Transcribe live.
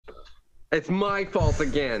It's my fault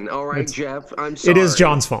again. All right, Jeff. I'm sorry. It is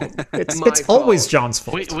John's fault. It's always John's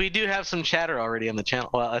fault. We do have some chatter already on the channel.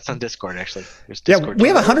 Well, that's on Discord, actually. There's Yeah, Discord we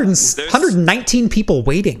have chatter. 119 people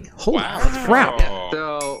waiting. Holy crap.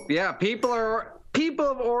 So yeah, people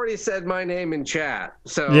have already said my name in chat.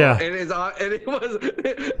 So Yeah. it was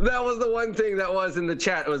that was the one thing that was in the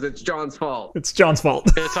chat was it's John's fault. It's John's fault.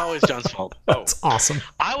 It's always John's fault. That's awesome.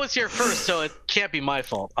 I was here first, so it can't be my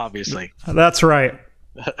fault, obviously. That's right.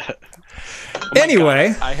 Anyway,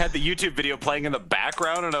 God, I had the YouTube video playing in the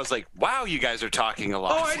background, and I was like, "Wow, you guys are talking a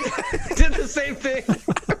lot." Oh, I did the same thing.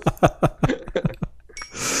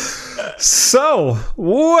 so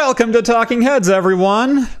welcome to Talking Heads,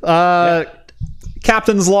 everyone.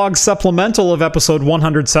 Captain's Log supplemental of episode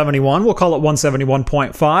 171. We'll call it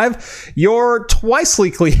 171.5. Your twice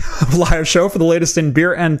weekly live show for the latest in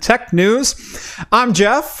beer and tech news. I'm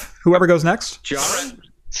Jeff. Whoever goes next. John?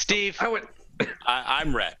 Steve.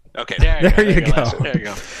 I'm Rhett. Okay. There you go. There you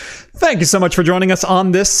go. Thank you so much for joining us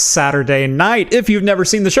on this Saturday night. If you've never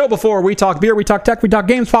seen the show before, we talk beer, we talk tech, we talk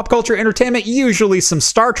games, pop culture, entertainment, usually some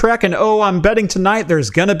Star Trek, and I'm betting tonight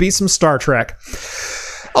there's gonna be some Star Trek.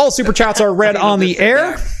 All super chats are read on the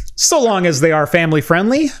air, so long as they are family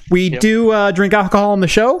friendly. We do drink alcohol on the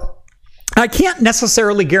show. I can't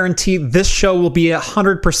necessarily guarantee this show will be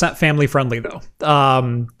 100% family friendly, though.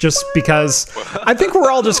 Just because I think we're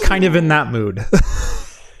all just kind of in that mood.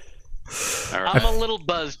 I'm a little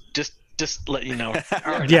buzzed, just let you know.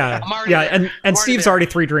 Yeah, and Steve's already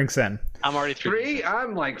 3 drinks in. I'm already 3.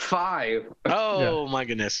 I'm like 5. Oh my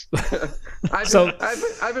goodness!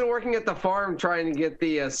 I've been working at the farm trying to get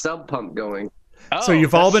the sub pump going. So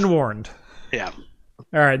you've all been warned. Yeah.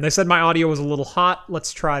 All right, and they said my audio was a little hot.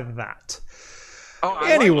 Let's try that. Oh,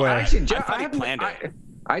 anyway, actually, Jeff, I planned it.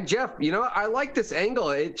 Jeff, you know, I like this angle.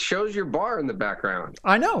 It shows your bar in the background.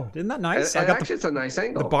 I know, isn't that nice? It's a nice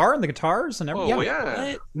angle. The bar and the guitars and everything. Oh,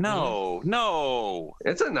 yeah. What? No.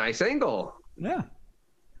 It's a nice angle. Yeah.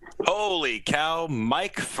 Holy cow,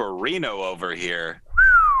 Mike Farino over here.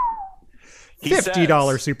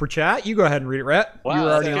 $50 super chat. You go ahead and read it, Rhett. Wow, you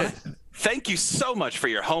were already that's on. Thank you so much for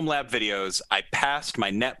your home lab videos. I passed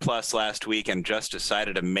my Net Plus last week and just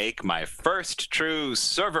decided to make my first true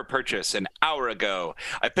server purchase an hour ago.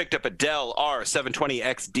 I picked up a Dell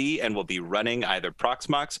R720XD and will be running either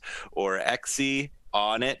Proxmox or XE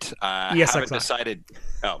on it. Haven't decided.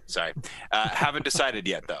 Oh, sorry. Haven't decided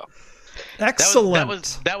yet, though.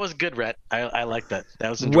 Excellent. That was good, Rhett. I like that. That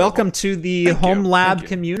was enjoyable. Welcome to the home lab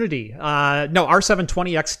community. No,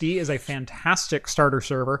 R720XD is a fantastic starter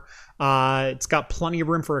server. It's got plenty of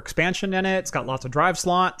room for expansion in it. It's got lots of drive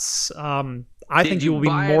slots. I think you will be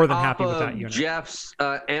more than happy with that unit. Jeff's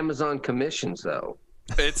Amazon commissions, though.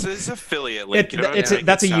 It's his affiliate link.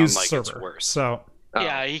 That's a used server. So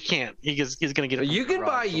yeah, he can't. He's going to get it. You can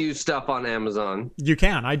buy used stuff on Amazon. You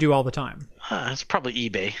can. I do all the time. It's probably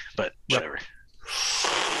eBay, but whatever.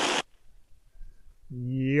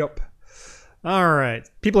 Yep. All right.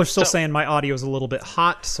 People are still saying my audio is a little bit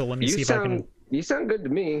hot, so let me see if I can. You sound good to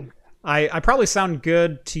me. I probably sound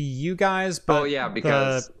good to you guys, but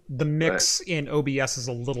because the mix in OBS is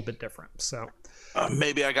a little bit different. So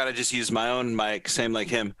maybe I gotta just use my own mic, same like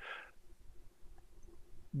him.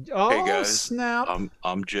 Oh, hey guys, snap!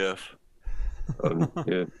 I'm Jeff.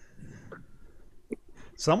 Yeah.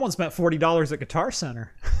 Someone spent $40 at Guitar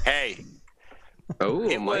Center. Hey. Oh,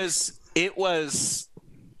 it was.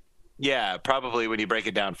 Yeah, probably when you break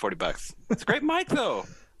it down, $40. It's a great mic though.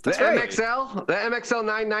 The MXL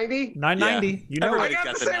 990. 990. Yeah. You know, I got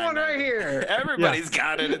the same one right here. Everybody's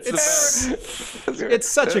got it. It's the best. It's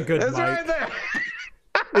such a good mic. Right there.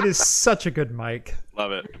 It is such a good mic.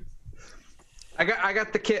 Love it. I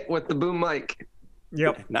got the kit with the boom mic.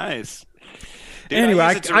 Yep. Nice. Dude,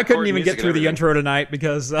 anyway, I couldn't even get through the intro tonight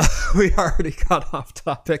because we already got off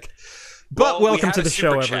topic. But welcome to the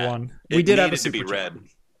show, everyone. We did have a super chat.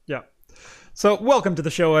 Yeah. So welcome to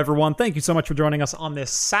the show, everyone. Thank you so much for joining us on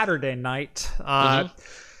this Saturday night.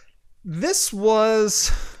 This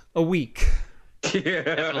was a week.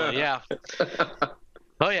 Definitely, yeah.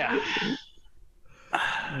 Oh, yeah.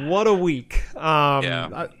 What a week.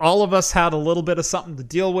 All of us had a little bit of something to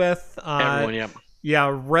deal with. Everyone, yeah.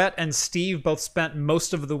 Yeah, Rhett and Steve both spent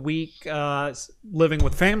most of the week living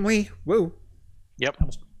with family. Woo. Yep.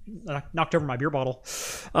 Knocked over my beer bottle.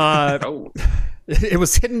 Oh. It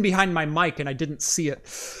was hidden behind my mic and I didn't see it.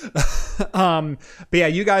 But yeah,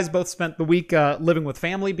 you guys both spent the week living with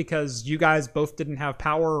family because you guys both didn't have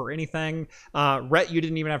power or anything. Rhett, you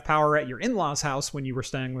didn't even have power at your in-laws' house when you were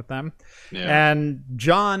staying with them. Yeah. And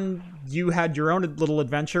John, you had your own little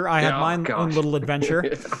adventure. I had my own little adventure.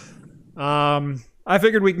 I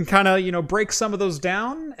figured we can kind of, break some of those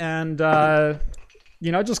down and,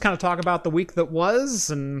 just kind of talk about the week that was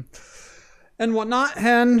and whatnot,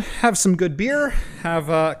 and have some good beer, have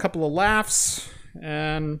a couple of laughs,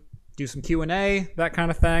 and do some Q&A, that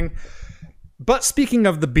kind of thing. But speaking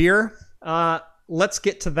of the beer, let's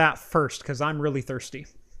get to that first, because I'm really thirsty.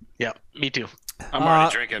 Yeah, me too. I'm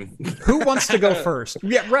already drinking. Who wants to go first?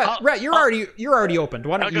 Yeah, Rhett, you're already opened.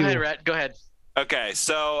 Why don't you? Go ahead, Rhett. Go ahead. Okay,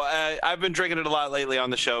 so I've been drinking it a lot lately on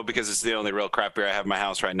the show because it's the only real craft beer I have in my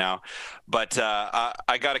house right now. But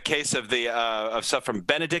I got a case of of stuff from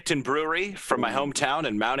Benedictine Brewery from my hometown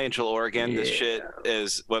in Mount Angel, Oregon. This shit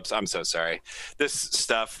is I'm so sorry. This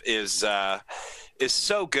stuff is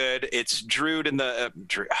so good. It's brewed in the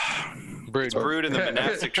brewed in the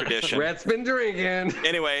monastic tradition. Rhett's been drinking.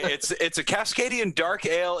 Anyway, it's a Cascadian dark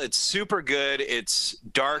ale. It's super good. It's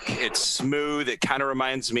dark. It's smooth. It kind of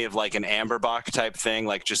reminds me of like an Amberbach type thing,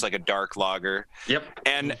 like just like a dark lager. Yep.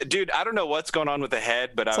 And dude, I don't know what's going on with the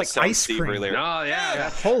head, but I was telling Steve earlier. Oh yeah,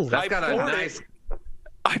 that's got a nice.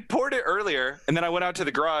 I poured it earlier, and then I went out to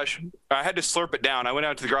the garage. I had to slurp it down. I went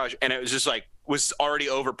out to the garage, and it was just like was already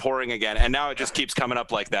over pouring again, and now it just keeps coming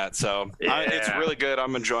up like that. So it's really good.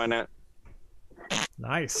 I'm enjoying it.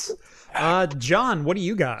 Nice. John, what do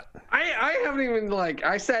you got? I haven't even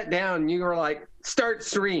I sat down. You were like, start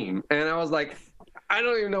stream, and I was like, I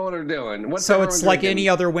don't even know what I'm doing. So it's like any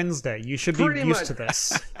other Wednesday. You should be used to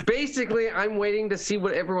this. Basically, I'm waiting to see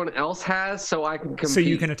what everyone else has so I can compete. So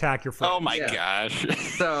you can attack your friend. Oh my gosh.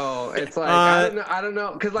 So it's like, I don't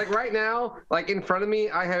know. Because like right now, like in front of me,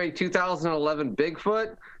 I have a 2011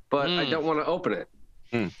 Bigfoot, but I don't want to open it.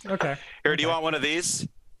 Okay. Here, do you want one of these?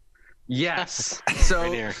 Yes. So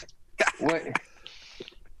Right here. wait.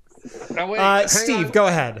 Oh, wait, Steve, go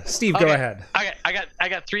ahead. Steve, go ahead. I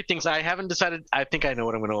got three things. I haven't decided. I think I know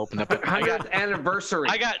what I'm going to open up. 100th anniversary.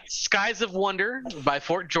 I got Skies of Wonder by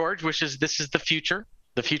Fort George, this is the future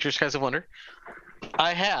Skies of Wonder.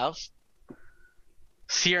 I have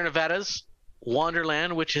Sierra Nevada's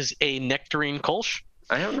Wonderland, which is a nectarine Kolsch.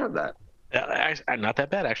 I haven't had that. Not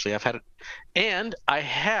that bad, actually. I've had it. And I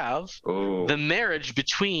have the marriage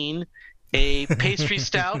between a pastry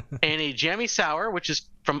stout and a jammy sour, which is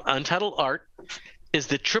from Untitled Art, is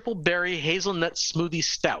the triple berry hazelnut smoothie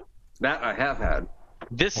stout. That I have had.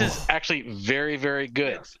 This is actually very, very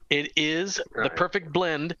good. Yes. It is the perfect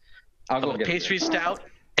blend of a pastry stout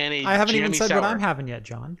and a I haven't jammy even said sour. what I'm having yet,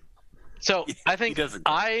 John. So I think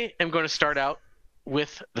I am going to start out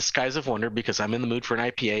with the Skies of Wonder because I'm in the mood for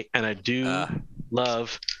an IPA, and I do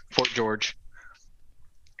love Fort George.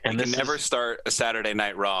 And you can never start a Saturday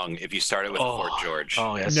night wrong if you start it with Fort George.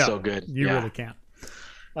 Oh, yeah, it's so good. You really can't.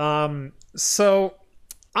 So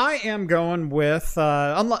I am going with,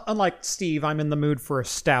 unlike Steve, I'm in the mood for a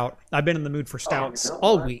stout. I've been in the mood for stouts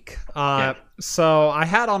all week. So I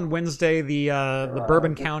had on Wednesday the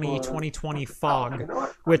Bourbon County 2020 Fog,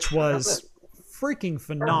 which was freaking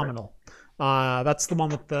phenomenal. That's the one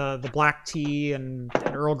with the black tea and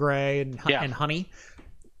Earl Grey and honey.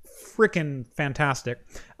 Freaking fantastic.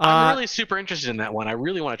 I'm really super interested in that one. I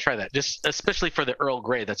really want to try that, just especially for the Earl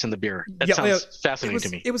Grey that's in the beer. That sounds fascinating to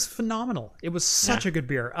me. It was phenomenal. It was such a good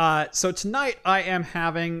beer. So tonight I am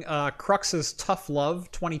having Crux's Tough Love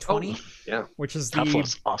 2020, which is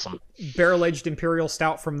the awesome barrel-aged imperial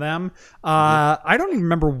stout from them. I don't even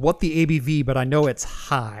remember what the ABV, but I know it's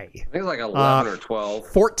high. I think it's like 11 or 12.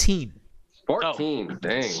 14. 14.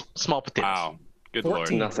 Dang. Small potatoes. Wow. Good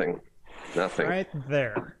 14. Nothing. Right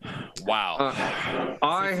there. Wow.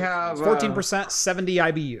 I have 14%, 70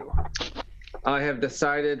 IBU. I have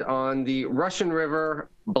decided on the Russian River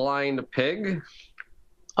Blind Pig.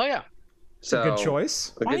 Oh yeah, so good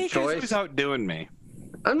choice. Why are you guys outdoing me?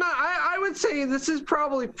 I'm not. I would say this is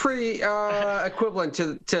probably pretty equivalent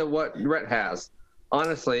to what Rhett has.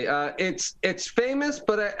 Honestly, it's famous,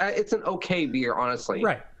 but it's an okay beer. Honestly,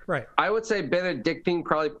 right. I would say Benedictine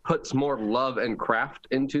probably puts more love and craft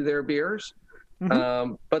into their beers.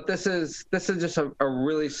 But this is just a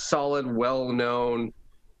really solid, well-known.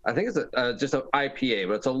 I think it's just an IPA,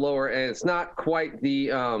 but it's a lower, and it's not quite the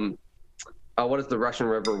what is the Russian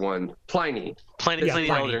River one? Pliny. Pliny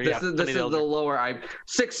Elder. This is the lower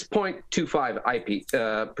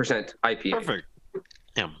 6.25 percent IPA. Perfect.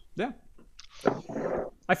 Yeah.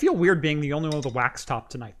 I feel weird being the only one with a wax top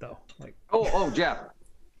tonight, though. Like, oh, Jeff.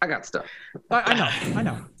 I got stuff. I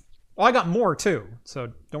know. Well, I got more too,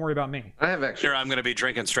 so don't worry about me. I have extra. Sure, I'm going to be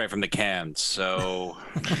drinking straight from the can, so...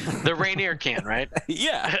 The Rainier can, right?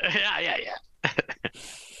 Yeah. Yeah.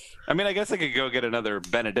 I mean, I guess I could go get another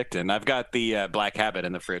Benedictine. I've got the Black Habit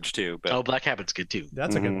in the fridge, too. But... Oh, Black Habit's good, too.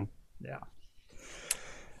 That's a good one. Yeah.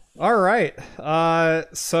 All right.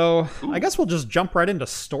 So I guess we'll just jump right into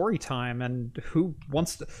story time. And who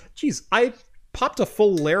wants to? Geez, I popped a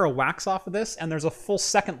full layer of wax off of this, and there's a full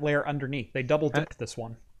second layer underneath. They double dipped this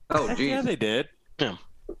one. Oh, geez. Yeah, they did. Yeah.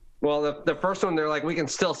 Well, the first one, they're like, we can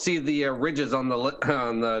still see the ridges on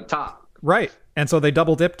the top. Right. And so they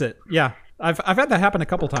double dipped it. Yeah. I've had that happen a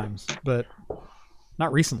couple times, but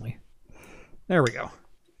not recently. There we go.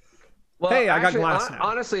 Well, Hey, I got glass now.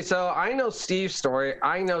 Honestly, so I know Steve's story.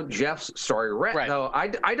 I know Jeff's story. Rhett, Right. though,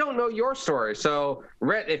 I don't know your story. So,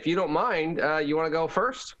 Rhett, if you don't mind, you want to go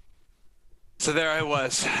first? So there I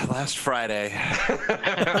was last Friday.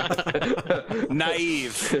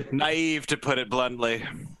 Naive to put it bluntly.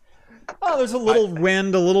 Oh, there's a little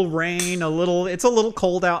wind, a little rain, it's a little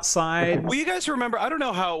cold outside. Well, you guys remember, I don't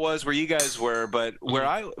know how it was where you guys were, but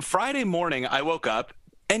Friday morning, I woke up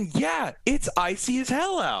and yeah, it's icy as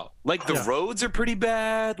hell out. Like the roads are pretty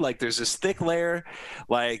bad. Like there's this thick layer.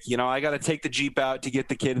 Like, you know, I got to take the Jeep out to get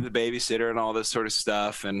the kid to the babysitter and all this sort of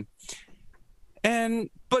stuff.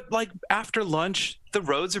 But like after lunch, the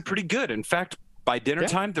roads are pretty good. In fact, by dinner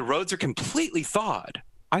time, the roads are completely thawed.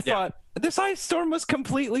 I thought this ice storm was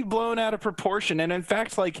completely blown out of proportion. And in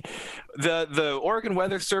fact, like the Oregon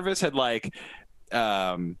Weather Service had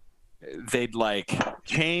they'd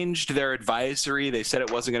changed their advisory. They said it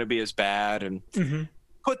wasn't going to be as bad and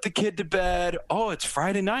put the kid to bed. Oh, it's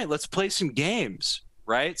Friday night. Let's play some games.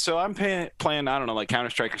 Right. So I'm playing, I don't know, like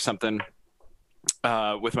Counter-Strike or something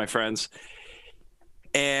with my friends.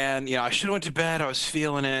 And, you know, I should have went to bed. I was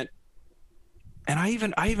feeling it. And I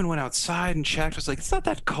even went outside and checked. I was like, it's not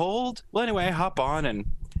that cold. Well, anyway, I hop on and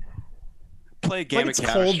play a game of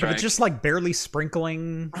Counter-Strike. It's cold, but it's just like barely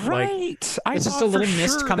sprinkling. Right. Like, it's just a little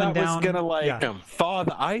mist coming down. That was gonna thaw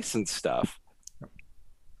the ice and stuff.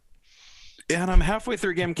 And I'm halfway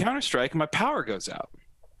through a game of Counter-Strike and my power goes out.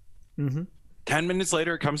 10 minutes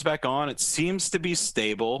later, it comes back on. It seems to be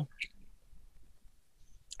stable.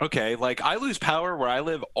 Okay, like I lose power where I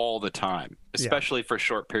live all the time, especially for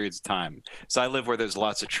short periods of time. So I live where there's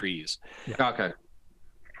lots of trees. Yeah. Okay.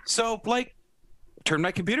 So like, turn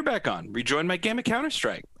my computer back on, rejoin my game of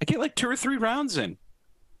Counter-Strike. I get like 2 or 3 rounds in.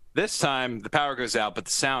 This time the power goes out, but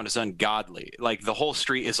the sound is ungodly. Like the whole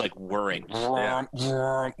street is like whirring.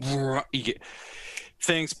 You get,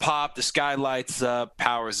 things pop, the sky lights up,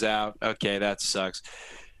 power's out. Okay, that sucks.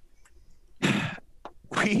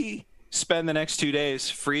 We spend the next 2 days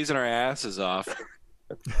freezing our asses off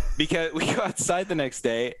because we go outside the next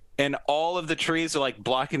day and all of the trees are like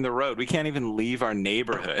blocking the road. We can't even leave our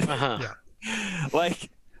neighborhood. Like,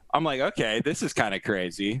 I'm like, okay, this is kind of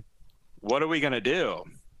crazy. What are we going to do?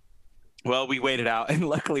 Well, we waited out and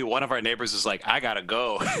luckily one of our neighbors was like, I got to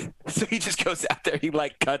go. So he just goes out there. He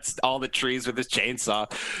like cuts all the trees with his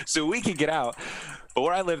chainsaw so we can get out. But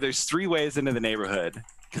where I live, there's 3 ways into the neighborhood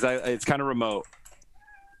because it's kind of remote.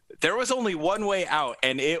 There was only one way out,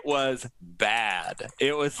 and it was bad.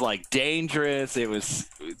 It was like dangerous. It was,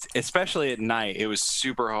 especially at night, it was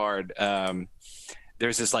super hard.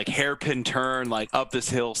 There's this like hairpin turn like up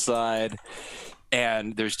this hillside,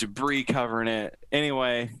 and there's debris covering it.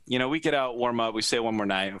 Anyway, you know, we get out, warm up, we stay one more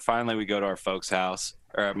night, and finally we go to our folks' house,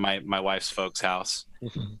 or my wife's folks' house.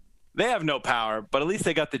 They have no power, but at least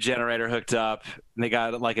they got the generator hooked up, and they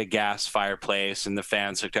got like a gas fireplace, and the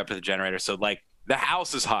fans hooked up to the generator. So like, the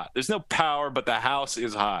house is hot. There's no power, but the house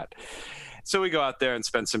is hot. So we go out there and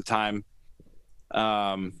spend some time.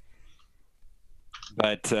 But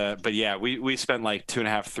yeah, we spent like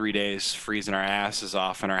 2.5, 3 days freezing our asses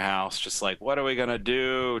off in our house. Just like, what are we going to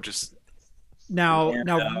do? Just Now,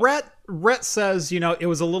 Rhett says, you know, it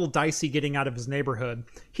was a little dicey getting out of his neighborhood.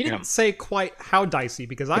 He didn't say quite how dicey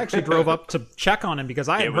because I actually drove up to check on him because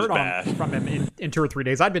I hadn't heard from him in 2 or 3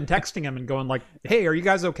 days. I'd been texting him and going like, hey, are you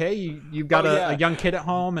guys okay? You've got a young kid at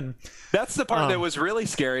home. And that's the part that was really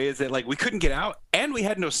scary is that like we couldn't get out and we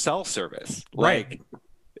had no cell service. Like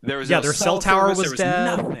there was no their cell tower was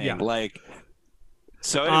dead. Nothing. Yeah. Like,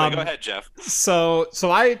 so anyway, go ahead, Jeff. So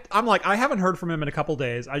I'm like, I haven't heard from him in a couple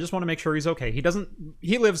days. I just want to make sure he's okay.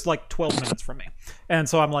 He lives like 12 minutes from me. And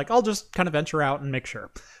so I'm like, I'll just kind of venture out and make sure.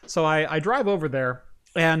 So I drive over there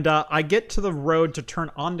and I get to the road to turn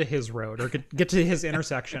onto his road or get to his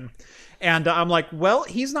intersection. And I'm like, well,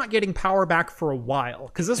 he's not getting power back for a while.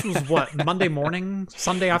 Because this was what, Monday morning,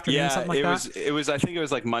 Sunday afternoon, something like that? It was, I think it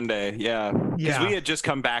was like Monday. Yeah. Because we had just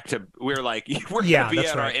come back we were like, we're going to be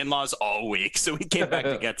at our in-laws all week. So we came back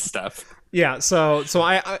to get stuff. Yeah, so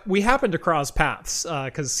we happened to cross paths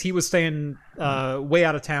because he was staying way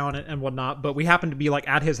out of town and whatnot, but we happened to be like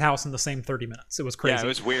at his house in the same 30 minutes. It was crazy. Yeah, it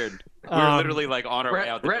was weird. We were literally like on our way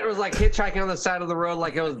out the Brett door. was like hitchhiking on the side of the road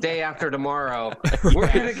like it was day after tomorrow.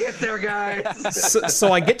 We're gonna get there, guys.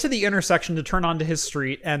 So I get to the intersection to turn onto his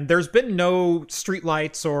street, and there's been no street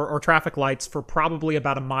lights or traffic lights for probably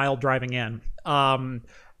about a mile driving in.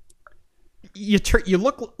 You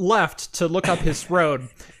look left to look up his road,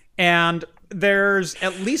 and there's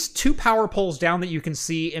at least 2 power poles down that you can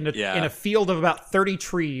see in a field of about 30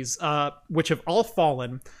 trees, which have all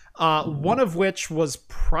fallen. One of which was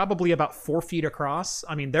probably about 4 feet across.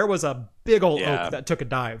 I mean, there was a big old oak that took a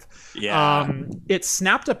dive. Yeah. It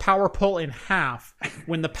snapped a power pole in half.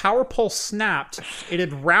 When the power pole snapped, it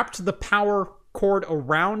had wrapped the power cord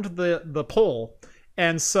around the pole,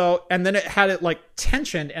 and then it had it like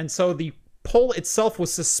tensioned, and so the pole itself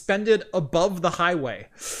was suspended above the highway.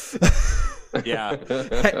 Yeah.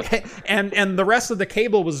 and the rest of the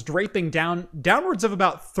cable was draping downwards of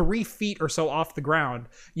about 3 feet or so off the ground.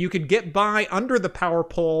 You could get by under the power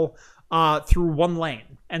pole through one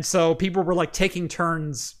lane. And so people were like taking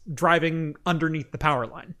turns driving underneath the power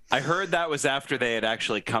line. I heard that was after they had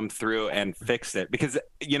actually come through and fixed it because,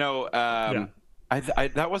 that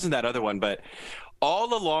wasn't that other one, but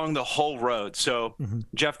all along the whole road. So,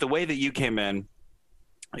 Jeff, the way that you came in,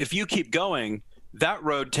 if you keep going, that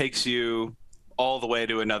road takes you all the way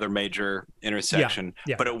to another major intersection,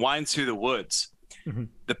 but it winds through the woods.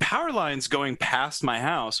 The power lines going past my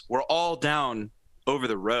house were all down over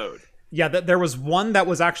the road. Yeah, there was one that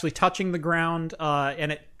was actually touching the ground,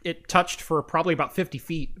 and it touched for probably about 50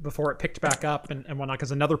 feet before it picked back up and whatnot,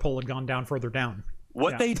 because another pole had gone down further down.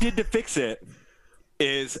 What they did to fix it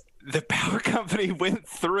is the power company went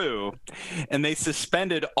through and they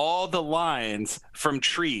suspended all the lines from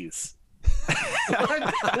trees.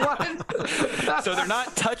 What? So they're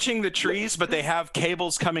not touching the trees, but they have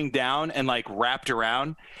cables coming down and like wrapped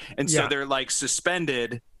around, and so they're like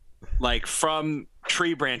suspended like from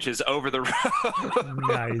tree branches over the road.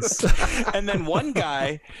 Nice. And then one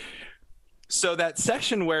guy, so that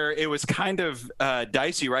section where it was kind of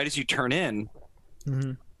dicey right as you turn in,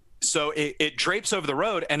 so it drapes over the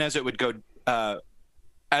road, and as it would go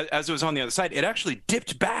as it was on the other side, it actually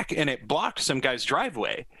dipped back and it blocked some guy's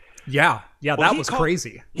driveway. Yeah, that was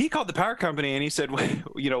crazy. He called the power company and he said, what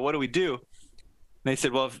do we do? And they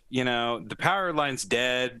said, well, the power line's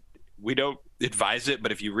dead. We don't advise it,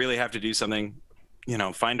 but if you really have to do something,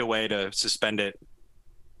 find a way to suspend it.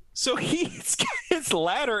 So his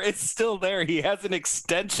ladder is still there. He has an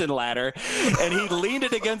extension ladder, and he leaned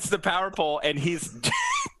it against the power pole, and he's...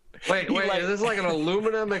 Wait, is this like an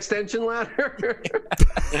aluminum extension ladder?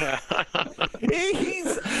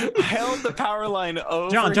 He's held the power line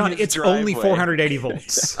over John, his it's driveway. only 480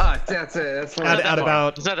 volts. That's it. That's at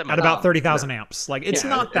about 30,000 amps. Like, it's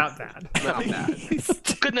not that bad. Not bad.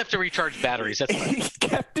 Good enough to recharge batteries. That's fine. He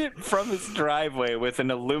kept it from his driveway with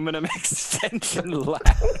an aluminum extension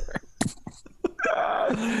ladder.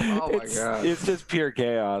 Oh my god! It's just pure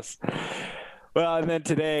chaos. Well, and then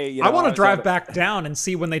today, I want to drive back down and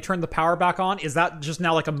see when they turn the power back on. Is that just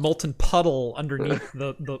now like a molten puddle underneath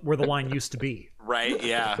the where the line used to be? Right.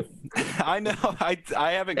 Yeah. I know. I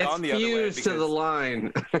haven't gone the other way. It's fused to the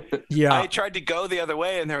line. Yeah. I tried to go the other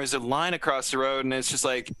way, and there was a line across the road, and it's just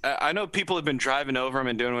like I know people have been driving over them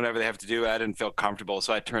and doing whatever they have to do. I didn't feel comfortable,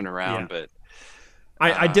 so I turned around. But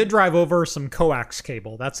I did drive over some coax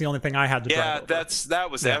cable. That's the only thing I had to drive over. that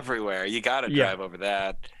was everywhere. You got to drive over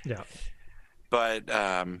that. Yeah. But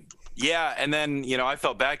and then I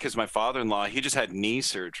felt bad because my father-in-law, he just had knee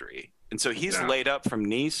surgery, and so he's laid up from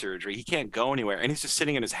knee surgery. He can't go anywhere, and he's just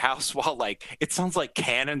sitting in his house while it sounds like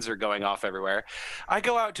cannons are going off everywhere. I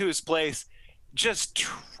go out to his place, just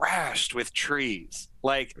trashed with trees.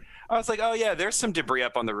 I was like, oh yeah, there's some debris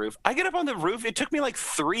up on the roof. I get up on the roof. It took me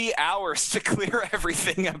 3 hours to clear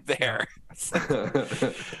everything up there.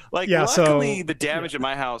 Luckily, the damage at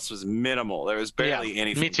my house was minimal. There was barely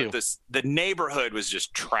anything. Me too. But the neighborhood was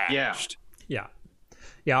just trashed. Yeah.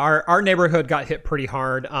 Our neighborhood got hit pretty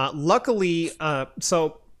hard. Luckily,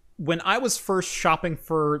 so when I was first shopping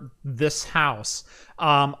for this house,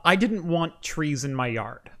 I didn't want trees in my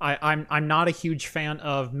yard. I'm not a huge fan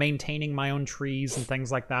of maintaining my own trees and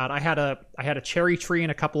things like that. I had a cherry tree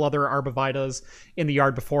and a couple other arborvitaes in the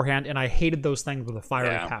yard beforehand, and I hated those things with a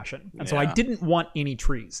fiery passion. And so I didn't want any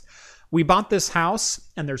trees. We bought this house,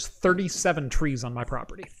 and there's 37 trees on my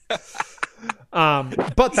property.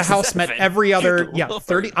 But the house met every other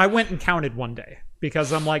 30. I went and counted one day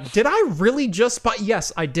because I'm like, did I really just buy?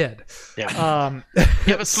 Yes, I did. Yeah.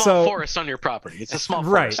 You have a small forest on your property. It's a small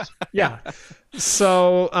forest. Right. Yeah.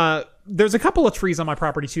 So there's a couple of trees on my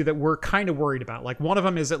property too that we're kind of worried about. Like one of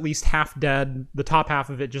them is at least half dead. The top half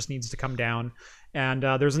of it just needs to come down. And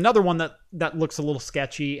there's another one that looks a little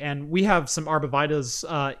sketchy. And we have some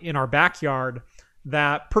arborvitaes in our backyard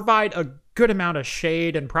that provide a good amount of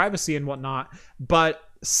shade and privacy and whatnot. But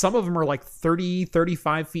some of them are like 30,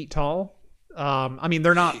 35 feet tall. I mean,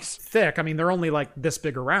 they're not thick. I mean, they're only like this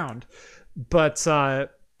big around. But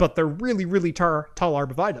they're really, really tall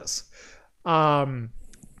arborvitaes.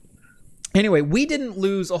 Anyway, we didn't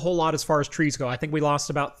lose a whole lot as far as trees go. I think we lost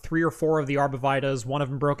about 3 or 4 of the arborvitaes. One of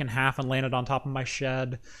them broke in half and landed on top of my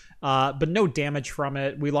shed, but no damage from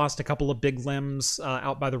it. We lost a couple of big limbs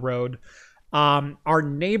out by the road. Our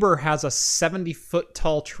neighbor has a 70-foot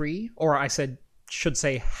tall tree, or I should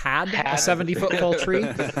say had a 70-foot tall tree.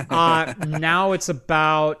 Now it's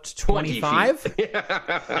about 25.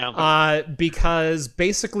 Because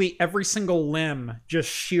basically every single limb just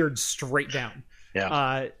sheared straight down.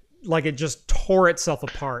 Like it just tore itself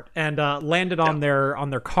apart and landed on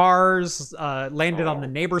their cars, landed on the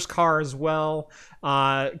neighbor's car as well.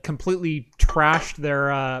 Completely trashed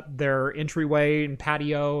their entryway and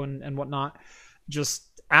patio and whatnot.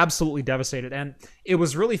 Just absolutely devastated. And it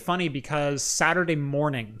was really funny because Saturday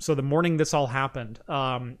morning, so the morning this all happened,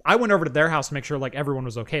 I went over to their house to make sure like everyone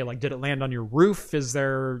was okay. Like, did it land on your roof? Is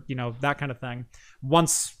there, that kind of thing.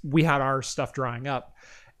 Once we had our stuff drying up.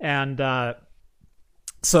 And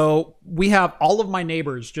so we have all of my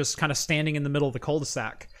neighbors just kind of standing in the middle of the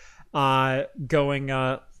cul-de-sac going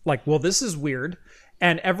like, well, this is weird.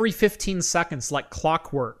 And every 15 seconds, like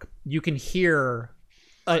clockwork, you can hear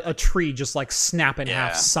a tree just like snap in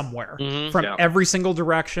half somewhere from every single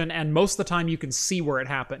direction. And most of the time you can see where it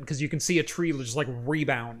happened because you can see a tree just like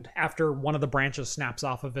rebound after one of the branches snaps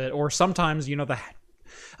off of it. Or sometimes, we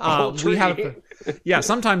have,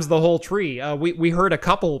 sometimes the whole tree. We heard a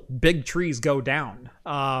couple big trees go down.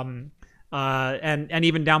 And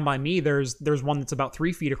even down by me, there's one that's about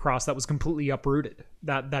 3 feet across that was completely uprooted.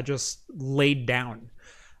 That just laid down.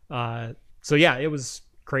 So yeah, it was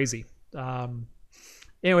crazy.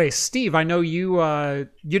 Anyway, Steve, I know you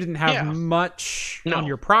didn't have much on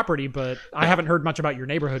your property, but I haven't heard much about your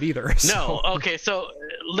neighborhood either. So. No. Okay, so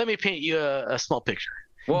let me paint you a small picture.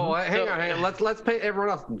 Well, hang on. Let's paint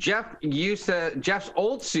everyone else. Jeff, you said Jeff's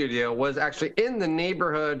old studio was actually in the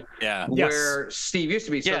neighborhood where Steve used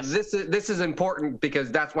to be. So this is important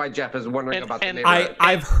because that's why Jeff is wondering about the neighborhood.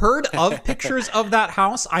 I've heard of pictures of that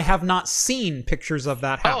house. I have not seen pictures of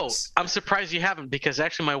that house. Oh, I'm surprised you haven't because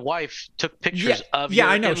actually my wife took pictures of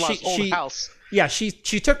your in-laws' old house. Yeah, she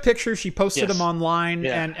took pictures, she posted them online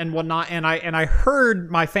and whatnot, and I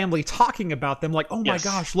heard my family talking about them like, oh my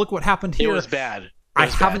gosh, look what happened here. It was bad. I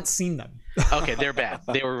haven't seen them. Okay, they're bad.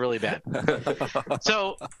 They were really bad.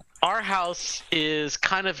 So our house is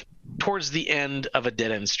kind of towards the end of a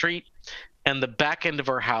dead-end street, and the back end of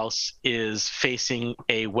our house is facing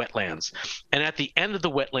a wetlands. And at the end of the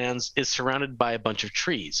wetlands is surrounded by a bunch of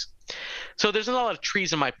trees. So there's not a lot of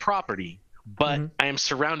trees on my property, but I am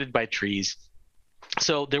surrounded by trees.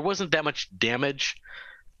 So there wasn't that much damage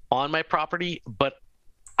on my property, but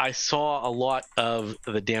I saw a lot of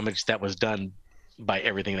the damage that was done by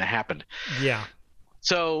everything that happened. Yeah.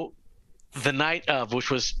 So the night of,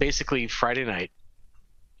 which was basically Friday night,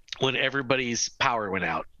 when everybody's power went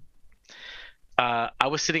out, I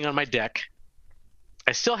was sitting on my deck.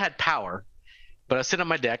 I still had power, but I was sitting on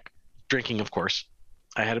my deck drinking, of course.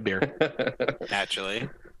 I had a beer. Naturally.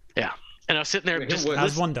 Yeah. And I was sitting there just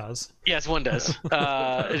as one does. Yes, one does.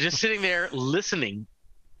 Just sitting there listening.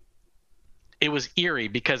 It was eerie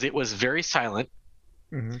because it was very silent.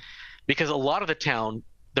 Because a lot of the town,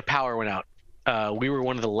 the power went out. We were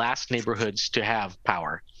one of the last neighborhoods to have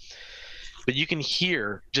power. But you can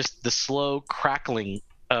hear just the slow crackling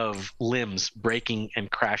of limbs breaking and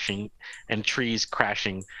crashing and trees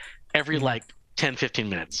crashing every like 10, 15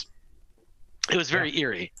 minutes. It was very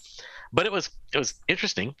eerie. But it was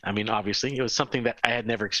interesting. I mean, obviously, it was something that I had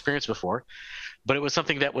never experienced before. But it was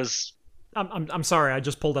something that was... I'm sorry, I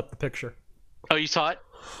just pulled up the picture. Oh, you saw it?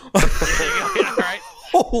 All right.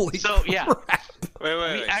 Holy crap.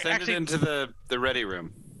 Wait. Send it into the ready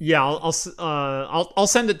room. Yeah, I'll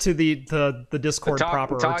send it to the Discord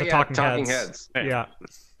proper or to Talking Heads. Yeah.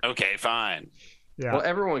 Okay, fine. Yeah. Well,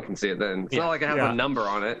 everyone can see it then. It's not like it has a number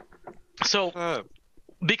on it. So,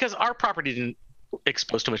 because our property didn't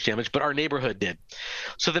expose too much damage, but our neighborhood did.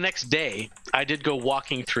 So the next day, I did go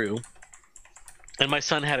walking through, and my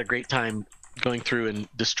son had a great time going through and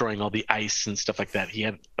destroying all the ice and stuff like that. He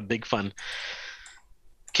had a big fun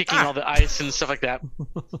kicking all the ice and stuff like that.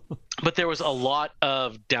 But there was a lot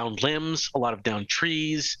of downed limbs, a lot of downed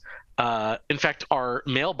trees, In fact, our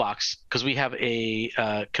mailbox, because we have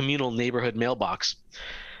a communal neighborhood mailbox,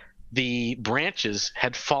 the branches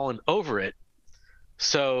had fallen over it.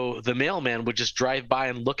 So the mailman would just drive by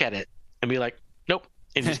and look at it and be like, nope.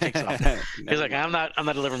 And he just takes off. He's like, I'm not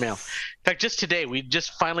delivering mail. In fact, just today, we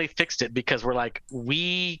just finally fixed it because we're like,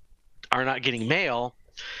 we are not getting mail.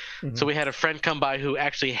 Mm-hmm. So we had a friend come by who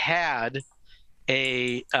actually had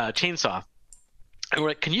a chainsaw. And we're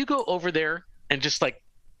like, can you go over there and just like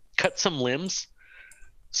cut some limbs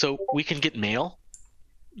so we can get mail?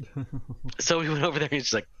 So we went over there and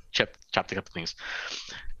just like chopped a couple things.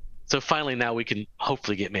 So finally now we can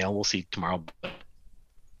hopefully get mail. We'll see tomorrow. But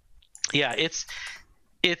yeah, it's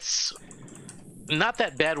not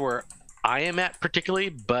that bad where I am at particularly,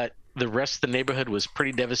 but the rest of the neighborhood was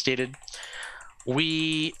pretty devastated.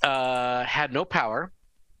 We had no power.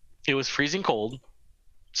 It was freezing cold.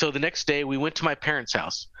 So the next day we went to my parents'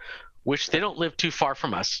 house, which they don't live too far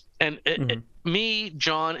from us. And me,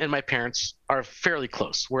 John, and my parents are fairly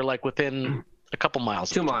close. We're like within a couple miles.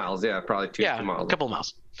 2 miles, yeah, probably 2 miles. A couple of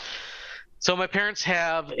miles. So my parents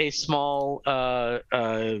have a small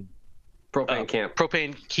propane camp,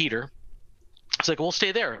 propane heater. It's like, we'll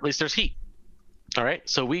stay there. At least there's heat. All right.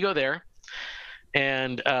 So we go there,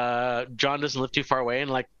 and John doesn't live too far away. And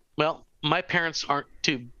like, well, my parents aren't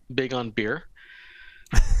too big on beer.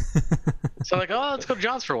 So I'm like, oh, let's go to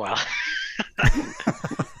John's for a while.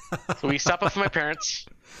 So we stop off with my parents.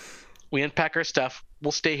 We unpack our stuff.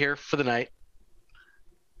 We'll stay here for the night.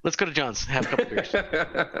 Let's go to John's, have a couple beers.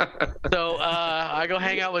 So I go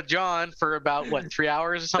hang out with John for about, 3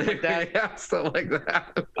 hours or something like that? Yeah, something like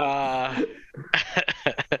that.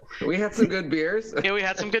 We had some good beers. Yeah, we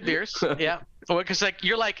had some good beers. Yeah. Because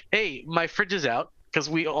you're like, hey, my fridge is out, because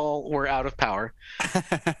we all were out of power.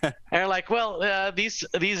 And they're like, well, these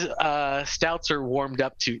stouts are warmed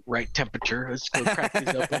up to right temperature. Let's go crack these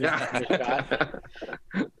open and have a shot.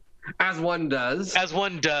 As one does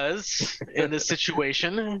in this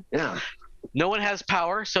situation. Yeah. No one has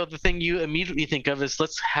power, so the thing you immediately think of is,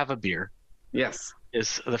 let's have a beer. Yes.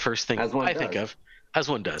 Is the first thing I think of, as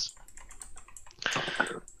one does.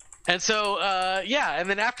 And so, and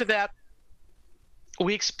then after that,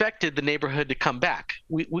 we expected the neighborhood to come back.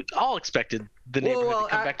 We all expected the neighborhood to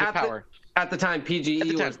come back to power. At the time,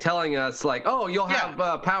 PGE was telling us, like, oh, you'll have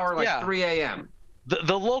power 3 a.m.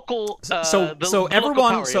 The local So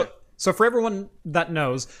for everyone that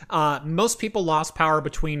knows, most people lost power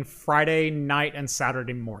between Friday night and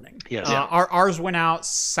Saturday morning. Yes. Ours went out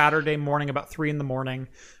Saturday morning about 3 a.m.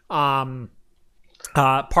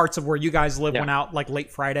 Parts of where you guys live went out like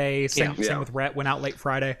late Friday. Same with Rhett, went out late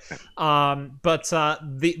Friday. But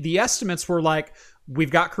the estimates were like,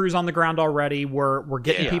 we've got crews on the ground already. We're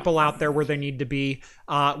getting people out there where they need to be.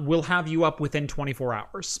 We'll have you up within 24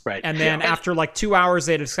 hours. Right. And then after like 2 hours,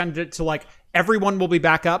 they'd extended it to like, everyone will be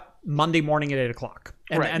back up Monday morning at 8 o'clock.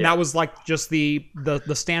 And that was like just the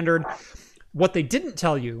standard. What they didn't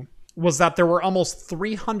tell you was that there were almost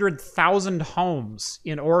 300,000 homes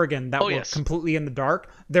in Oregon that were completely in the dark.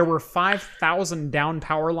 There were 5,000 down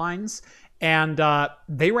power lines, and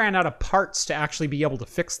they ran out of parts to actually be able to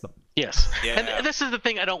fix them. Yes. Yeah. And this is the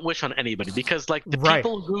thing I don't wish on anybody, because like the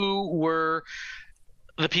people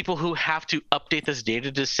who have to update this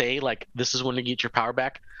data to say like, this is when to get your power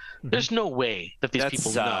back. There's no way that these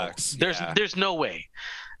people sucks. know. There's no way.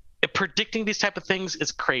 Predicting these type of things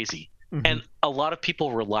is crazy. And a lot of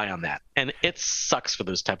people rely on that, and it sucks for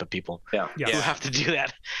those type of people who have to do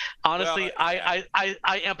that. Honestly, I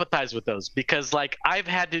empathize with those, because like I've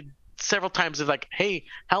had to several times of like, hey,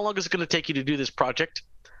 how long is it going to take you to do this project?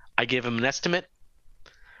 I gave them an estimate.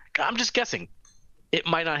 I'm just guessing. It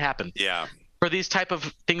might not happen. Yeah. For these type of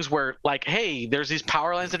things where like, hey, there's these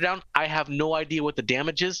power lines that are down. I have no idea what the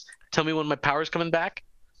damage is. Tell me when my power's coming back.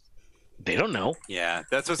 They don't know. Yeah,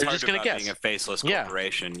 that's what's hard about being a faceless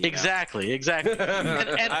corporation. Yeah, exactly. But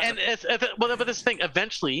this thing,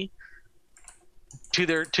 eventually, to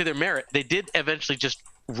their merit, they did eventually just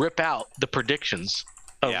rip out the predictions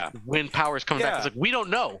of when power is coming back. It's like, we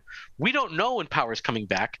don't know. We don't know when power is coming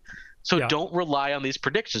back. So don't rely on these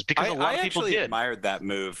predictions, because a lot of people did. I admired that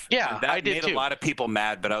move. Yeah, that I did made too. a lot of people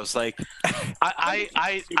mad, but I was like,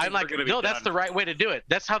 I'm like, no, that's the right way to do it.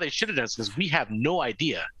 That's how they should have done it, because we have no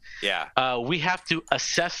idea. Yeah. We have to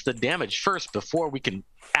assess the damage first before we can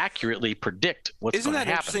accurately predict what's going to happen. Isn't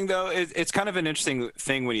that interesting, though? It's kind of an interesting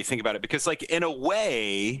thing when you think about it, because, like, in a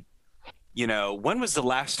way, when was the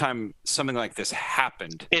last time something like this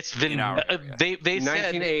happened? It's been they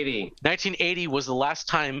said 1980 was the last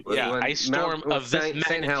time an ice storm of this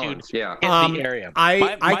magnitude hit the area.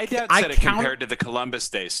 My dad said it compared to the Columbus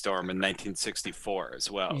Day storm in 1964 as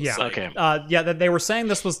well. Yeah. They were saying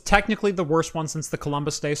this was technically the worst one since the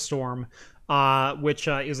Columbus Day storm, which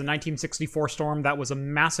is a 1964 storm that was a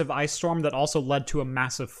massive ice storm that also led to a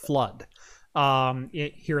massive flood.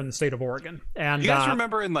 Here in the state of Oregon. And you guys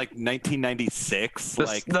remember in like 1996,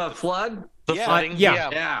 the flood, flooding?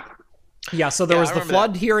 Yeah, so there was the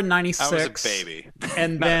flood here in 96. I was a baby.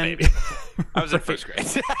 And then I was in first grade.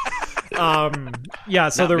 So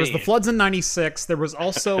there was the floods in 96. There was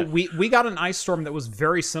also we got an ice storm that was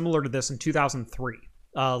very similar to this in 2003.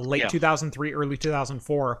 Late 2003, early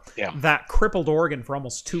 2004, that crippled Oregon for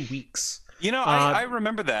almost 2 weeks. I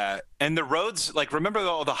remember that. And the roads, remember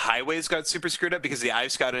all the highways got super screwed up because the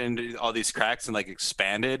ice got into all these cracks and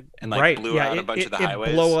expanded and blew out a bunch of the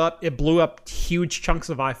highways. It blew up huge chunks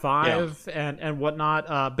of I-5 and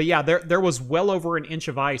whatnot. But yeah, there was well over an inch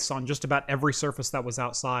of ice on just about every surface that was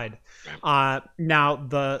outside. Now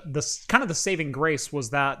the kind of the saving grace was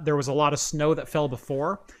that there was a lot of snow that fell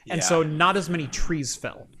before, and so not as many trees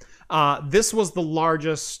fell. This was the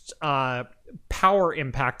largest power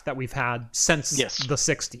impact that we've had since the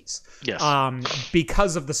 60s. Yes.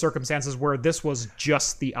 Because of the circumstances where this was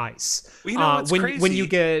just the ice. Well, crazy?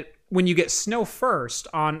 When you get snow first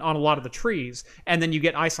on a lot of the trees, and then you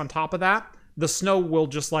get ice on top of that, the snow will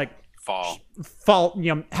just fall,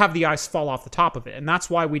 have the ice fall off the top of it. And that's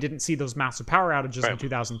why we didn't see those massive power outages in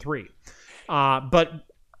 2003. But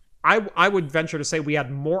I would venture to say we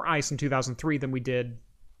had more ice in 2003 than we did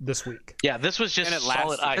this week. Yeah, this was just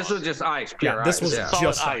solid ice. This was just ice, pure ice. This was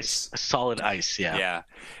just ice. Solid ice, Yeah.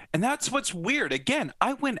 And that's what's weird. Again,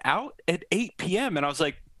 I went out at 8 p.m. and I was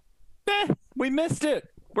like, we missed it.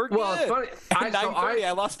 We're good. Well, it's funny. At 9:30,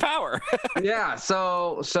 I lost power. Yeah,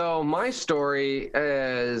 so my story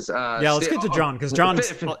is... let's get to John, because John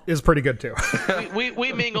is pretty good, too.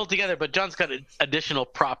 we mingled together, but John's got an additional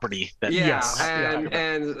property.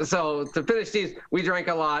 And so to finish Steve's, we drank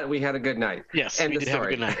a lot. We had a good night. Yes, we did have a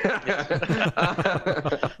good night. Yes.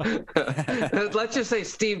 Let's just say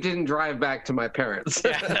Steve didn't drive back to my parents.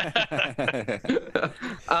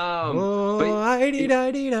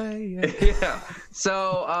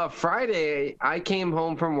 So Friday, I came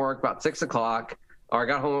home from work about 6 o'clock, or I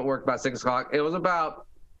got home at work about 6 o'clock. It was about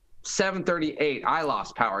 7:38. I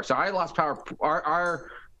lost power. So I lost power.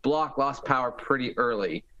 Our block lost power pretty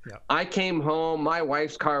early. Yeah. I came home. My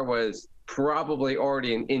wife's car was probably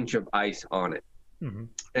already an inch of ice on it. Mm-hmm.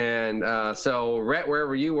 And so Rhett,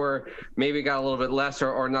 wherever you were, maybe got a little bit less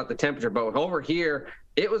or not the temperature. But over here,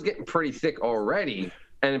 it was getting pretty thick already.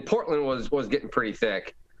 And in Portland was getting pretty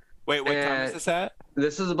thick. Wait, what time is this at?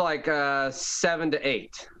 This is 7 to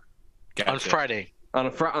 8. Gotcha. On Friday.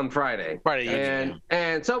 On Friday.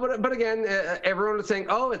 And so, but again, everyone was saying,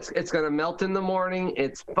 "Oh, it's gonna melt in the morning.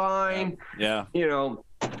 It's fine. Yeah.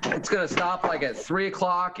 It's gonna stop at 3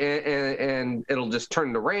 o'clock, and it'll just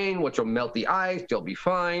turn to rain, which will melt the ice. You'll be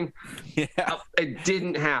fine." Yeah. It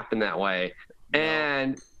didn't happen that way,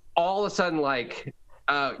 and all of a sudden,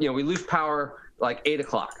 we lose power. 8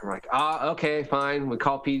 o'clock. I'm like, okay, fine. We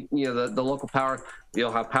call Pete, the local power.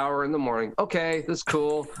 You'll have power in the morning. Okay, this is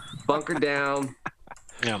cool. Bunker down.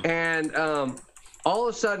 Yeah. And all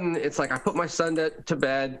of a sudden, it's I put my son to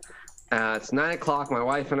bed. It's 9 o'clock. My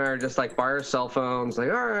wife and I are just by our cell phones. All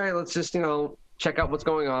right, let's just check out what's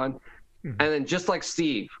going on. Mm-hmm. And then just like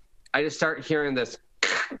Steve, I just start hearing this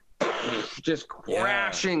just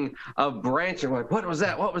crashing of branches. I'm like, what was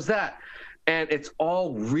that? What was that? And it's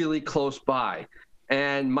all really close by.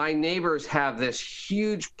 And my neighbors have this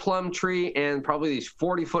huge plum tree and probably these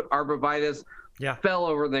 40-foot arborvitaes fell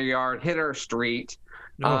over their yard, hit our street.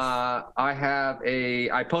 I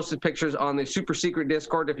posted pictures on the super secret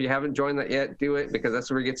Discord. If you haven't joined that yet, do it, because that's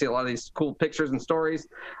where you get to see a lot of these cool pictures and stories.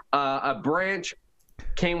 A branch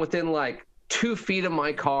came within 2 feet of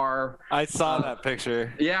my car. I saw that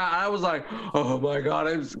picture. Yeah, I was like, oh my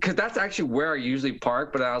God. Because that's actually where I usually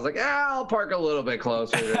park, but I was like, I'll park a little bit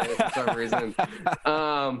closer for some reason.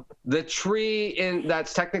 The tree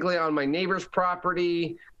that's technically on my neighbor's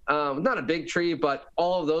property, not a big tree, but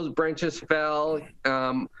all of those branches fell.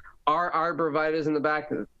 Our arborvitaes in the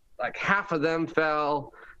back, half of them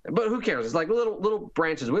fell. But who cares? It's little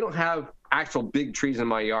branches. We don't have actual big trees in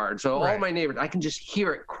my yard. So all my neighbors, I can just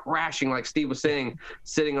hear it crashing, like Steve was saying,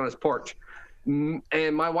 sitting on his porch.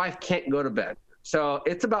 And my wife can't go to bed. So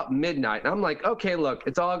it's about midnight, and I'm like, okay, look,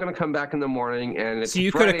 it's all going to come back in the morning, and it's so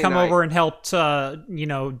you could have come Friday over night. and helped,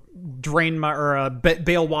 drain my or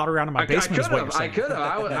bail water out of my basement. Is what you're I saying. could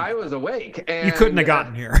have. I was awake. And, You couldn't have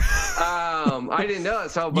gotten here. I didn't know it.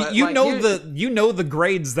 So, but you like, know the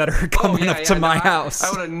grades that are coming up to my house. I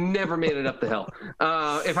would have never made it up the hill.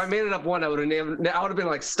 If I made it up one, I would have been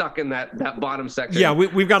like stuck in that bottom section. Yeah,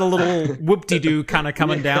 we've got a little whoop-de-doo kind of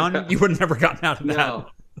coming down. You would have never gotten out of that. No.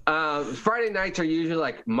 Friday nights are usually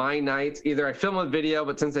like my nights. Either I film a video,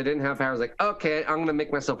 but since I didn't have power, I was like, okay, I'm gonna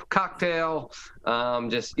make myself a cocktail.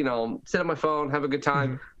 Just sit on my phone, have a good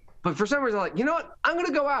time. But for some reason, I'm like, you know what? I'm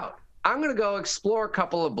gonna go out. I'm gonna go explore a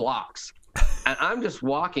couple of blocks. And I'm just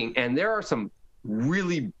walking, and there are some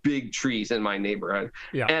really big trees in my neighborhood.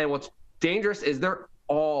 Yeah. And what's dangerous is they're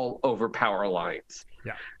all over power lines.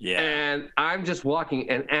 Yeah. And I'm just walking,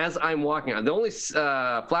 and as I'm walking, the only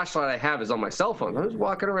flashlight I have is on my cell phone. I'm just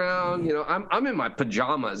walking around, I'm in my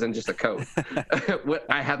pajamas and just a coat.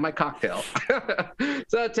 I have my cocktail.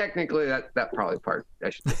 So technically that probably part I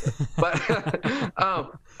should say. But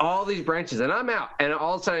all these branches, and I'm out, and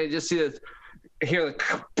all of a sudden I just see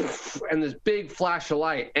and this big flash of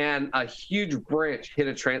light, and a huge branch hit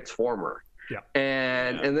a transformer. Yeah.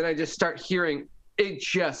 And then I just start hearing it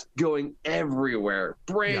just going everywhere,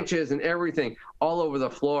 branches and everything all over the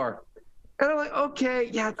floor. And I'm like,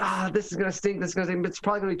 okay, this is going to stink. This is going to stink. It's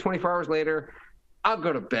probably going to be 24 hours later. I'll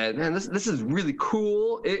go to bed. Man, this is really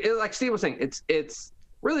cool. It like Steve was saying, it's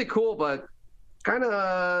really cool, but kind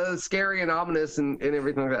of scary and ominous and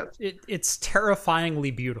everything like that. It's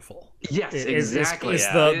terrifyingly beautiful. Yes, exactly. Is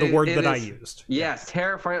the word that I used. Yes,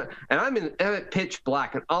 terrifying. And I'm in pitch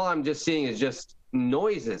black, and all I'm just seeing is just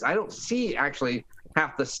noises. I don't see actually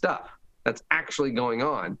half the stuff that's actually going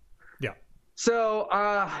on. Yeah. So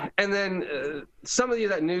and then some of you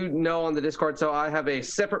that know on the Discord, so I have a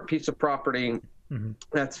separate piece of property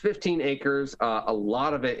that's 15 acres. A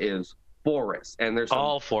lot of it is forest, and there's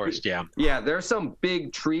all forest. There's some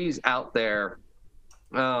big trees out there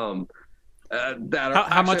that are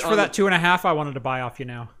how much for that 2.5 I wanted to buy off you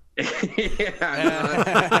now? That's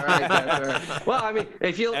right. Well, I mean,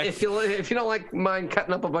 if you don't like mine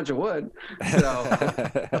cutting up a bunch of wood, so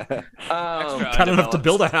cut enough to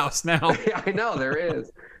build a house now. I know there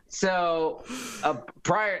is. So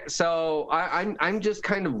I'm just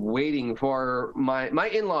kind of waiting for my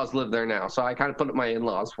in-laws live there now, so I kind of put up my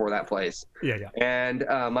in-laws for that place. Yeah. And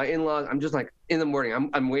my in-laws, I'm just like in the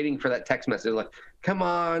morning, I'm waiting for that text message like, come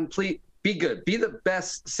on, please. Be good. Be the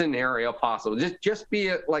best scenario possible. Just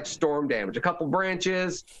be like storm damage. A couple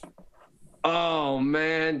branches. Oh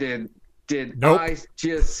man, did nope. I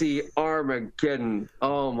just see Armageddon?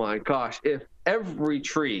 Oh my gosh! If every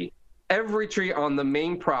tree on the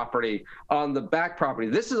main property, on the back property.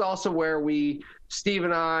 This is also where Steve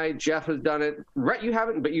and I, Jeff has done it. Rhett, you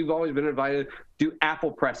haven't, but you've always been invited. Do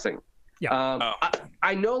apple pressing. Yeah.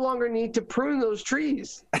 I no longer need to prune those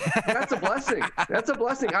trees. That's a blessing. That's a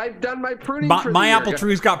blessing. I've done my pruning. My apple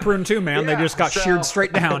trees got pruned too, man. They just got sheared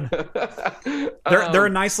straight down. They're a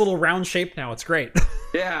nice little round shape now. It's great.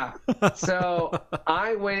 Yeah. So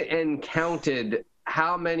I went and counted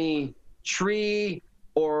how many tree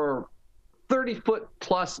or 30-foot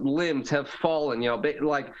plus limbs have fallen.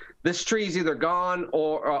 Like this tree's either gone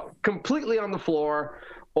or completely on the floor,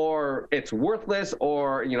 or it's worthless,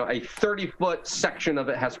 or a 30-foot section of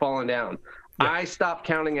it has fallen down. Yep. I stopped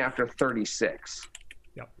counting after 36.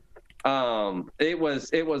 Yep. It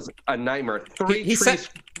was a nightmare. He trees.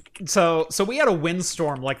 So we had a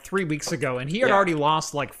windstorm like 3 weeks ago, and he had already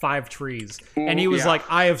lost like 5 trees, and he was like,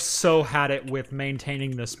 "I have so had it with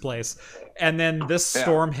maintaining this place." And then this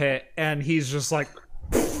storm hit, and he's just like,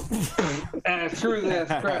 through this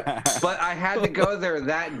crap. But I had to go there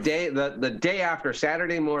that day, the day after,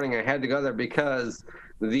 Saturday morning. I had to go there because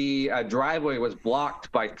the driveway was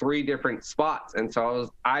blocked by 3 different spots, and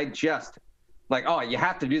so I just like, oh, you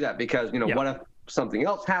have to do that because what if something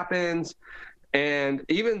else happens? And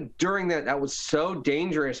even during that was so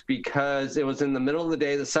dangerous because it was in the middle of the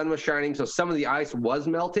day, the sun was shining, so some of the ice was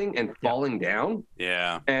melting and falling down.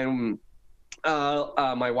 Yeah. And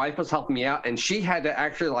my wife was helping me out, and she had to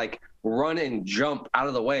actually like run and jump out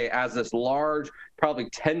of the way as this large, probably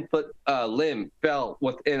 10-foot limb fell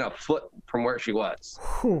within a foot from where she was.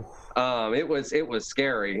 It was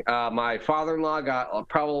scary. My father-in-law got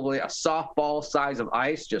probably a softball size of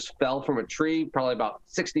ice, just fell from a tree, probably about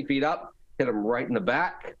 60 feet up, hit him right in the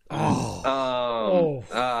back. It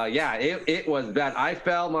was bad. I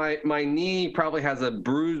fell. My knee probably has a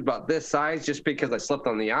bruise about this size just because I slipped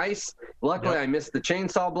on the ice. Luckily, I missed the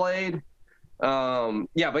chainsaw blade.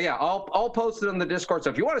 Yeah, but yeah, I'll post it on the Discord. So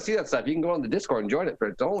if you want to see that stuff, you can go on the Discord and join it. But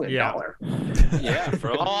it's only $1. Yeah.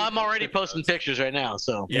 For I'm already posting pictures right now.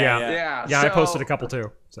 So Yeah, So, I posted a couple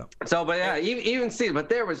too. So but yeah, even see,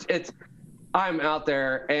 but I'm out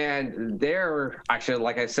there, and they're actually,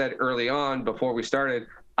 like I said early on before we started,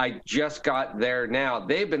 I just got there now.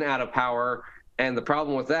 They've been out of power, and the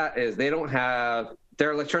problem with that is they don't have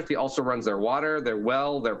their electricity also runs their water, their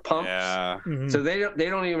well, their pumps. Yeah. So they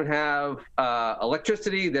don't even have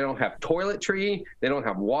electricity. They don't have toiletry. They don't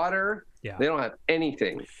have water. Yeah. They don't have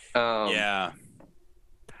anything. Yeah.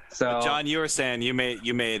 So But John, you were saying you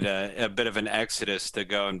made a bit of an exodus to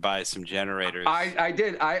go and buy some generators. I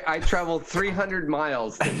did. I traveled 300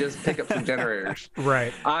 miles to just pick up some generators.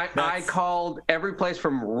 right. I called every place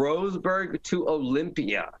from Roseburg to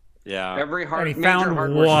Olympia. Yeah. Every And he major found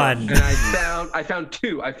hardware store. one. And I found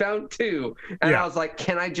two. And I was like,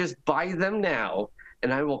 can I just buy them now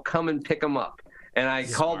and I will come and pick them up? And I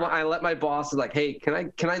I let my boss like, hey, can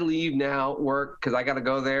I leave now work because I got to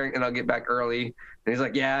go there and I'll get back early. And he's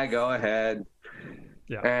like, yeah, go ahead.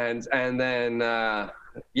 Yeah. And then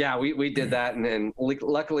we did that, and then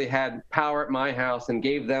luckily had power at my house and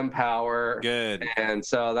gave them power. Good. And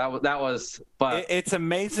so that was. But it's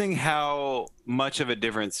amazing how much of a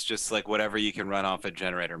difference just like whatever you can run off a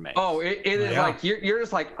generator makes. Oh, it is like you're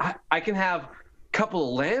just like I can have a couple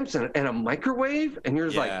of lamps and a microwave, and you're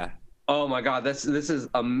just like, oh my God, this is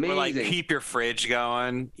amazing. Or like keep your fridge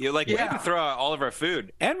going. You're like, we had to throw out all of our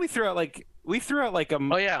food, and we threw out like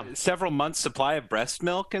several months supply of breast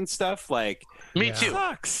milk and stuff. Like, me too.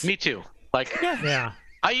 Sucks. Me too. Like, Yeah.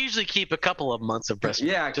 I usually keep a couple of months of breast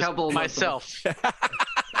milk. Yeah, a couple of months myself.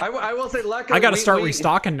 I will say, luckily, I got to start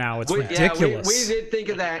restocking now. It's ridiculous. We did think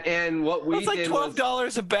of that, and what we it's like did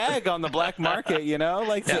 $12 a bag on the black market, you know?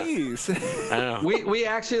 Like, geez. I know. we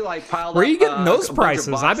actually like piled Where up. are you getting those a bunch of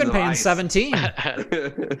prices? I've been boxes of paying ice. 17.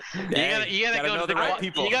 You gotta go to the right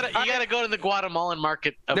people. You gotta go to the Guatemalan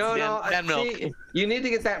market of and milk. See, you need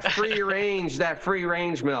to get that free range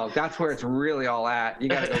milk. That's where it's really all at. You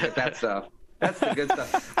gotta go get that stuff. That's the good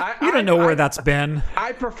stuff. You don't know where that's been.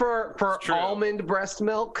 I prefer almond breast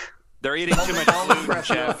milk. They're eating too much gluten,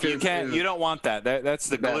 Jeff. You don't want that. That's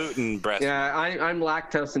the gluten breast. Yeah, I'm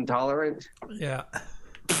lactose intolerant. Yeah.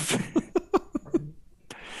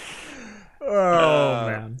 Oh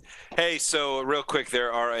man. Hey, so real quick,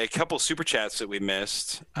 there are a couple super chats that we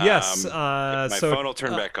missed. Yes. My phone will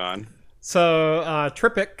turn back on. So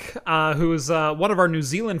Trippic, who's one of our New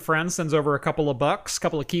Zealand friends, sends over a couple of bucks,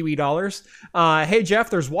 couple of Kiwi dollars. Hey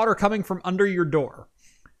Jeff, there's water coming from under your door.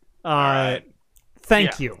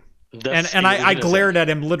 Thank you. And I glared at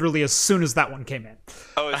him literally as soon as that one came in.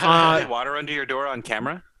 Oh, is there really water under your door on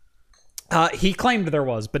camera? He claimed there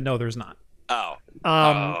was, but no, there's not. Oh.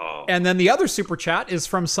 And then the other super chat is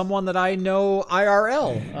from someone that I know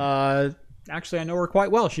IRL. Actually, I know her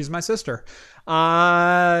quite well. She's my sister.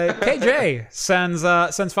 KJ sends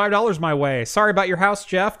 $5 my way. Sorry about your house,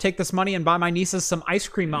 Jeff. Take this money and buy my nieces some ice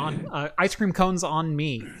cream cones on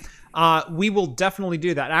me. We will definitely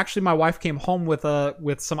do that. Actually, my wife came home with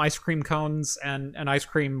some ice cream cones and ice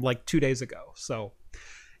cream like 2 days ago. So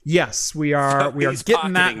yes, we are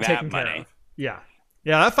getting that taken care of. Yeah,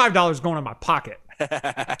 that $5 is going in my pocket.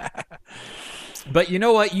 But you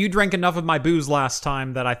know what? You drank enough of my booze last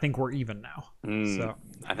time that I think we're even now. So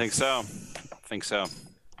I think so.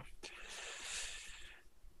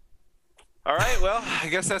 All right, well, I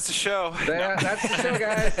guess that's the show. That's the show,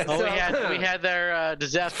 guys. We had their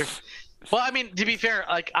disaster. Well, I mean, to be fair,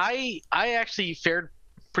 like I actually fared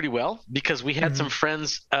pretty well because we had some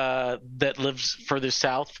friends that lives further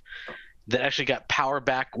south that actually got power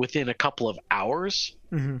back within a couple of hours.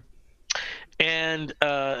 Mm-hmm. And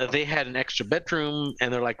they had an extra bedroom,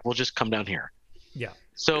 and they're like, "We'll just come down here." Yeah.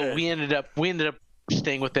 So we ended up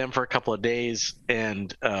staying with them for a couple of days,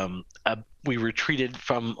 and we retreated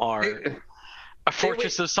from our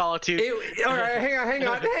fortress of solitude. All right,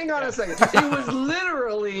 hang on a second. It was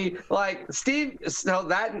literally like Steve. So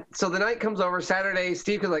the night comes over Saturday.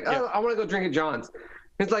 Steve is like, "Oh, I want to go drink at John's."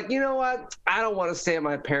 It's like, you know what? I don't want to stay at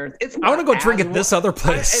my parents'. I want to go drink at this other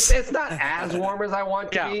place. It's not as warm as I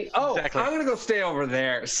want to be. Oh, exactly. I'm going to go stay over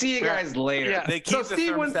there. See you guys later. Yeah. They keep the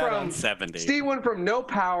thermostat on 70. Steve went from no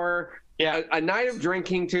power, a night of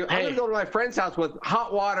drinking to, I'm going to go to my friend's house with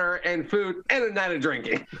hot water and food and a night of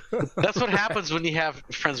drinking. That's what happens when you have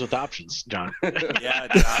friends with options, John. Yeah,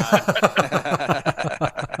 John.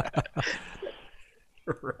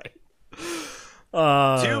 Right.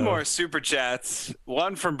 Two more super chats.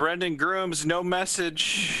 One from Brendan Grooms, no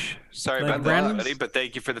message. Sorry about that, buddy, but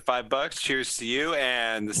thank you for the $5. Cheers to you.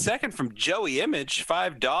 And the second from Joey Image,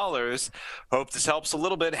 $5. Hope this helps a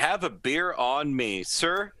little bit. Have a beer on me,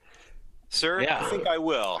 sir. Sir, Yeah. I think I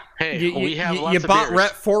will. Hey, we have lots you of bought beers.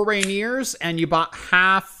 Rhett 4 Rainiers, and you bought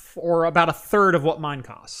half or about a third of what mine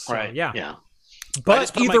costs. So, Right. Yeah. Yeah. I But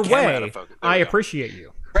just put my either camera out way, of focus. There I we go. appreciate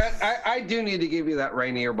you. Brett, I do need to give you that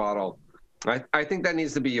Rainier bottle. I think that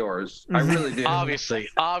needs to be yours. I really do. Obviously.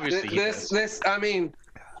 This I mean,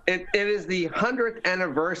 it is the 100th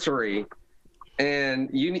anniversary, and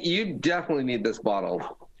you definitely need this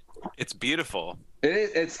bottle. It's beautiful.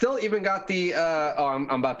 It's still even got the I'm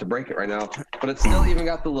about to break it right now, but it's still even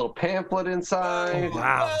got the little pamphlet inside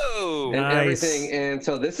Wow. Whoa. and Nice. everything. And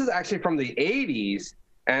so this is actually from the 80s,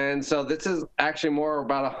 and so this is actually more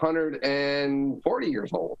about 140 years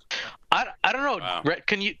old. I don't know. Wow. Brett,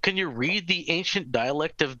 can you read the ancient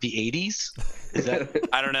dialect of the 80s? Is that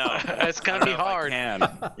I don't know. It's gonna I don't be know if I hard.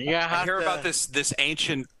 can. Yeah, I hear about this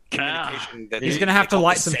ancient communication that He's He's going to have to they call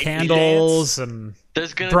light the some safety candles and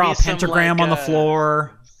There's gonna draw be a some, pentagram like, on the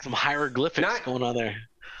floor. Some hieroglyphics Not- going on there.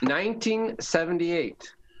 1978.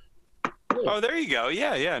 dance. Oh, there you go.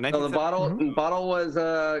 Yeah. So the 1970. bottle was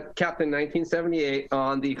capped in 1978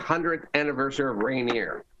 on the 100th anniversary of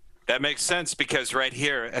Rainier. That makes sense because right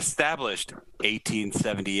here, established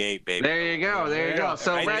 1878, baby. There you go. There you go.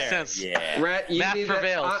 So Right Rhett, there. sense. Yeah. Rhett, you Math need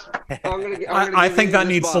prevails. I'm gonna I give think you that this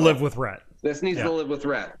needs bottle. to live with Rhett. This needs Yeah. to live with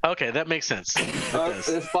Rhett. Okay, that makes sense.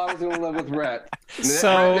 This bottle's gonna live with Rhett.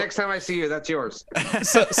 So- Next time I see you, that's yours.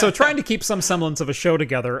 So trying to keep some semblance of a show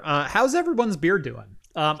together. How's everyone's beer doing?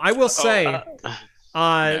 I will say.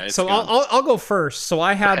 it's So gone. I'll go first. So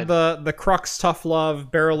I had ahead. the Crux Tough Love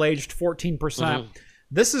barrel aged 14%.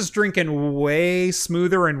 This is drinking way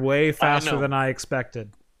smoother and way faster know. than I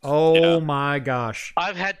expected. Oh Yeah. my gosh!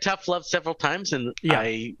 I've had Tough Love several times, and Yeah.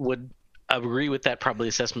 I would agree with that probably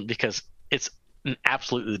assessment because it's an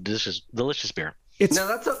absolutely delicious beer. It's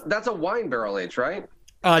Now that's a wine barrel age, right?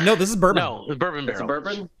 no, this is bourbon. No, the bourbon It's barrel. a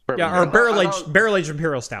bourbon. Bourbon Yeah, or barrel. barrel aged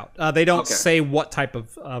imperial stout. They don't Okay. say what type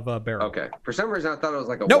of barrel. Okay. For some reason, I thought it was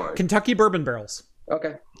like a No, wine. Kentucky bourbon barrels.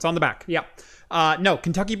 Okay. It's on the back. Yeah. No,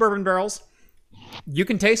 Kentucky bourbon barrels. You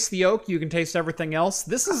can taste the oak. You can taste everything else.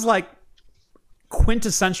 This is like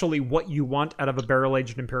quintessentially what you want out of a barrel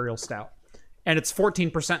aged imperial stout, and it's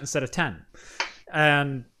 14% instead of 10.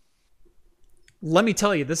 And let me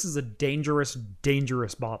tell you, this is a dangerous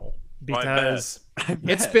bottle because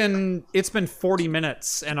it's been 40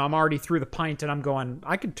 minutes and I'm already through the pint and I'm going,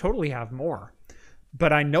 I could totally have more,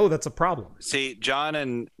 but I know that's a problem. See, John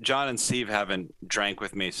and Steve haven't drank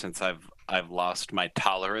with me since I've lost my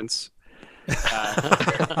tolerance.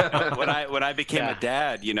 When I became Yeah. a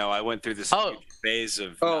dad, I went through this Oh. phase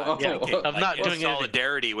of yeah, of not doing anything.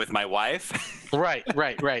 solidarity with my wife. Right.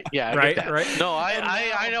 Yeah, I Right, get that. right. No,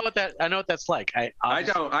 I know what that's like. I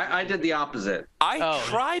don't. I did the opposite. I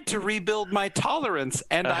tried to rebuild my tolerance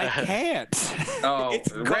and I can't. Oh,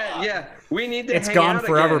 It's Rhett, gone. yeah, we need to. It's hang gone out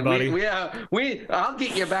forever, again. buddy. I'll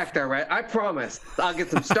get you back there, Rhett. I promise. I'll get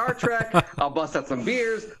some Star Trek. I'll bust out some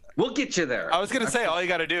beers. We'll get you there. I was gonna say all you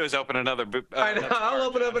got to do is open another. I know. I'll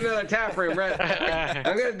open up another tap room, Rhett.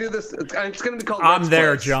 I'm gonna do this. It's gonna be called. I'm Rhett's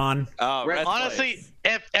there, Place. John. Oh, Red- Red Honestly,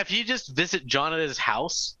 Place. if you just visit John at his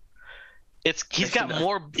house, he's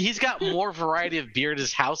got more variety of beer at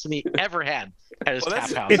his house than he ever had at his Well, tap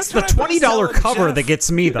that's- house. It's the That's what I've been $20 telling cover Jeff. that gets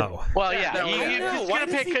me though. Well, yeah, no, you I know. just Why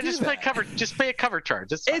gotta does pay. he do Just pay that? cover. Just pay a cover charge.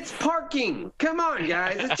 It's parking. Come on,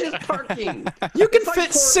 guys. It's just parking. You can It's like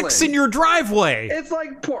fit 6 Portland. in your driveway. It's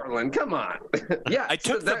like Portland. Come on. Yeah. I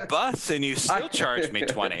took so the that- bus and you still charged me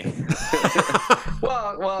 20.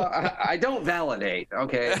 Well, I don't validate.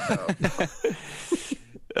 Okay.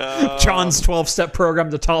 So. John's 12-step program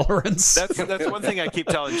to tolerance. That's one thing I keep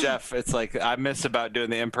telling Jeff. It's like I miss about doing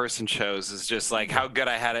the in-person shows is just like how good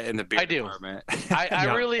I had it in the beer I do. department. I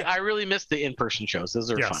Yeah. really miss the in-person shows. Those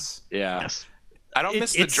are fun. yes. Yeah. Yes. I don't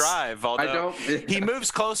miss the it's- drive, although don't- he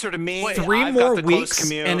moves closer to me. Wait, 3 I've more got the close weeks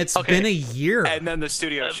commute, and it's Okay. been a year. and then the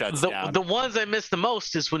studio shuts down. The ones I miss the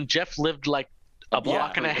most is when Jeff lived like a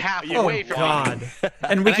block and a half Oh away from me. God!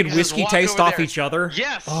 And we I could can just whiskey walk taste over off there. each other.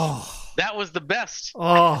 Yes, Oh, that was the best.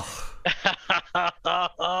 oh!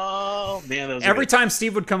 Oh man, that was Every great. time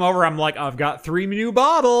Steve would come over, I'm like, "I've got 3 new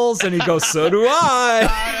bottles," and he goes, "So do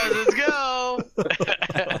I." Let's go.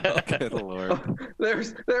 Good lord.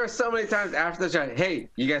 There are so many times after the show. Hey,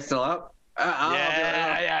 you guys still up? I'll be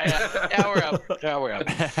right up. Yeah, we're up. Yeah, we're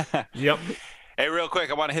up. Yep. Hey, real quick,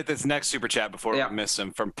 I want to hit this next super chat before Yeah. we miss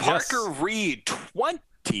him. From Parker Reed, $20.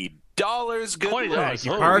 Good $20. luck.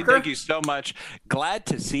 Oh, Parker. Thank you so much. Glad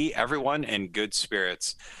to see everyone in good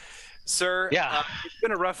spirits. Sir, Yeah. It's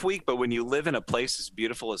been a rough week, but when you live in a place as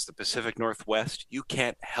beautiful as the Pacific Northwest, you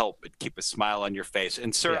can't help but keep a smile on your face.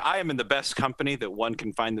 And, sir, I am in the best company that one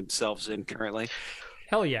can find themselves in currently.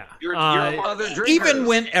 Hell yeah. You're other drinkers. Even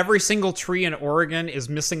when every single tree in Oregon is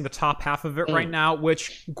missing the top half of it right now,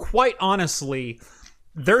 which, quite honestly,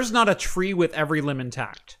 there's not a tree with every limb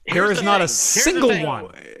intact. There is not a single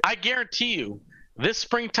one. I guarantee you, this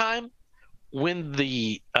springtime, when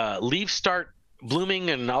the leaves start blooming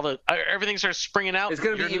and all the everything starts springing out, it's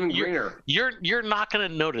going to be even greener. You're not going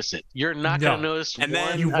to notice it. You're not going to notice. And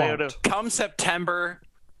then you won't. Come September,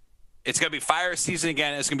 it's going to be fire season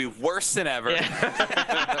again. It's going to be worse than ever.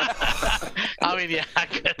 I mean, yeah.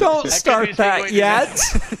 Don't start that yet.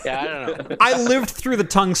 Yeah, I don't know. I lived through the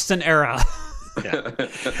tungsten era. Yeah.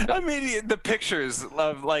 I mean, the pictures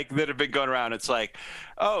of that have been going around. It's like,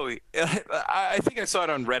 oh, I think I saw it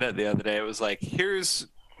on Reddit the other day. It was like, here's,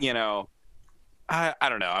 I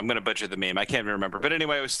don't know. I'm going to butcher the meme. I can't even remember. But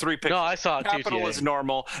anyway, it was 3 pictures. No, I saw it. Capitol is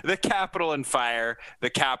normal. The Capitol in fire. The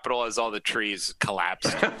Capitol as all the trees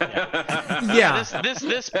collapsed. Yeah.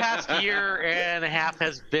 This past year and a half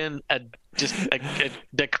has been a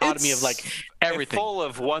dichotomy of everything. Full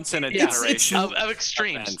of once in a generation of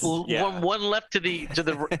extremes. One left to the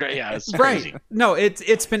it's right. crazy. No,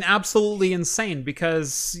 it's been absolutely insane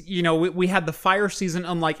because we had the fire season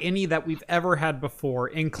unlike any that we've ever had before,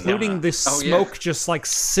 including the smoke just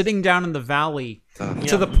sitting down in the valley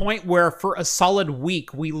to the point where for a solid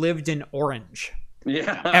week we lived in orange.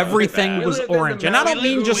 Yeah, everything was orange, and I don't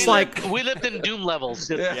mean just we lived in Doom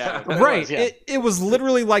levels. Right. It was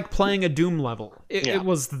literally like playing a Doom level. It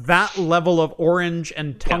was that level of orange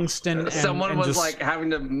and tungsten. And, someone and was just,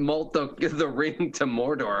 having to molt the ring to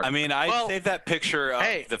Mordor. I mean, I saved that picture of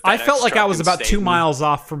the FedEx I felt like I was truck about in 2 Staten. miles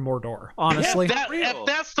off from Mordor. Honestly, if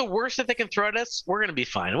that's the worst that they can throw at us, we're gonna be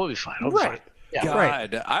fine. We'll be fine. We'll be fine. Yeah. God,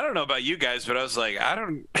 Right. I don't know about you guys, but I was like, I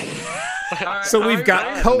don't. So we've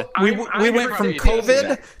got we went from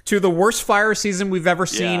COVID to the worst fire season we've ever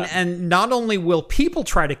seen, and not only will people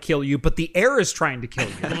try to kill you, but the air is trying to kill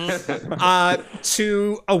you.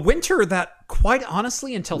 To a winter that, quite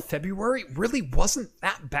honestly, until February, really wasn't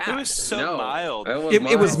that bad. It was so mild.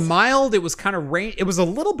 It was mild. It was kind of rain. It was a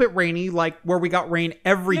little bit rainy, where we got rain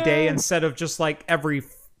every day instead of just every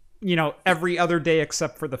other day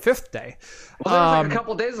except for the 5th day. Well, there was a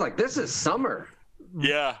couple days this is summer.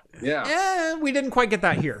 Yeah. We didn't quite get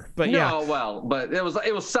that here, but but it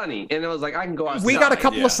was sunny, and it was I can go outside. We got a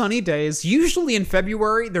couple of sunny days. Usually in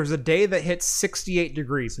February, there's a day that hits 68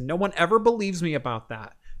 degrees, and no one ever believes me about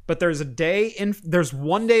that. But there's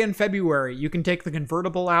one day in February you can take the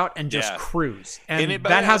convertible out and just cruise, and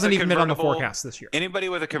that hasn't even been on the forecast this year. Anybody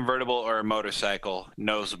with a convertible or a motorcycle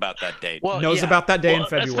knows about that date. Knows about that day in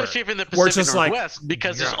February, especially if in the Pacific Northwest,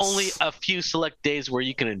 because there's only a few select days where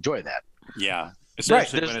you can enjoy that. Yeah.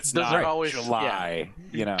 Especially when it's not always, July,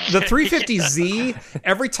 The 350Z,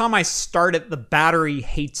 every time I start it, the battery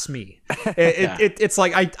hates me. It's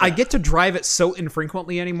I get to drive it so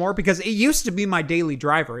infrequently anymore because it used to be my daily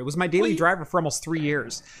driver. It was my daily driver for almost 3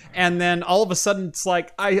 years. And then all of a sudden, it's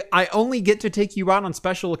I only get to take you out on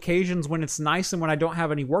special occasions when it's nice and when I don't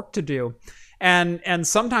have any work to do. And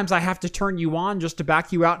sometimes I have to turn you on just to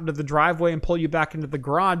back you out into the driveway and pull you back into the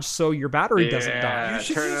garage so your battery doesn't die. You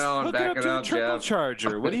should turn it on, hook back it up to a trickle Jeff.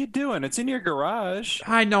 charger. What are you doing? It's in your garage.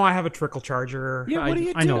 I know I have a trickle charger. Yeah, what are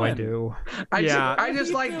you I know I doing? do. I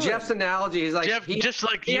just like Jeff's analogy. He's Jeff, he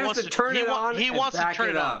wants to turn it on. He wants to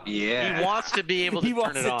turn it on. Yeah, he wants to be able to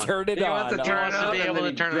turn it on. He wants to turn it on. He wants to be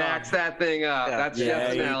able to backs that thing up. That's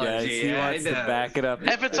Jeff's analogy. He wants to back it up.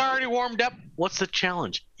 If it's already warmed up, what's the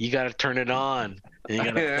challenge? You got to turn it on. And you got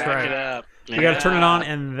to back it up. You got to turn it on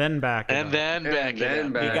and then back it up. Then back it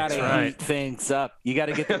up. You got to heat things up. You got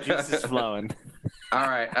to get the juices flowing. All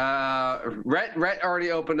right. Rhett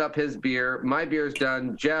already opened up his beer. My beer's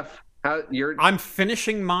done. Jeff, I'm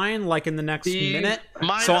finishing mine in the next minute.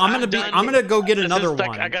 Mine, so I'm gonna go get another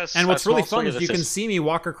one. And what's really fun is you can this. see me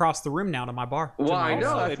walk across the room now to my bar. Well, I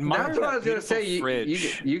know. That's what I was gonna say.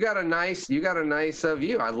 Fridge. You got a nice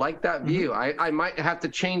view. I like that view. I might have to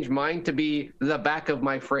change mine to be the back of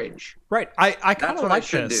my fridge. Right. I kind of like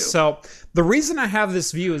this. Do. So the reason I have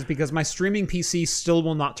this view is because my streaming PC still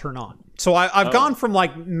will not turn on. So I've gone from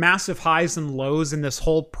massive highs and lows in this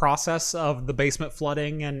whole process of the basement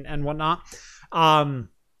flooding and whatnot.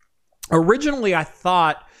 Originally, I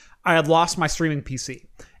thought I had lost my streaming PC.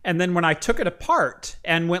 And then when I took it apart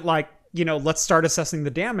and went let's start assessing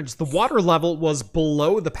the damage, the water level was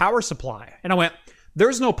below the power supply. And I went,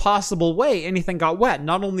 there's no possible way anything got wet.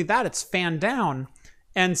 Not only that, it's fanned down.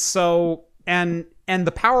 And so and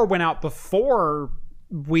the power went out before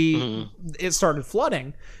it started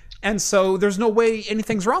flooding. And so there's no way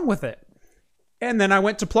anything's wrong with it. And then I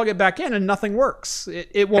went to plug it back in and nothing works.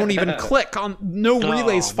 It won't even click on. No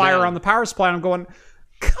relays fire on the power supply. I'm going,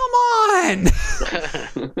 come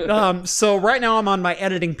on. So right now I'm on my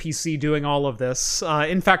editing PC doing all of this.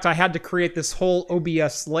 In fact, I had to create this whole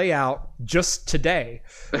OBS layout just today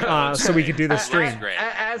so we could do the stream.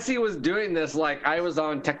 As he was doing this, like I was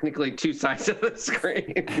on technically two sides of the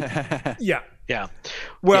screen. Yeah.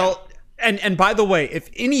 Well, And by the way, if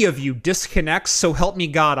any of you disconnects, so help me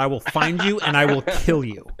God, I will find you and I will kill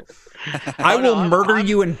you. I will murder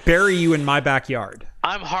you and bury you in my backyard.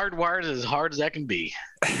 I'm hardwired as hard as I can be.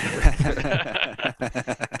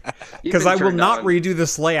 Because I will not redo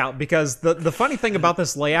this layout, because the funny thing about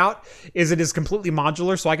this layout is it is completely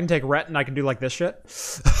modular, so I can take Rhett and I can do like this shit.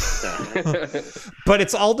 But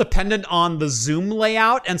it's all dependent on the Zoom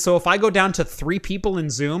layout, and so if I go down to 3 people in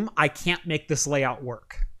Zoom, I can't make this layout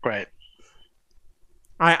work. Right.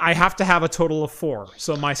 I have to have a total of 4,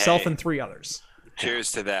 so myself and 3 others.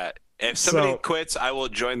 Cheers to that. If somebody quits, I will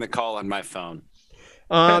join the call on my phone.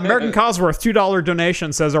 American Cosworth, $2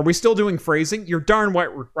 donation, says, "Are we still doing phrasing?" You're darn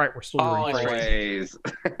right. We're still doing phrasing.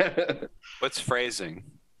 What's phrasing?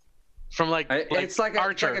 From it's like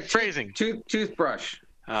Archer. It's like phrasing. Toothbrush.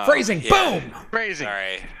 Phrasing. Boom. Phrasing.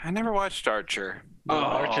 Sorry, I never watched Archer.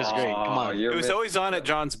 Archer's great. Come on. It was always on at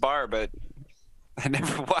John's bar, but I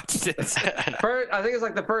never watched it. I think it's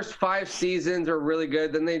like the first 5 seasons are really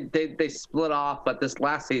good. Then they split off, but this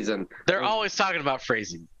last season they're always talking about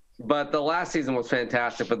phrasing. But the last season was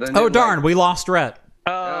fantastic. But then darn, we lost Rhett.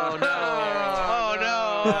 Oh no!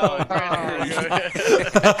 All right,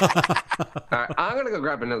 I'm gonna go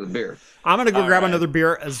grab another beer. I'm gonna go grab another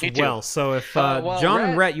beer as well. So if John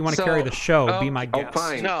and Rhett, you want to carry the show, be my guest.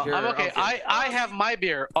 Fine. No, sure, I'm okay. I have my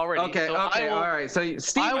beer already. Okay, so all right. So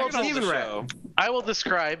Steven Rhett. I will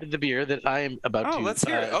describe the beer that I am about to. Let's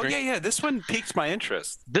hear it. Drink. Yeah. This one piques my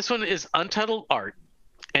interest. This one is Untitled Art,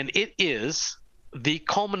 and it is the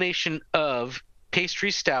culmination of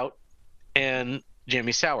pastry stout and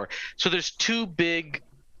jammy sour. So there's 2 big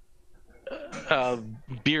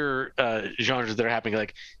beer genres that are happening.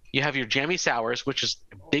 Like you have your jammy sours, which is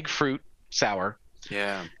big fruit sour.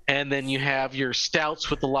 Yeah. And then you have your stouts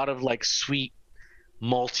with a lot of like sweet,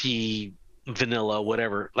 malty, vanilla,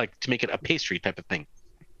 whatever, like to make it a pastry type of thing.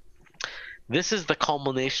 This is the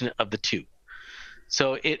culmination of the 2.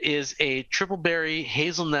 So it is a triple berry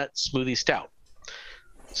hazelnut smoothie stout.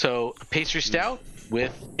 So a pastry stout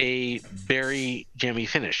with a berry jammy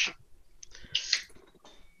finish.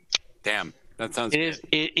 Damn, that sounds good.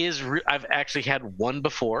 I've actually had one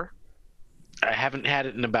before. I haven't had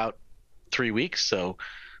it in about 3 weeks, so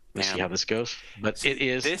we'll see how this goes. But it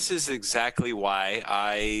is. This is exactly why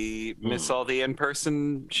I miss all the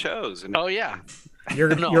in-person shows. Oh yeah.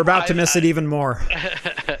 You're about to miss it even more.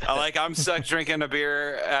 I'm stuck drinking a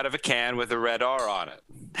beer out of a can with a red R on it.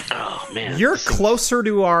 Oh man. You're closer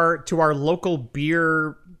to our local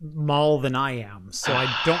beer mall than I am, so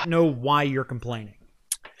I don't know why you're complaining.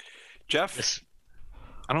 Jeff,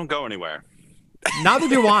 I don't go anywhere. Neither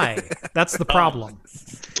do I. That's the problem.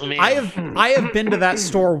 I have been to that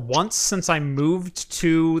store once since I moved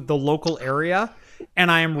to the local area, and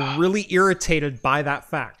I am really irritated by that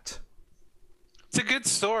fact. It's a good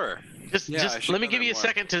store. Just let me give you a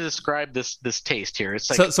second to describe this taste here. It's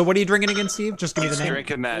like so what are you drinking again, Steve? Just give me the name.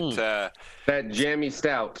 Drinking that jammy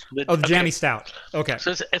stout. The jammy stout. Okay.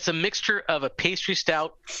 So it's a mixture of a pastry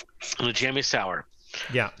stout and a jammy sour.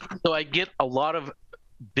 Yeah. So I get a lot of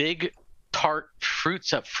big tart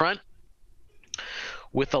fruits up front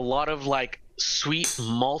with a lot of like sweet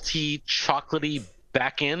malty chocolatey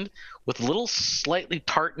back end with a little slightly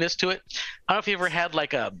tartness to it. I don't know if you ever had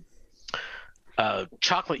like a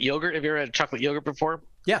chocolate yogurt. Have you ever had chocolate yogurt before?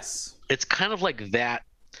 Yes. It's kind of like that,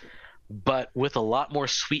 but with a lot more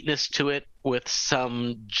sweetness to it, with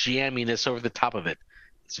some jamminess over the top of it.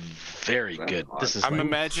 It's very good. I'm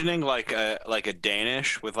imagining like a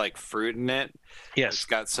Danish with like fruit in it. Yes. It's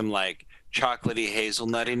got some like chocolatey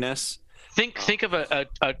hazelnuttiness. Think of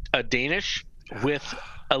a Danish with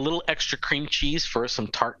a little extra cream cheese for some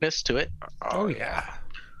tartness to it. Oh yeah.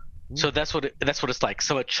 So that's what it's like.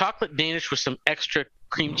 So a chocolate Danish with some extra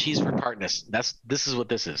cream cheese for tartness. This is what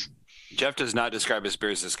this is. Jeff does not describe his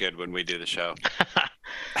beers as good when we do the show.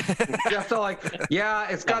 Jeff's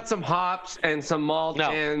it's got some hops and some malt,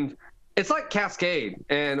 and it's like Cascade,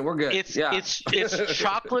 and we're good. It's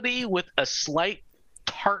chocolatey with a slight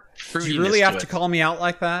tart fruitiness. Do you really have to to it. call me out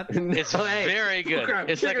like that? It's very good.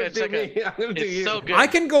 It's so good. I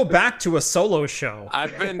can go back to a solo show.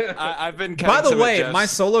 I've been. By the way, my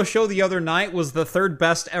solo show the other night was the third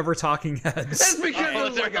best ever Talking Heads. That's because it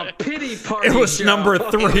was like a pity party. It was show. number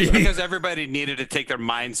 3. because everybody needed to take their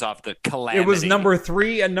minds off the calamity. It was number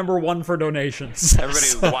 3 and number 1 for donations.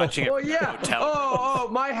 Everybody watching it. Well, yeah. Hotel. Oh,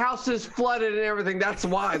 my house is flooded and everything. That's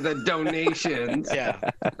why the donations. Yeah.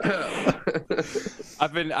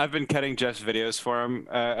 I've been cutting Jeff's videos for him,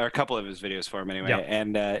 or a couple of his videos for him anyway. Yep.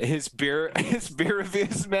 And his beer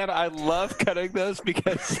reviews, man, I love cutting those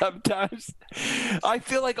because sometimes I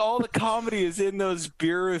feel like all the comedy is in those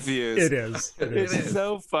beer reviews. It is. It's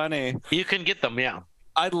so funny. You can get them, yeah.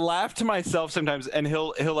 I laugh to myself sometimes, and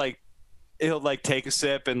he'll take a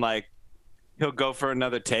sip and like he'll go for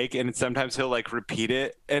another take, and sometimes he'll like repeat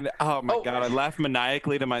it, and oh my god, I laugh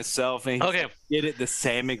maniacally to myself, and he did it the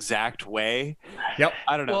same exact way. Yep.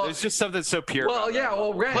 I don't know. Well, There's just something so pure. Well, about yeah. that.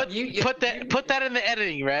 Well, Rhett, Put that in the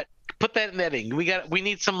editing, Rhett. Put that in the editing. We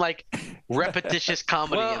need some like repetitious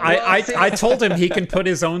comedy. Well, in there. I told him he can put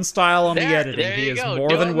his own style on the editing. there He you is go. more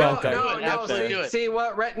Do than it. welcome. No, absolutely do it. See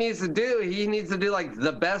what Rhett needs to do. He needs to do like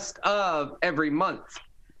the best of every month.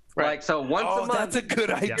 Right. Like so, once a month. That's a good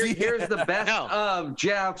idea. Here's the best No. of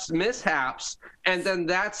Jeff's mishaps, and then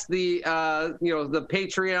that's the the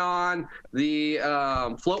Patreon, the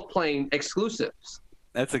float plane exclusives.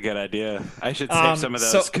 That's a good idea. I should save some of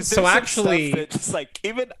those. So 'cause there's some actually- stuff that just like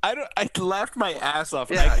I laughed my ass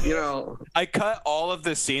off. Yeah, I cut all of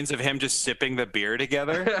the scenes of him just sipping the beer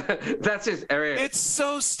together. that's just Eric. It's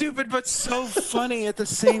so stupid but so funny at the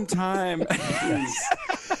same time.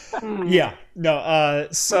 Yeah. No.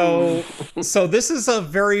 So this is a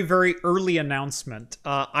very, very early announcement.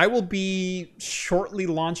 I will be shortly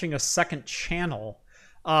launching a second channel,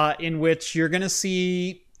 in which you're gonna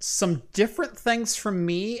see some different things from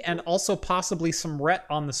me and also possibly some Rhett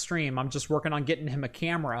on the stream. I'm just working on getting him a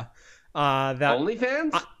camera. That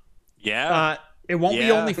OnlyFans? Yeah. it won't be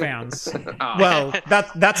Yeah. OnlyFans. Oh. Well,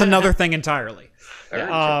 that's another thing entirely.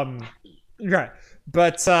 Alright. Right.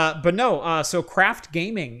 But no, so Craft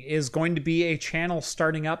Gaming is going to be a channel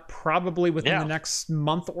starting up probably within the next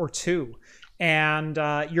month or two. And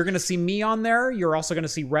you're going to see me on there. You're also going to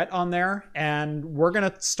see Rhett on there. And we're going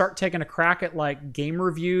to start taking a crack at like game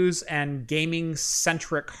reviews and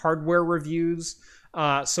gaming-centric hardware reviews.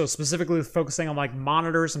 So specifically focusing on like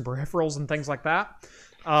monitors and peripherals and things like that.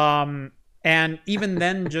 And even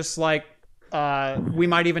then, just like we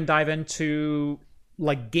might even dive into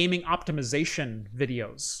like gaming optimization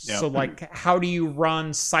videos. Yep. So like, how do you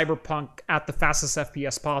run Cyberpunk at the fastest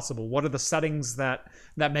FPS possible? What are the settings that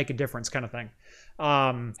make a difference, kind of thing?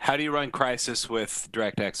 How do you run Crysis with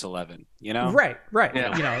DirectX 11? You know, Right.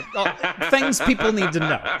 Yeah. You know, things people need to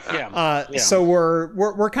know. Yeah. So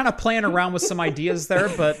we're kind of playing around with some ideas there,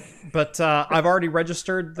 but I've already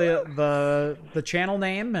registered the channel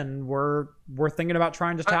name, and we're thinking about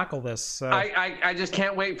trying to tackle this. So. I just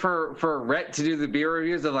can't wait for Rhett to do the beer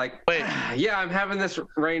reviews of like, yeah, I'm having this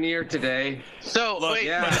Rainier today. So look, wait,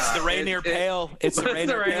 yeah. it's the Rainier Pale. It's the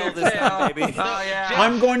It's the Rainier Pale Rainier this time, Pale. baby. Oh yeah.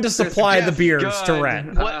 I'm going to supply the Jeff beers Gunn. to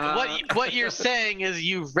Rhett. what you're saying is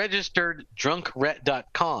you've registered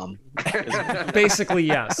drunkrett.com. Basically,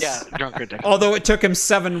 yes. Yeah, drunkrett.com. Although it took him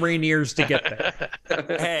 7 Rainiers to get there.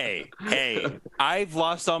 Hey, I've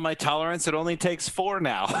lost all my tolerance. It only takes 4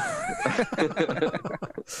 now.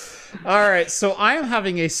 All right, so I am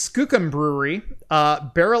having a Skookum Brewery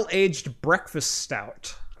barrel-aged breakfast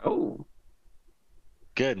stout. Oh,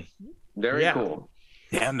 Good. very Yeah. cool.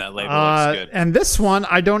 Damn, that label looks good. And this one,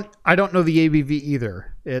 I don't know the ABV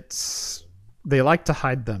either. They like to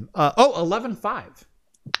hide them. 11.5.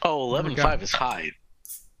 Oh, 11.5 is high.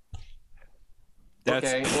 That's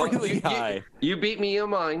Okay. Well, really high. You beat me on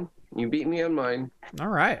mine. All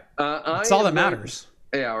right, that's I all that am matters.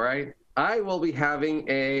 Yeah, right. I will be having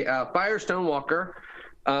a Firestone Walker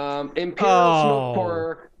Imperial Oh. Smoke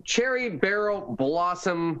Pour Cherry Barrel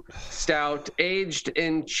Blossom Stout aged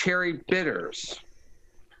in cherry bitters.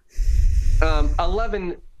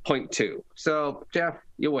 11.2. So, Jeff,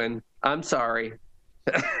 you win. I'm sorry.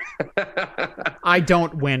 I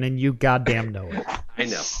don't win, and you goddamn know it. I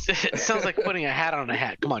know. It sounds like putting a hat on a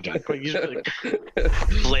hat. Come on, John. Quick, you just like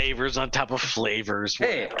flavors on top of flavors.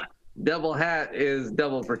 Hey, double hat is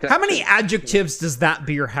double protection. How many adjectives does that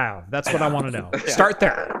beer have? That's what I want to know. Start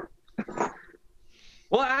there.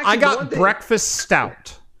 Well, actually, I the got one thing- breakfast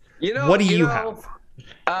stout. What do you have?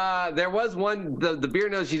 There was one. The beer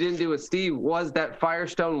notes you didn't do with Steve was that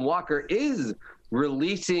Firestone Walker is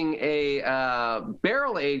releasing a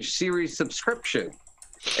barrel age series subscription.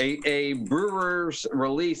 A brewer's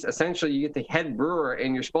release, essentially, you get the head brewer,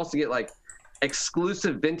 and you're supposed to get like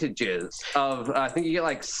exclusive vintages of. I think you get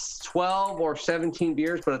like 12 or 17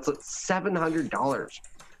 beers, but it's like $700.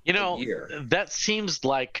 You know, that seems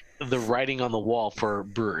like the writing on the wall for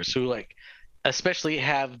brewers who like, especially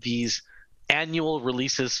have these annual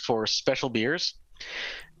releases for special beers.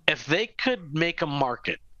 If they could make a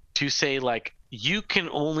market to say like, you can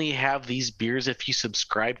only have these beers if you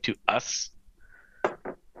subscribe to us.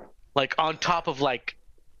 Like on top of like,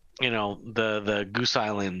 you know, the Goose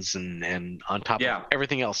Islands and on top of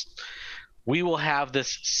everything else, we will have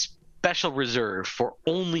this special reserve for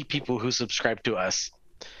only people who subscribe to us.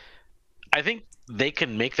 I think they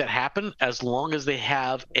can make that happen as long as they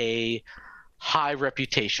have a high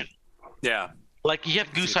reputation. Yeah. Like you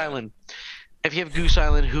have Goose Island. If you have Goose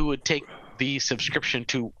Island who would take the subscription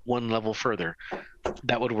to one level further,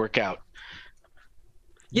 that would work out.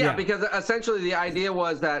 Yeah, because essentially the idea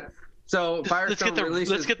was that Firestone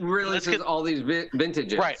releases all these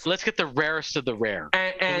vintages. Right. Let's get the rarest of the rare.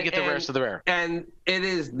 And get the rarest of the rare. And it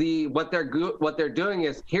is what they're doing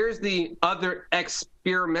is here's the other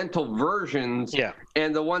experimental versions. Yeah.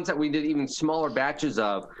 And the ones that we did even smaller batches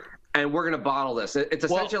of. And we're going to bottle this. It's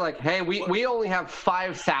essentially like, hey, we only have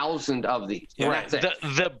 5,000 of these. Yeah. Right.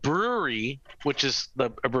 The brewery, which is a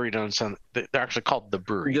brewery down in Sun, they're actually called The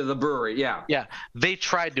Brewery. The Brewery, yeah. Yeah. They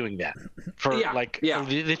tried doing that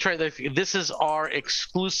they tried. This is our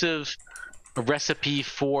exclusive recipe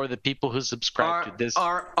for the people who subscribe to this.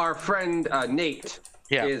 Our friend Nate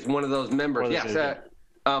is one of those members. Yes.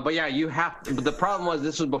 But yeah, you have to. But the problem was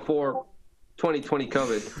this was before 2020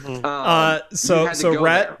 COVID. So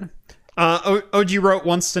Rhett, OG wrote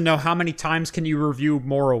wants to know how many times can you review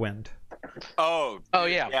Morrowind? Oh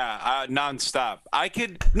yeah, nonstop. I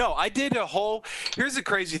did a whole. Here's the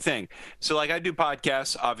crazy thing. So like I do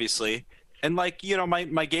podcasts, obviously, and like you know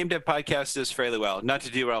my game dev podcast is fairly well. Not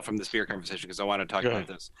to derail from this beer conversation because I want to talk about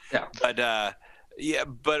this. Yeah.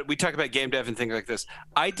 But we talk about game dev and things like this.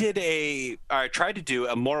 I tried to do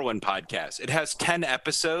a Morrowind podcast. It has 10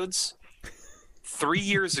 episodes. 3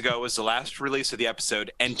 years ago was the last release of the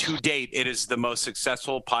episode, and to date, it is the most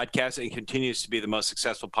successful podcast and continues to be the most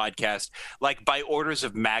successful podcast, like by orders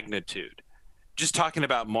of magnitude. Just talking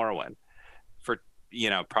about Morrowind for,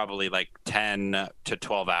 probably like 10 to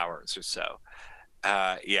 12 hours or so.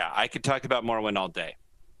 I could talk about Morrowind all day.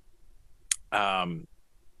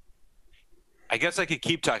 I guess I could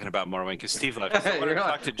keep talking about Morrowind because Steve left. So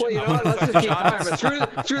let's just keep talking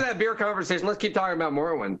about through that beer conversation. Let's keep talking about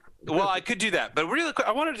Morrowind. Well, I could do that, but really quick,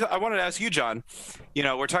 I wanted to ask you, John.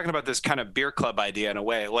 We're talking about this kind of beer club idea in a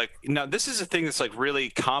way. Like, this is a thing that's like really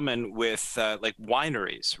common with like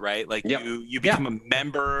wineries, right? Like you become a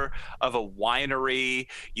member of a winery,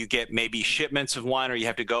 you get maybe shipments of wine, or you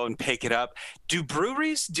have to go and pick it up. Do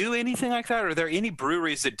breweries do anything like that? Or are there any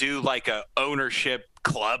breweries that do like a ownership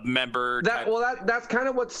club member? That's kind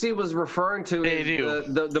of what Steve was referring to. They do.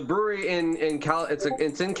 The brewery in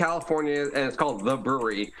it's in California, and it's called The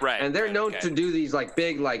Brewery. Right. And they're known to do these like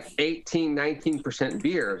big, like 18-19%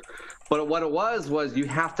 beers. But what it was you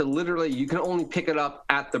have to you can only pick it up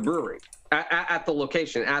at the brewery, at the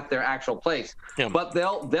location, at their actual place. Yeah. But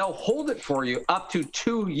they'll hold it for you up to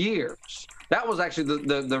 2 years. That was actually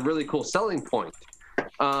the really cool selling point.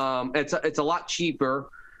 It's a lot cheaper.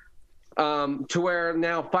 To where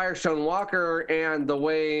now Firestone Walker and the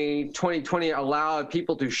way 2020 allowed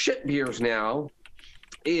people to ship beers now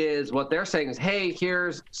is what they're saying is, hey,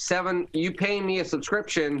 here's you pay me a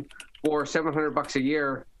subscription for $700 a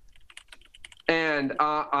year, and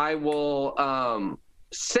I will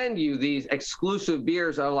send you these exclusive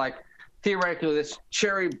beers of like theoretically this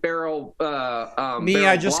cherry barrel.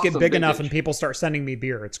 I just get big enough and people start sending me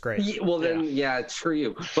beer. It's great. It's for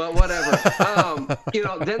you. But whatever.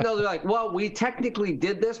 Then they'll be like, well, we technically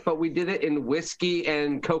did this, but we did it in whiskey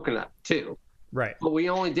and coconut too. Right. But we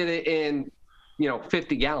only did it in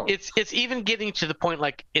 50 gallons. It's even getting to the point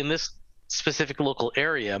like in this specific local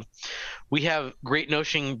area, we have Great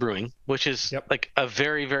Notion Brewing, which is like a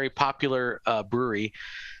very, very popular brewery,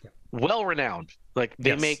 well renowned. Like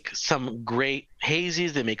they make some great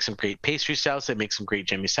hazies, they make some great pastry stouts, they make some great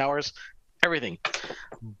jammy sours, everything.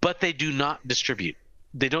 But they do not distribute.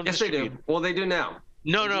 They don't distribute. They do. Well, they do now.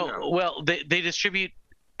 No. Well, they distribute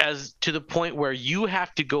as to the point where you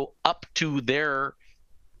have to go up to their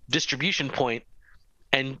distribution point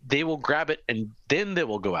and they will grab it and then they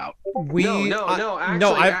will go out.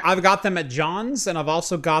 I've got them at John's and I've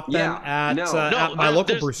also got them at my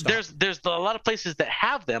local brew stop. There's a lot of places that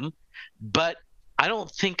have them, but I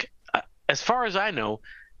don't think, as far as I know,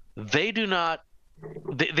 they do not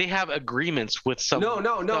they have agreements with some.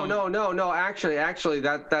 No. Actually,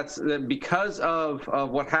 that's because of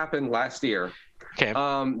what happened last year. Okay.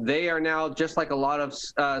 They are now just like a lot of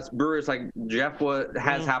brewers, like Jeff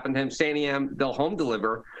has happened to him. Santiam, they'll home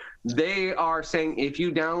deliver. They are saying if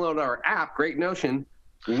you download our app, Great Notion,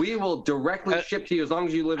 we will directly ship to you as long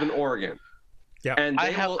as you live in Oregon. Yeah, and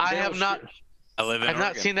I have not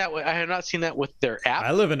seen that. I have not seen that with their app.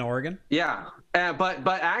 I live in Oregon. Yeah, but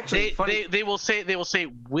actually, they will say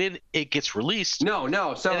when it gets released.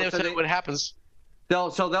 No. So what happens. They'll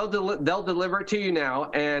deliver it to you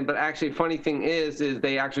now, but actually, funny thing is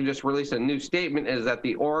they actually just released a new statement is that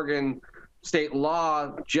the Oregon state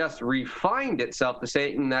law just refined itself to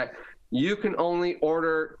say that you can only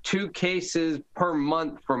order 2 cases per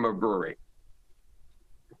month from a brewery.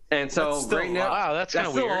 And so, wow, that's kind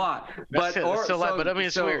of weird. Still a lot. But I mean,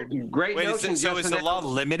 it's weird. Great Wait, Notion. so is the law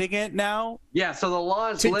limiting it now? Yeah. So the law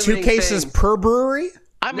is two cases per brewery.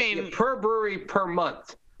 I mean, per brewery per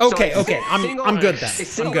month. Okay. I'm good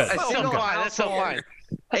then. I'm good. That's so fine.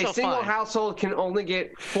 A single household can only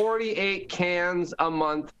get 48 cans a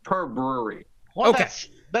month per brewery. Well, okay.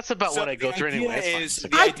 That's about what I go through anyway.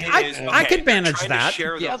 I could manage that.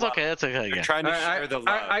 That's okay. That's okay. Yeah. I'm trying to share the love.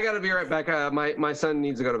 I got to be right back. My son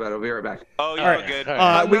needs to go to bed. I'll be right back. Oh, you're good.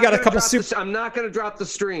 We got a couple I'm not going to drop the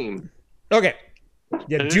stream. Okay.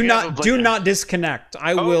 Yeah, do not disconnect.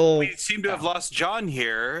 I will. We seem to have lost John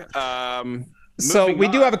here. So we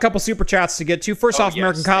do have a couple super chats to get to. First off,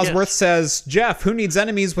 American Cosworth says, Jeff, who needs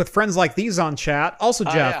enemies with friends like these on chat? Also,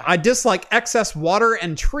 Jeff, I dislike excess water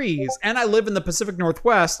and trees, and I live in the Pacific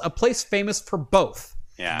Northwest, a place famous for both.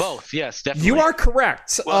 Yeah. Both, yes, definitely. You are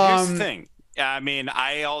correct. Well, here's the thing. I mean,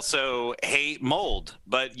 I also hate mold,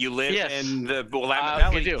 but you live in the Willamette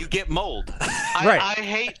Valley, you get mold. I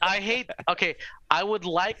hate. Okay, I would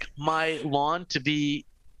like my lawn to be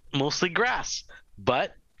mostly grass,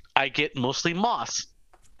 but I get mostly moss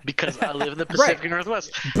because I live in the Pacific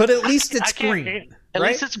Northwest. But at least it's green. At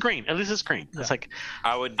least it's green. Yeah. It's like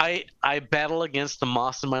I battle against the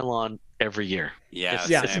moss in my lawn every year. Yeah.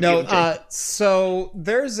 So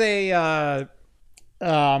there's a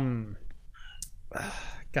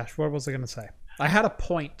gosh, what was I going to say? I had a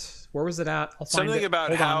point. Where was it at? Something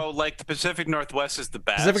about how like the Pacific Northwest is the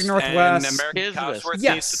best. Pacific Northwest. And American Cosworth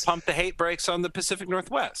needs to pump the hate brakes on the Pacific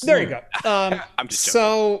Northwest. There you go. I'm just joking.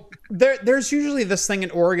 So there's usually this thing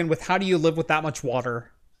in Oregon with how do you live with that much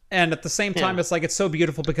water? And at the same time, it's like it's so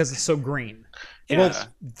beautiful because it's so green. Yeah. Well,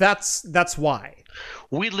 that's why.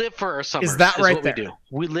 We live for our summers. Is that right what there? We do.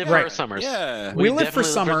 We live for our summers. Yeah. We live for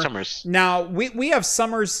summers. Now, we have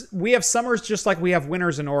summers. We have summers just like we have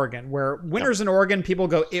winters in Oregon, where winters in Oregon, people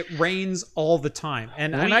go, it rains all the time.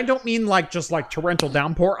 And I don't mean like just like torrential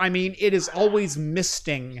downpour. I mean, it is always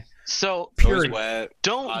misting. So wet,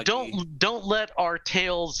 don't let our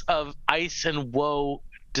tales of ice and woe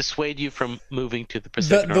dissuade you from moving to the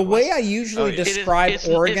Pacific Northwest. The way I usually describe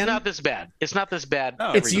Oregon, it's not this bad. It's not this bad.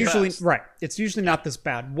 No, it's usually right. It's usually not this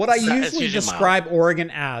bad. What I usually describe Oregon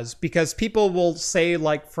as, because people will say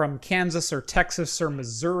like from Kansas or Texas or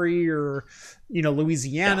Missouri or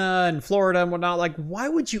Louisiana and Florida and whatnot, like why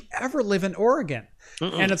would you ever live in Oregon?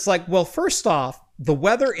 And it's like, well, first off, the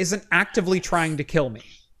weather isn't actively trying to kill me.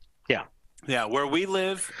 Yeah, where we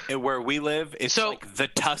live, it's like the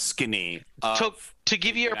Tuscany of to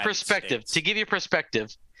give you a perspective,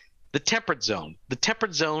 the temperate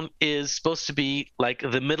zone is supposed to be like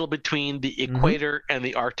the middle between the equator and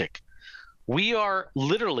the Arctic. We are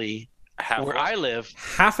literally where I live,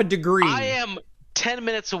 half a degree. I am 10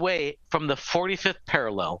 minutes away from the 45th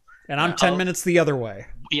parallel. And I'm 10 minutes the other way.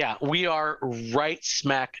 Yeah, we are right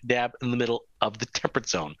smack dab in the middle of the temperate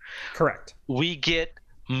zone. Correct. We get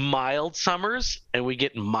mild summers and we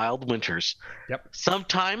get mild winters. Yep.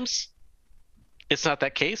 Sometimes it's not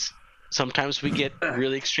that case. Sometimes we get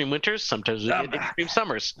really extreme winters. Sometimes we get extreme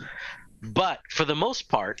summers. But for the most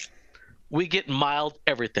part, we get mild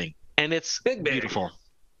everything. And it's beautiful.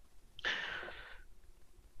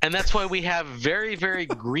 And that's why we have very, very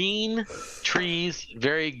green trees,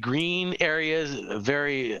 very green areas,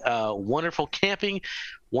 very wonderful camping,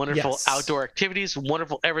 wonderful outdoor activities,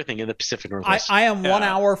 wonderful everything in the Pacific Northwest. I am 1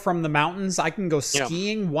 hour from the mountains. I can go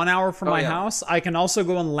skiing 1 hour from my house. I can also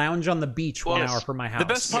go and lounge on the beach 1 hour from my house. The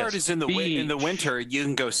best part is in the winter you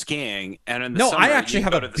can go skiing, and in the summer I actually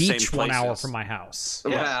have you a go to beach the same 1 hour places. from my house.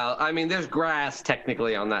 Well, I mean, there's grass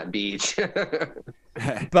technically on that beach.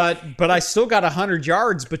 but I still got 100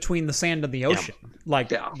 yards between the sand and the ocean.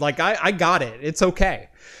 Like I got it. It's okay.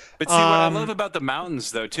 But see, what I love about the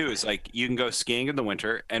mountains, though, too, is like you can go skiing in the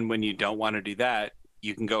winter, and when you don't want to do that,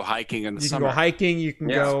 You can go hiking in the You summer. can go hiking. You can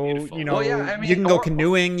go, beautiful. you know, Well, yeah, I mean, you can go or-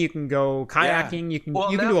 canoeing. You can go kayaking. You can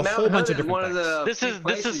Well, you can do a Mount whole bunch Hood of is one different of things. the This few is-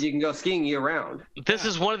 places you can go skiing year round. This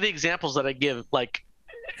is one of the examples that I give, like,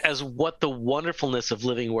 as what the wonderfulness of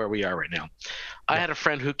living where we are right now. I had a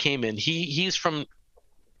friend who came in. He's from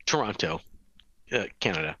Toronto,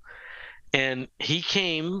 Canada, and he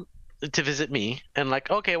came to visit me. And like,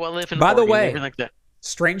 okay, well, I live in By the Oregon, way- everything like that.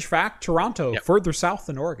 Strange fact: Toronto, Yep. further south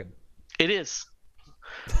than Oregon. It is,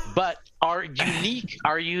 but our unique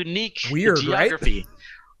Weird, right? geography,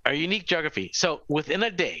 our unique geography. So within a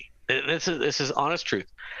day, this is honest truth.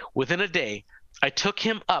 Within a day, I took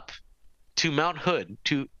him up to Mount Hood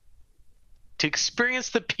to experience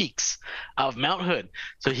the peaks of Mount Hood,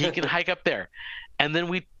 so he can hike up there. And then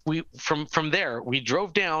we from there we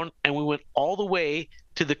drove down and we went all the way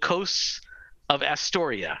to the coasts of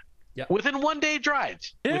Astoria. Yep. Within 1 day drive.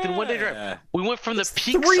 Within 1 day drive. Yeah. We went from the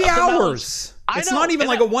peaks 3 of the mountains. hours. I It's know, not even and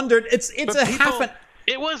like a wonder. It's But a people- half an.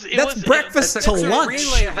 It was That's breakfast it's to a lunch.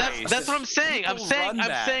 relay race. That's what I'm saying. People run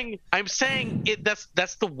that. I'm saying it.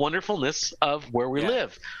 That's the wonderfulness of where we Yeah.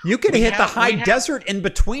 live. You could We hit the have- high we have- desert in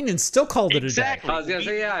between and still called it a day. Exactly. I was gonna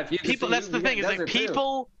say, yeah. If you People. That's the thing. Is like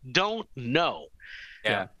people don't know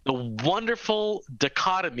Yeah. the wonderful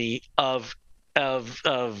dichotomy of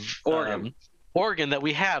Oregon. Oregon that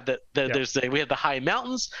we have. That Yeah. we have the high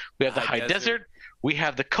mountains, we have the High high desert. desert, we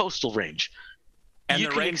have the coastal range. And You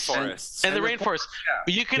the can rainforests. and the the- rainforest.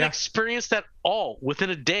 yeah. You can Yeah. experience that all within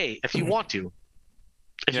a day if you want to.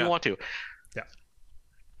 If Yeah. you want to. Yeah.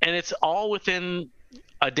 And it's all within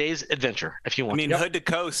a day's adventure if you I want mean, to. hood to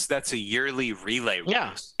coast, that's a yearly relay race.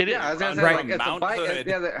 Yeah, it is. Yeah, I was gonna say, Right. like, it's a Mount bike. Hood.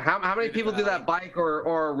 Yeah, how many people do that bike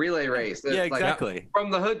or relay race? It's Yeah, like exactly. from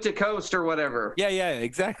the hood to coast or whatever. Yeah,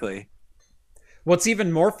 exactly. What's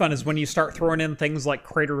even more fun is when you start throwing in things like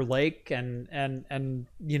Crater Lake and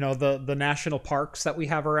you know the national parks that we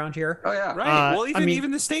have around here. Oh yeah. Right. Well, I even mean- even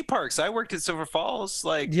the state parks. I worked at Silver Falls.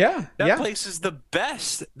 Like, Yeah, that yeah. place is the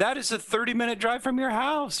best. That is a 30-minute drive from your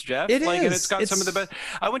house, Jeff. It like, And is. it's got some of the It's- best.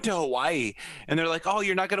 I went to Hawaii, and they're like, "Oh,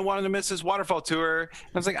 you're not going to want to miss this waterfall tour." And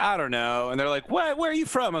I was like, "I don't know." And they're like, "What? Where are you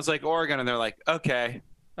from?" I was like, "Oregon." And they're like, "Okay,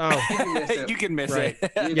 Oh, You can miss it. you can miss Right.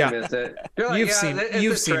 it." You Yeah. can miss it. You're like, You've yeah, seen- it's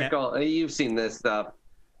you've a seen it. trickle. You've seen this stuff.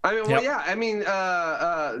 I mean, well, Yep. yeah. I mean,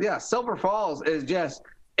 yeah. Silver Falls is just.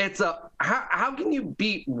 It's a. How can you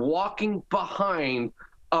beat walking behind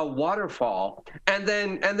a waterfall and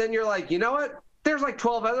then you're like, you know what? There's like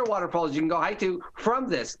 12 other waterfalls you can go hike to from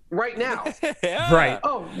this right now. Yeah. Right.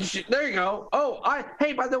 Oh, there you go. Oh,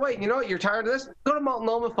 hey, by the way, you know what? You're tired of this? Go to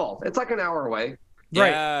Multnomah Falls. It's like an hour away.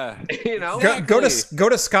 Right. Yeah. You know. Go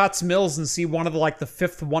to Scotts Mills and see one of the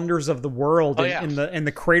fifth wonders of the world Oh, in yeah.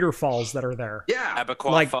 the crater falls that are there. Yeah. Abaquah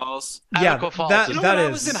Like- Falls. Yeah, Abaquah Falls that is- You know, that when I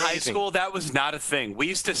is- was in high amazing. school, that was not a thing. We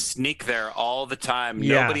used to sneak there all the time.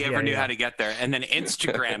 Yeah, Nobody ever yeah, knew yeah. how to get there. And then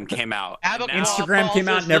Instagram came out. And Abaquah now- Instagram Falls came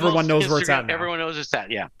out is and the everyone most knows where it's Instagram- at now. Everyone knows it's at.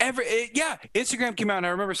 Yeah. Instagram came out, and I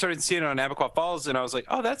remember starting to see it on Abaquah Falls, and I was like,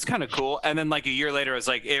 "Oh, that's kind of cool." And then, like a year later, I was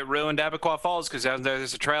like, "It ruined Abaquah Falls because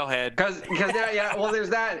there's a trailhead." Because yeah. Well, there's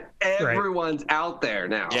that. Everyone's out there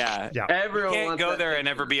now. Yeah, Yeah. Everyone you can't wants go that there and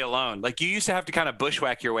picture. never be alone. Like you used to have to kind of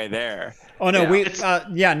bushwhack your way there. Oh no,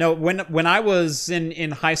 Yeah. when I was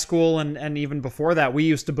in high school and even before that, we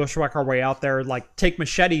used to bushwhack our way out there, like take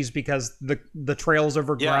machetes because the trail's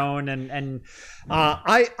overgrown and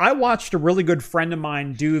I watched a really good friend of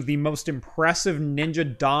mine do the most impressive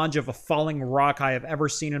ninja dodge of a falling rock I have ever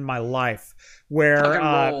seen in my life. Where Tuck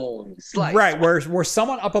and roll, slice. right, where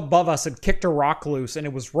someone up above us had kicked a rock loose and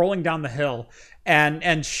it was rolling down the hill,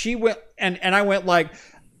 and she went and I went like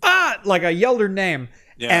I yelled her name.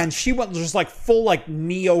 Yeah. And she went just like full like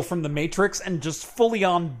Neo from the Matrix and just fully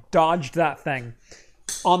on dodged that thing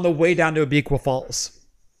on the way down to Abiqua Falls.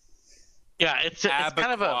 Yeah. It's kind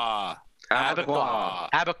of a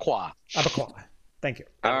Abaquah. Abaquah. Thank you.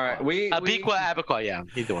 All right. Abiqua, Abaquah. Yeah.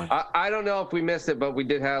 Either one. I don't know if we missed it, but we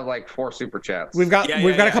did have like 4 super chats. We've got Yeah.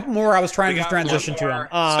 a couple more I was trying We to got transition one to more.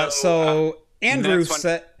 them. So Andrew next one-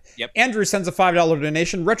 said. Yep. Andrew sends a $5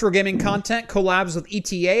 donation. Retro gaming content, collabs with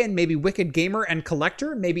ETA and maybe Wicked Gamer and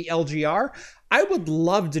Collector, maybe LGR. I would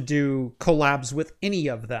love to do collabs with any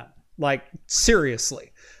of them. Like,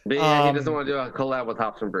 seriously. But yeah, he doesn't want to do a collab with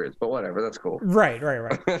Hops and Brews, but whatever. That's cool. Right.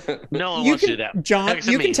 No one You wants to can, do that. John,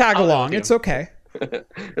 Except you me. can tag I'll do it along. with you. It's okay.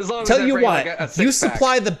 As long as Tell I you bring, what, like, a you six-pack.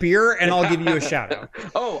 supply the beer and I'll give you a shout out.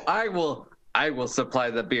 Oh, I will supply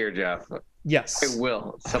the beer, Jeff. Yes. I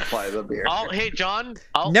will supply the beer. Hey, John.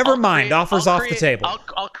 Never mind, offers off the table.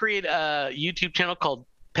 I'll create a YouTube channel called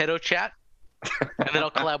Pedo Chat, and then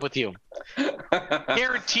I'll collab with you.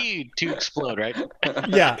 Guaranteed to explode, right?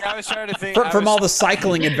 Yeah. I was trying to think From all the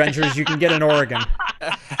cycling adventures you can get in Oregon.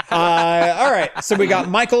 All right, so we got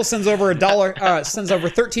Michael sends over sends over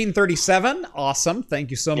 1337. Awesome,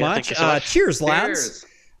 thank you so Yeah, much. thank you so much. Cheers, lads.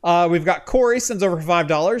 We've got Corey sends over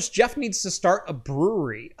 $5. Jeff needs to start a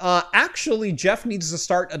brewery. Actually, Jeff needs to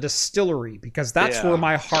start a distillery because that's where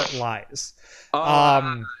my heart lies.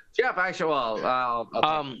 Jeff, actually, well,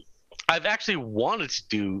 I've actually wanted to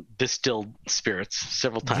do distilled spirits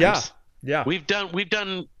several times. Yeah. We've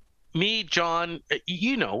done me, John,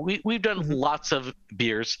 we've done lots of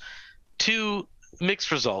beers to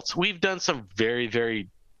mixed results. We've done some very, very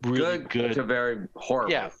really good to very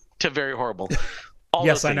horrible. Yeah, to very horrible. All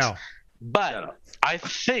yes, those I things. know. But I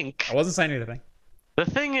think I wasn't saying anything. the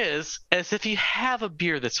thing is if you have a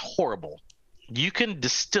beer that's horrible, you can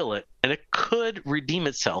distill it and it could redeem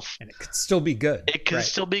itself. And it could still be good. It could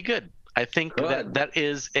still be be good. I think that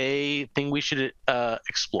is a thing we should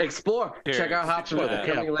explore. Here, check out Hops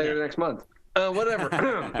coming later next month. Whatever.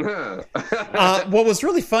 What was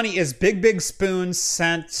really funny is Big Spoon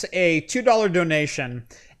sent a $2 donation,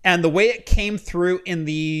 and the way it came through in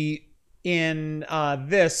this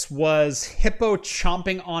was Hippo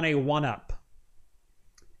chomping on a 1-Up.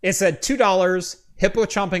 It said $2, Hippo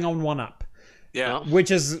chomping on 1-Up. Yeah.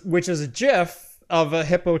 Which is a GIF of a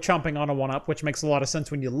hippo chomping on a 1-Up, which makes a lot of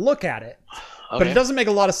sense when you look at it. Okay. But it doesn't make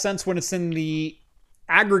a lot of sense when it's in the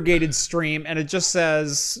aggregated stream and it just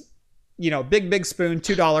says, Big Spoon,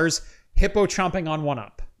 $2, hippo chomping on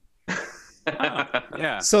 1-Up.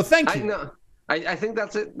 Yeah. So thank you. I know. I think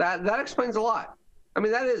that's it. That explains a lot. I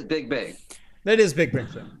mean, that is big. That is big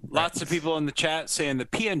Spoon. Lots of people in the chat saying the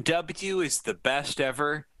PNW is the best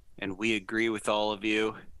ever, and we agree with all of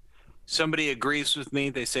you. Somebody agrees with me.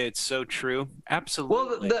 They say it's so true.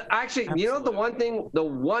 Absolutely. Well, actually, the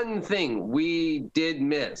one thing we did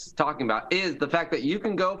miss talking about is the fact that you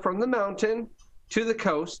can go from the mountain to the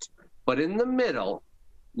coast, but in the middle,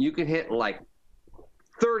 you can hit like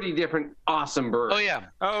 30 different awesome birds. Oh yeah.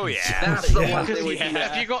 That's the one thing we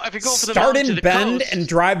If you go from the start mountain to in the Bend coast, and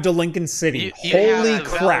drive to Lincoln City. You Holy have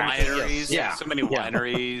crap. Wineries. Yeah. So many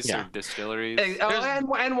wineries or distilleries. and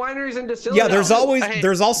wineries and distilleries. Yeah,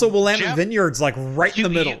 there's also Willamette Jeff, Vineyards like right in the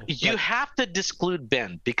middle. You have to exclude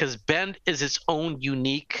Bend because Bend is its own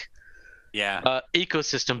unique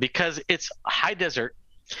ecosystem because it's high desert.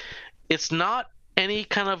 It's not any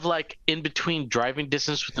kind of like in between driving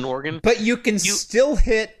distance with an Oregon, but you can still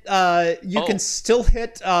hit what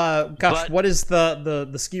is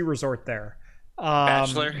the ski resort there?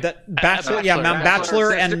 Bachelor. Mount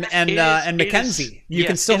Bachelor and Mackenzie. You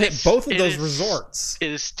can still hit both of those resorts.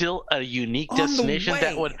 It is still a unique destination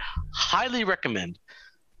that would highly recommend.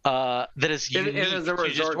 That is unique. It is a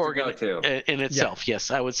resort to Oregon in itself. Yeah.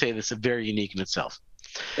 Yes, I would say this is very unique in itself.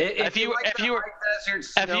 If you were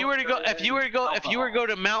to go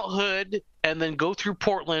to Mount Hood and then go through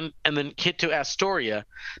Portland and then hit to Astoria,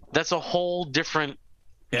 that's a whole different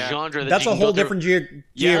genre. That's a whole different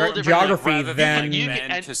geography than Bend,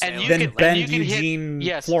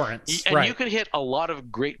 Eugene, Florence. And you can hit a lot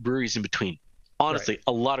of great breweries in between. Honestly,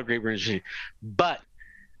 a lot of great breweries in between. But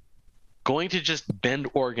going to just Bend,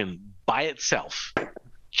 Oregon by itself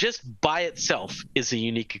is a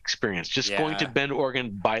unique experience. Going to Bend,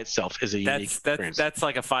 Oregon by itself is a unique experience. That's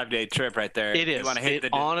like a 5-day trip right there. It is. It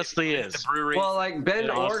honestly is. The brewery. Well, like Bend,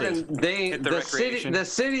 Oregon, the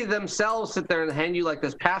city themselves sit there and hand you like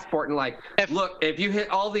this passport and like, look, if you hit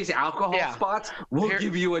all these alcohol spots, we'll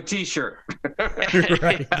give you a T-shirt.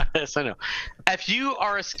 Right. Yes, I know. If you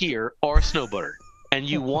are a skier or a snowboarder, and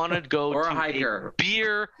you want to go or to a hiker,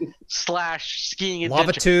 beer/skiing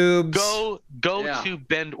lava tubes, go to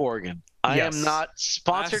Bend, Oregon. I am not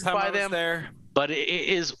sponsored by them, but it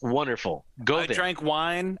is wonderful. Go there. I drank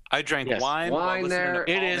wine wine there.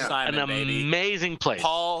 It is an amazing place.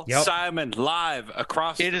 Paul Simon live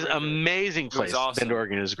across. It is amazing place. Awesome. Bend,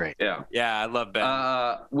 Oregon is great. Yeah, I love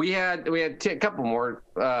Bend. We had a couple more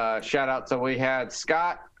shout outs. So we had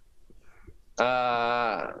Scott.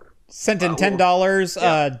 Sent in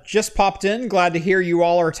 $10. Just popped in. Glad to hear you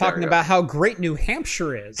all are talking about how great New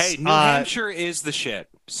Hampshire is. Hey, New Hampshire is the shit.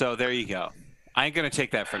 So there you go. I ain't gonna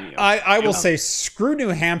take that from you. I will say screw New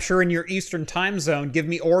Hampshire in your Eastern time zone. Give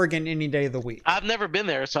me Oregon any day of the week. I've never been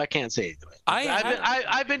there, so I can't say it.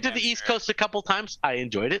 I've been to the East Coast a couple times. I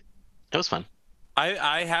enjoyed it. It was fun.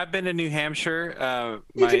 I have been to New Hampshire.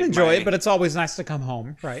 You can enjoy it, but it's always nice to come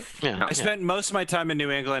home, right? Yeah. I spent most of my time in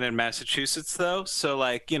New England and Massachusetts, though. So,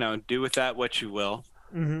 do with that what you will.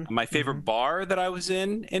 Mm-hmm. My favorite bar that I was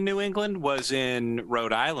in New England was in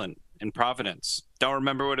Rhode Island. in Providence. Don't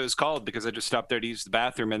remember what it was called because I just stopped there to use the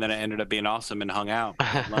bathroom, and then it ended up being awesome and hung out.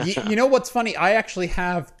 You know what's funny? I actually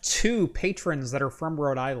have 2 patrons that are from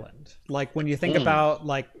Rhode Island. Like when you think about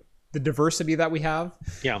like the diversity that we have.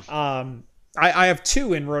 Yeah. I have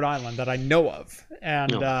 2 in Rhode Island that I know of,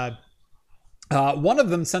 and one of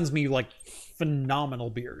them sends me like phenomenal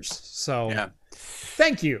beers. So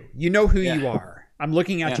thank you. You know who you are. I'm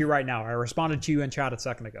looking at you right now. I responded to you in chat a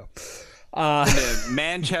second ago.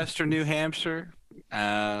 Manchester, New Hampshire,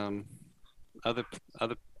 other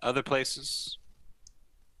places.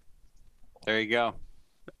 There you go.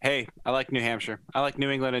 Hey, I like New Hampshire. I like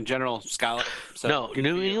New England in general, Scott. So No,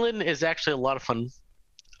 New England is actually a lot of fun.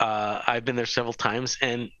 I've been there several times,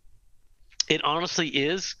 and it honestly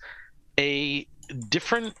is a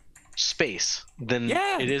different space than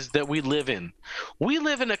it is that we live in. We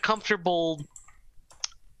live in a comfortable.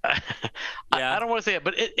 I don't want to say it,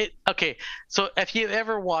 but it okay. So if you've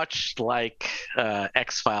ever watched like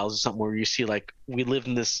X-Files or something where you see like we live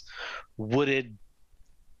in this wooded,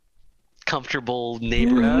 comfortable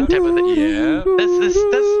neighborhood type of thing.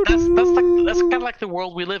 That's kind of like the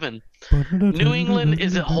world we live in. New England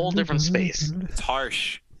is a whole different space. It's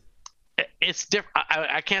harsh. It's different.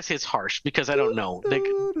 I can't say it's harsh because I don't know.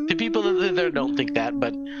 The people that live there don't think that,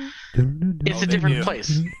 but it's a different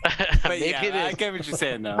place. But Maybe it is. I get what you're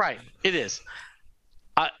saying, though. Right, it is.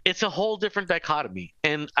 It's a whole different dichotomy,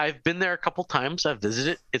 and I've been there a couple times. I've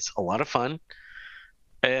visited. It's a lot of fun,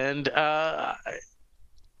 and I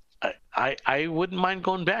wouldn't mind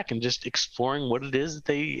going back and just exploring what it is that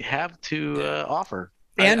they have to offer.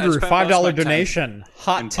 Andrew, $5 donation.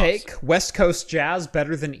 Hot take: West Coast jazz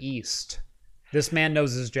better than East. This man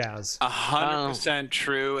knows his jazz. 100%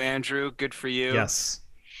 true, Andrew. Good for you. Yes.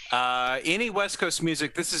 Any West Coast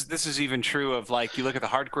music. This is even true of like you look at the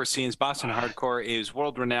hardcore scenes. Boston hardcore is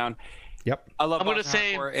world renowned. Yep. I love. I'm Boston gonna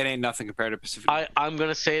say hardcore. It ain't nothing compared to Pacific. I'm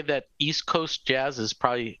gonna say that East Coast jazz is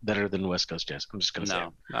probably better than West Coast jazz. I'm just gonna say.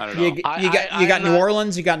 No, not at all. You got New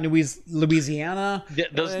Orleans. You got Louisiana.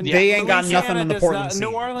 They ain't got nothing in the Portland scene.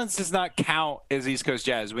 New Orleans does not count as East Coast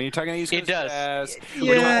jazz. When you're talking East Coast jazz,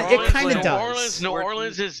 yeah, it kind of does. New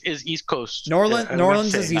Orleans is East Coast. New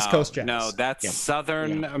Orleans is East Coast jazz. No, that's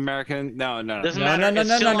Southern American. No. Doesn't matter.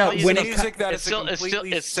 No. When music that is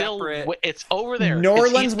completely separate. It's over there. New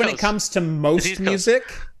Orleans, when it comes to most music,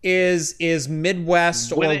 is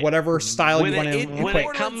Midwest or whatever style you want to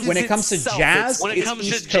equate. When it comes to jazz, it's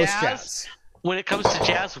East Coast jazz. When it comes to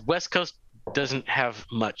jazz, West Coast doesn't have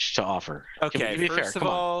much to offer. Okay, first of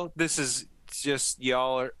all, this is just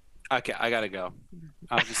y'all are okay. I gotta go.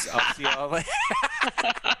 I'll see y'all later.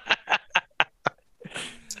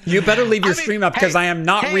 You better leave your stream up because I am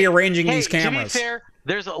not rearranging these cameras. To be fair,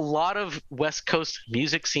 there's a lot of West Coast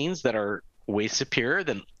music scenes that are way superior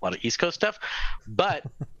than a lot of East Coast stuff. But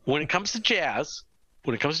when it comes to jazz,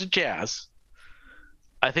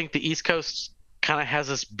 I think the East Coast kind of has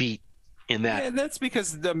us beat in that. Yeah, that's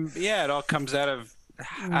because it all comes out of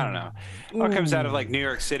I don't know. It all comes out of like New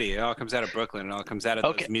York City. It all comes out of Brooklyn. It all comes out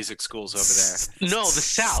of those music schools over there. No, the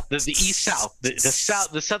South, the East South,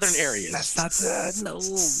 the southern areas. That's not good. No.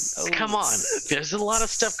 Come on. There's a lot of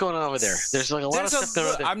stuff going on over there. There's like a lot of stuff going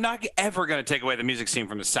on over there. I'm not ever going to take away the music scene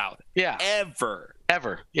from the South. Yeah. Ever.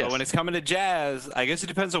 Yes. But when it's coming to jazz, I guess it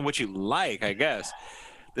depends on what you like, I guess.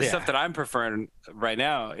 The stuff that I'm preferring right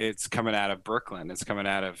now, it's coming out of Brooklyn. It's coming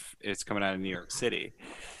out of New York City.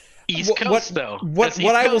 East Coast, though.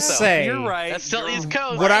 What I will say, you're right. That's still East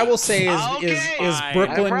Coast. What I will say is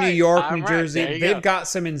Brooklyn, New York, New Jersey. They've got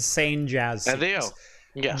some insane jazz scenes. They do.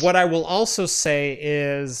 Yes. What I will also say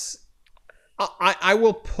is, I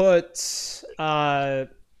will put, San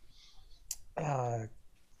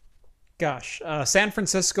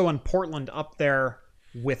Francisco and Portland up there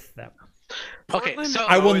with them. Okay, so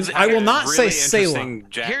I will not say Salem.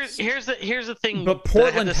 Here's the thing. But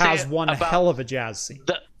Portland has one hell of a jazz scene.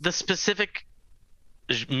 The specific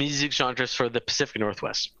music genres for the Pacific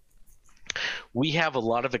Northwest. We have a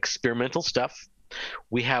lot of experimental stuff.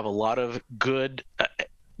 We have a lot of good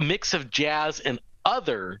mix of jazz and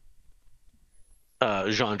other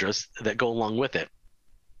genres that go along with it.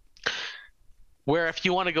 Where if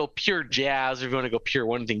you want to go pure jazz or you want to go pure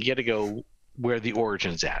one thing, you got to go where the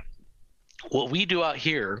origin's at. What we do out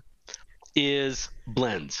here is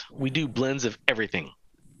blends. We do blends of everything.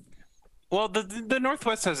 Well, the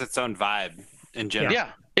Northwest has its own vibe in general. Yeah,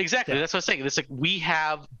 exactly. That's what I'm saying. It's like we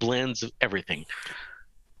have blends of everything.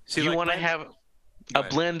 So you want to have a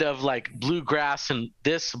blend of like bluegrass and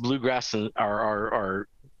this bluegrass and our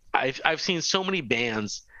I've seen so many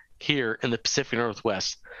bands here in the Pacific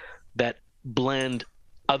Northwest that blend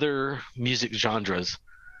other music genres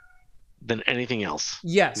than anything else.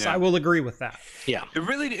 Yes, Yeah. I will agree with that. Yeah. It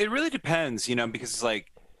really depends, because it's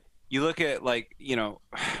like you look at I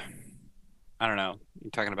don't know,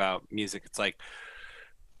 you're talking about music. It's like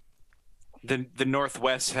the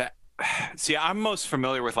Northwest. See, I'm most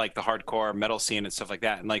familiar with like the hardcore metal scene and stuff like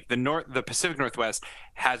that, and like the Pacific Northwest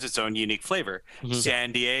has its own unique flavor. Mhm.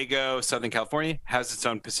 San Diego, Southern California has its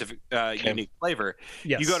own unique flavor.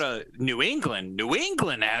 Yes. You go to New England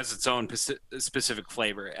has its own specific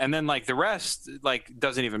flavor, and then like the rest like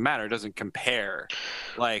doesn't even matter. It doesn't compare.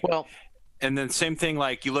 Like, Well, and then same thing.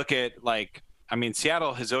 Like you look at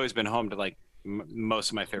Seattle has always been home to like most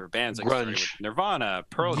of my favorite bands, like starting grunge, with Nirvana,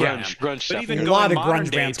 Pearl grunge, Jam. grunge But stuff. even A going lot of modern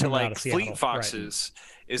grunge day bands to coming out like of Seattle, Fleet Foxes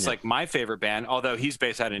is Yeah. like my favorite band, although he's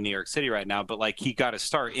based out of New York City right now. But like he got to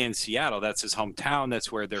start in Seattle. That's his hometown.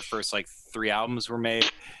 That's where their first like 3 albums were made.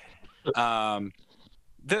 I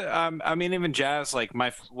mean, even jazz. Like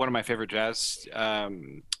one of my favorite jazz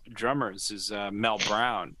drummers is Mel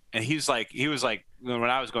Brown, and he was like when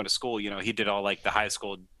I was going to school, he did all like the high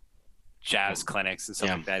school jazz clinics and stuff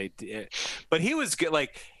Yeah. like that. But he was good.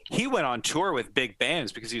 Like he went on tour with big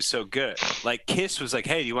bands because he was so good. Like Kiss was like,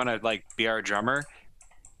 "Hey, do you want to like be our drummer?"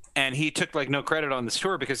 And he took like no credit on this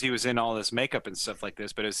tour because he was in all this makeup and stuff like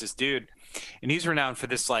this. But it was this dude, and he's renowned for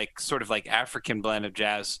this like sort of like African blend of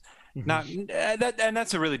jazz. Not that, and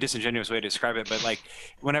that's a really disingenuous way to describe it. But like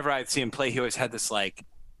whenever I'd see him play, he always had this like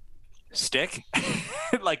stick,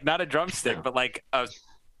 like not a drumstick, but like a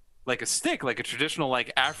stick, like a traditional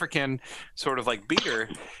like African sort of like beater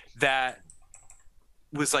that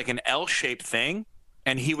was like an L-shaped thing,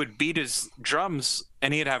 and he would beat his drums,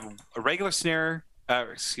 and he'd have a regular snare, a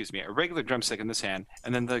regular drumstick in this hand,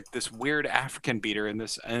 and then this weird African beater in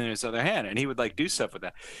his other hand, and he would like do stuff with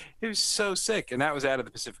that. It was so sick, and that was out of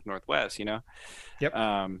the Pacific Northwest, Yep.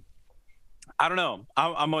 I don't know.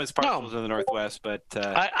 I'm always partial to the Northwest, but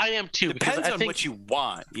I am too. because depends I on think, what you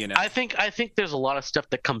want, I think there's a lot of stuff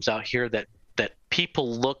that comes out here that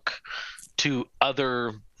people look to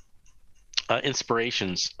other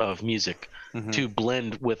inspirations of music to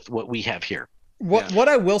blend with what we have here. What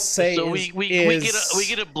I will say So is, we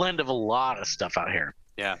get a blend of a lot of stuff out here.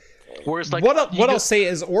 Yeah. Whereas like what I'll say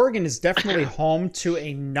is Oregon is definitely home to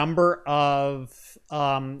a number of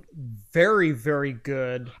very, very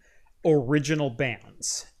good original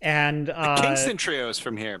bands. And Kingston Trio's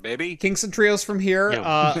from here, baby. Kingston Trio's from here.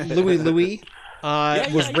 Yeah. Louie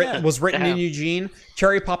was written in Yeah. Eugene.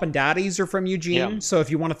 Cherry Pop and Daddies are from Eugene. Yeah. So if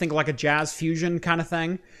you want to think like a jazz fusion kind of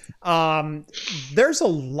thing, there's a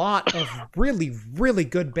lot of really, really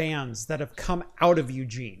good bands that have come out of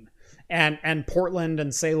Eugene and Portland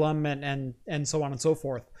and Salem and so on and so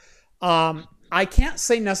forth. I can't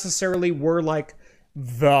say necessarily we're like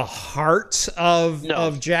the heart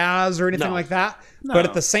of jazz or anything like that. No. But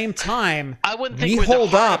at the same time, I wouldn't think we we're the hold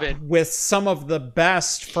heart up of it. with some of the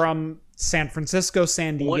best from San Francisco,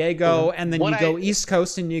 San Diego, and then you go East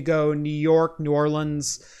Coast and you go New York, New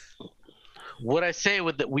Orleans. What I say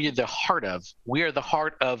with that we are the heart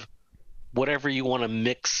of whatever you want to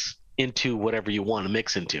mix into whatever you want to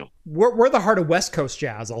mix into. We're the heart of West Coast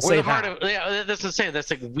jazz. I'll say the heart that. of, yeah, that's the same. That's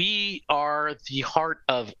like we are the heart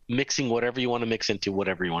of mixing whatever you want to mix into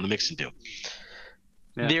whatever you want to mix into.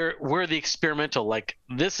 Yeah. We're the experimental. Like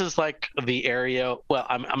this is like the area. Well,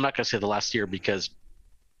 I'm not going to say the last year because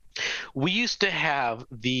we used to have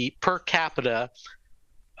the per capita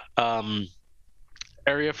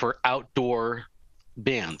area for outdoor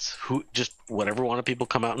bands who just whatever wanted people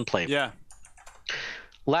come out and play. Yeah.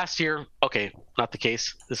 Last year, okay, not the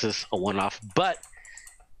case. This is a one-off, but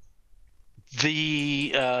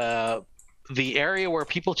the area where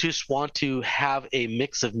people just want to have a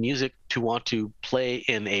mix of music to want to play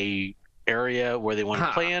in a area where they want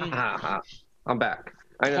to play in. I'm back.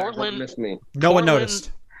 I know, Portland- missed me. No one Portland-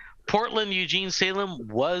 noticed. Portland, Eugene, Salem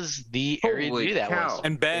was the area to Holy do that cow. was.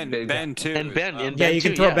 And Ben too. And Ben, and Yeah, Ben you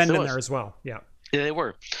can too, throw yeah, Bend so in was. there as well. Yeah. Yeah, they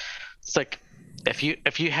were. It's like if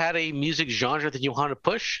you had a music genre that you wanted to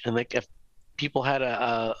push, and like if people had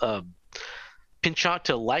a penchant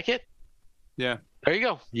to like it, Yeah. there you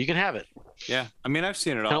go. You can have it. Yeah. I mean, I've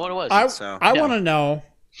seen it all. Know what it was. I Yeah. want to know,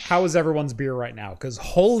 how is everyone's beer right now? Because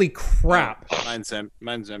holy crap, Mine's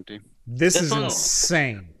empty. this This is one-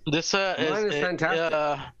 insane. This Mine is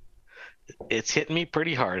fantastic. It's hitting me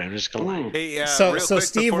pretty hard. I'm just gonna lie. Hey, So real quick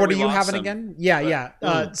Steve, before what we are you lost having them, again?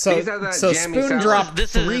 Yeah. So These are that so jammy Spoon sours. dropped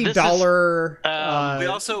This is- $3. We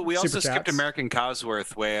also Super skipped chats. American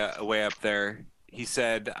Cosworth way up there. He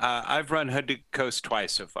said, "I've run Hood to Coast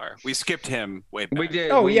twice so far." We skipped him way back. We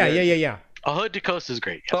did. Oh we yeah. did. A Hood to Coast is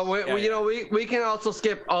great. But we, Yeah, yeah. we can also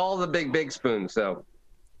skip all the big spoons. So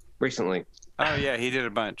recently, Oh yeah, he did a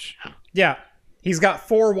bunch. Yeah. He's got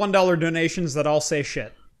 4 $1 donations that all say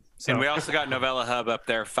shit. So. And we also got Novella Hub up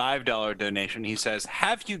there, $5 donation. He says,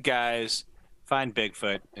 "Have you guys find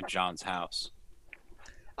Bigfoot at John's house?"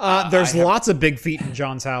 There's lots of big feet in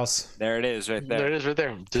John's house. There it is, right there. There it is, right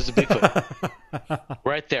there. There's a Bigfoot,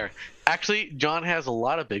 right there. Actually, John has a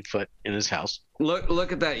lot of Bigfoot in his house.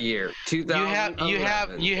 Look at that year, 2011.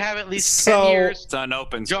 You have at least 10 years. It's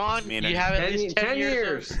unopened. John, you have at least 10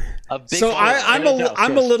 years of Bigfoot. So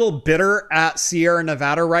I'm a little bitter at Sierra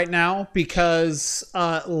Nevada right now because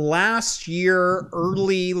last year,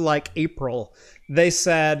 early like April, they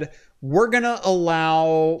said we're gonna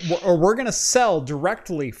sell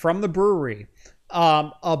directly from the brewery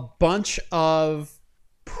a bunch of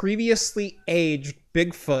previously aged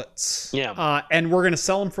Bigfoots. Yeah. And we're gonna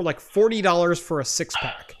sell them for like $40 for a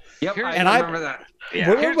 6-pack. Yep, I remember that. Yeah.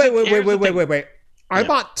 Wait. I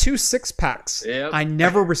bought 2 6-packs. Yep. I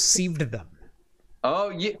never received them.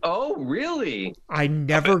 Oh, really? I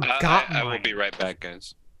never got mine. I will be right back,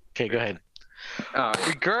 guys. Okay, go ahead.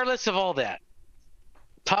 Regardless of all that,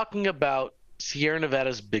 talking about Sierra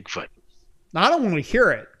Nevada's Bigfoot. I don't want to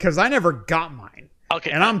hear it because I never got mine.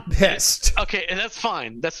 Okay. And I'm pissed. Okay, and that's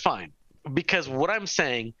fine. That's fine. Because what I'm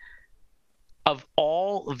saying, of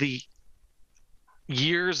all the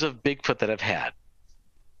years of Bigfoot that I've had,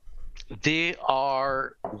 they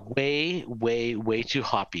are way, way, way too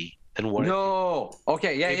hoppy than what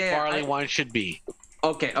barley wine should be.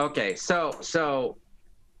 Okay. So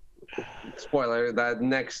spoiler, that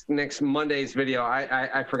next Monday's video,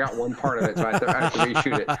 I forgot one part of it, so I have to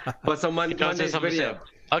reshoot it. But so Monday's video.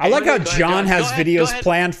 Okay, I like how John has videos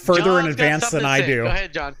planned further in advance than I do. Go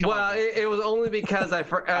ahead, John. Well, it was only because I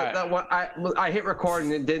hit record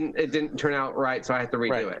and it didn't turn out right, so I had to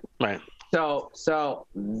redo it. Right. So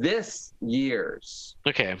this year's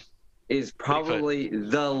is probably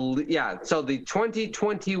so the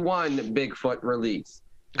 2021 Bigfoot release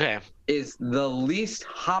is the least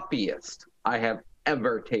hoppiest I have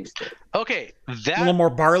ever tasted. Okay, a little more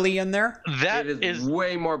barley in there. That is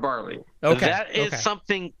way more barley. Okay, that is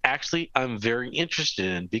something actually I'm very interested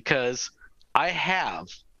in because I have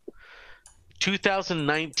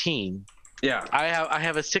 2019. Yeah, I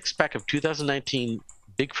have a 6-pack of 2019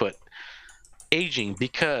 Bigfoot aging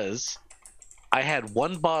because I had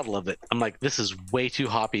one bottle of it. I'm like, this is way too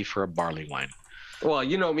hoppy for a barley wine. Well,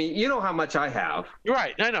 you know me. You know how much I have.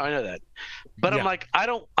 Right. I know that. But I'm like, I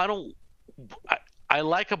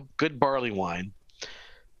like a good barley wine,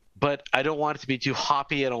 but I don't want it to be too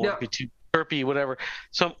hoppy. I don't want it to be too terpy, whatever.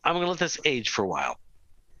 So I'm going to let this age for a while.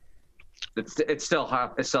 It's still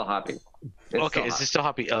hot. It's still hoppy. It's still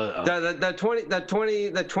hoppy.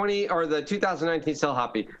 The 20 or the 2019 still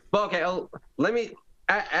hoppy. But okay, let me.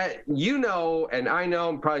 And I know,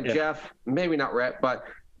 and probably Jeff, maybe not Rhett, but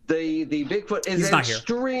the Bigfoot is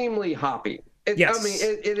extremely hoppy. Yes. I mean,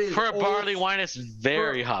 it is for a barley wine. It's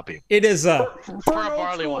very hoppy. It is for a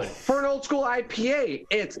barley wine. For an old school IPA,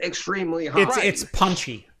 it's extremely hoppy. It's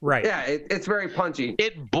punchy, right? Yeah, it's very punchy.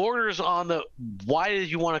 It borders on the. Why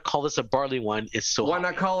did you want to call this a barley wine? It's so. Why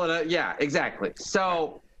not call it a? Yeah, exactly.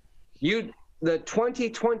 So, the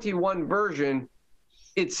 2021 version.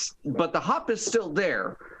 But the hop is still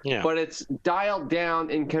there, but it's dialed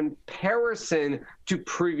down in comparison to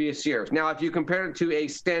previous years. Now, if you compare it to a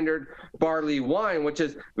standard barley wine, which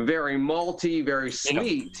is very malty, very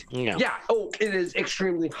sweet, it is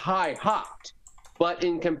extremely high hopped. But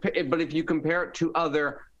if you compare it to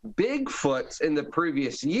other Bigfoots in the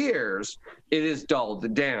previous years, it is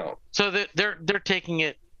dulled down. So they're taking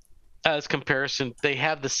it as comparison. They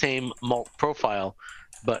have the same malt profile.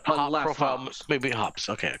 But hop profile, hops. Maybe hops.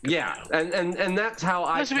 Okay. Yeah, and that's how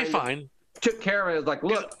I be fine. Took care of it. It's like,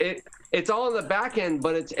 look, it's all in the back end,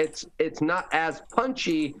 but it's not as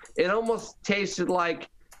punchy. It almost tasted like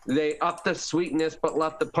they upped the sweetness but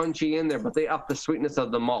left the punchy in there, but they upped the sweetness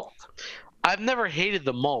of the malt. I've never hated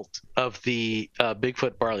the malt of the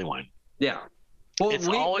Bigfoot barley wine. Yeah. Well,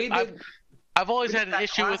 I've always had an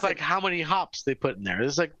issue with like how many hops they put in there.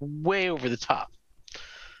 It's like way over the top.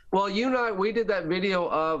 Well, you and I, we did that video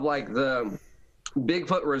of like the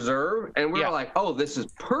Bigfoot Reserve, and we were like, "Oh, this is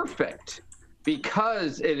perfect,"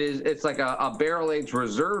 because it's like a barrel aged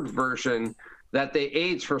reserve version that they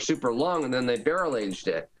aged for super long, and then they barrel aged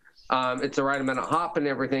it. It's the right amount of hop and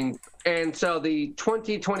everything, and so the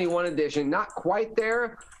 2021 edition, not quite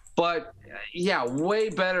there, but way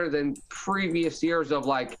better than previous years of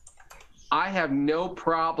like, I have no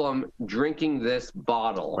problem drinking this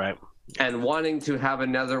bottle. Right. And wanting to have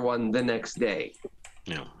another one the next day.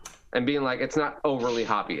 Yeah. And being like, it's not overly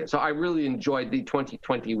hoppy. So I really enjoyed the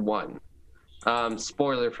 2021.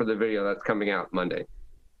 Spoiler for the video that's coming out Monday.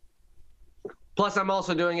 Plus, I'm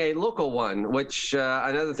also doing a local one, which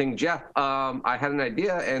another thing, Jeff, I had an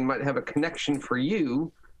idea and might have a connection for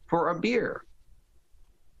you for a beer.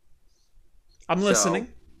 I'm listening.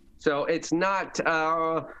 So it's not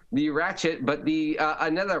the Ratchet, but the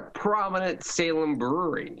another prominent Salem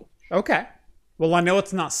brewery. Okay. Well, I know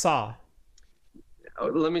it's not Saw.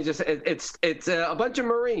 Let me just, it's a bunch of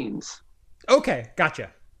Marines. Okay,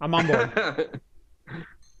 gotcha. I'm on board.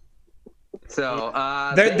 So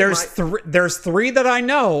there's three that I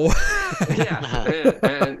know.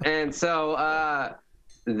 Yeah, and so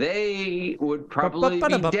they would probably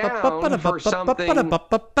be down for something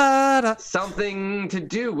to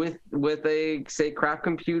do with a, say, craft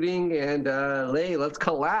computing and hey, let's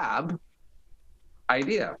collab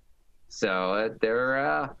idea. So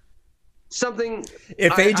they're something.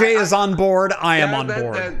 If AJ is on board, I am on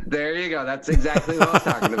board. There you go. That's exactly what I was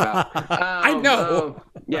talking about. I know.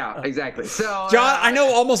 Yeah, exactly. So, John, I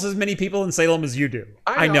know almost as many people in Salem as you do.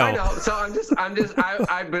 I know. So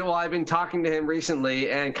I've been talking to him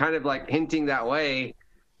recently and kind of like hinting that way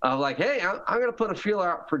of like, hey, I'm going to put a feeler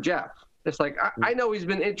out for Jeff. It's like, I know he's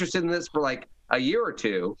been interested in this for like a year or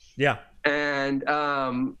two. Yeah. And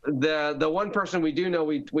the one person we do know,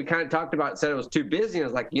 we kind of talked about, said it was too busy. And I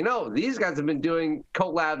was like, these guys have been doing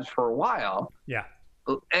collabs for a while. Yeah.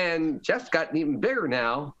 And Jeff's gotten even bigger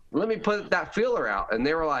now. Let me put that feeler out. And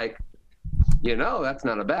they were like, that's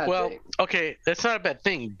not a bad thing. Well, okay, that's not a bad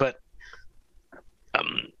thing, but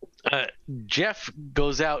Jeff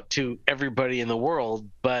goes out to everybody in the world,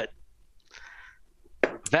 but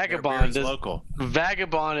Vagabond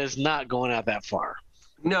is not going out that far.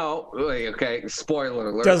 No, wait, okay. Spoiler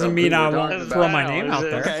alert. Doesn't mean I won't throw my name out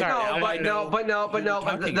there. Okay.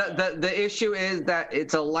 But the issue is that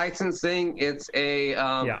it's a licensing. It's a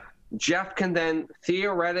Jeff can then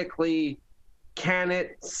theoretically can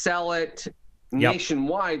it, sell it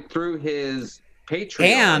nationwide through his Patreon,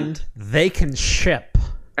 and they can ship.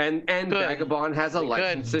 And Vagabond has a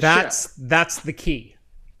license to ship. That's the key.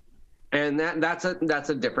 And that's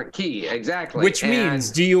a different key, exactly. Which means,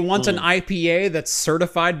 do you want an IPA that's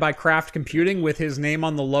certified by Craft Computing with his name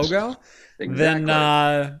on the logo? Exactly.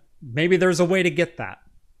 Then maybe there's a way to get that.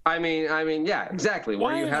 I mean, yeah, exactly.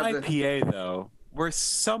 Why you have an IPA though? We're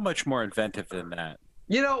so much more inventive than that.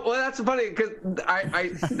 Well, that's funny because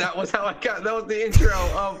I that was how I got. That was the intro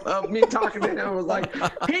of me talking to him. I was like,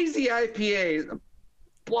 hazy IPAs.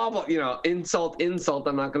 Blah blah, insult. I'm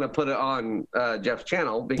not going to put it on Jeff's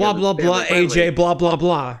channel. Blah blah blah. AJ. Blah blah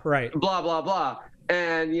blah. Right. Blah blah blah.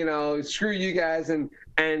 And screw you guys. And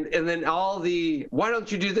then all the why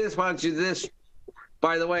don't you do this? Why don't you do this?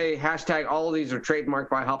 By the way, hashtag all of these are trademarked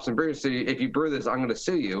by Hops and Brews. So if you brew this, I'm going to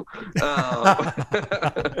sue you.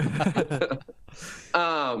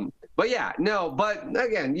 But yeah, no. But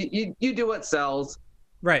again, you do what sells.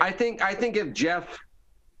 Right. I think if Jeff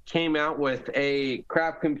came out with a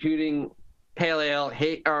Craft Computing pale ale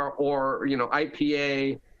or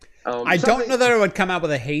IPA. I don't know that I would come out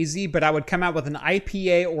with a hazy, but I would come out with an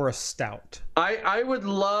IPA or a stout. I would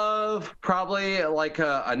love probably like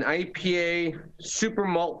an IPA super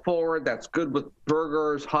malt forward that's good with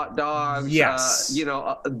burgers, hot dogs. Yes.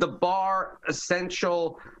 The bar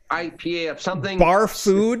essential IPA of something. Bar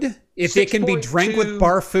food. If it can be drank with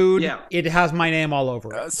bar food, it has my name all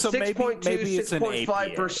over it. So maybe it's an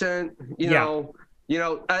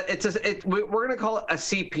 6.5%. We're gonna call it a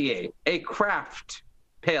CPA, a craft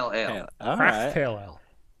pale ale. Craft pale ale.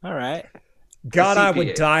 All right. God, I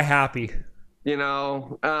would die happy.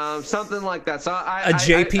 Something like that. So a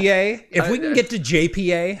JPA. If we can get to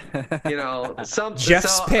JPA,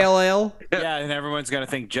 Jeff's pale ale. Yeah, and everyone's gonna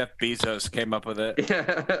think Jeff Bezos came up with it.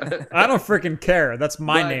 I don't freaking care. That's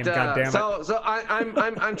my name. God damn it. So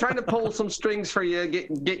I'm trying to pull some strings for you,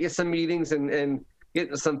 get you some meetings and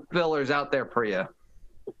get some fillers out there for you.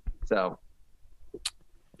 So,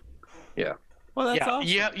 yeah. Well, that's awesome.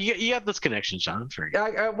 You have this connection, John. So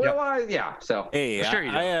hey, sure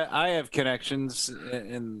you do. I have connections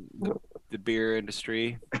in the beer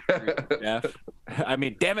industry through Jeff. I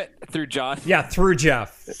mean, damn it, through John. Yeah, through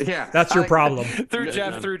Jeff. Yeah, that's your problem. Through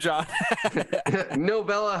Jeff, through John.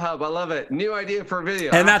 Novella Hub, I love it. New idea for a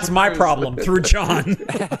video. And that's my problem, through John.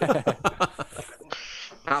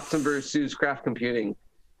 Hops and Brews sues Craft Computing.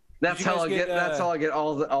 That's how I get. That's how I get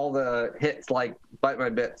all the hits. Like Bite My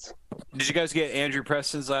Bits. Did you guys get Andrew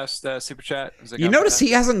Preston's last super chat? You notice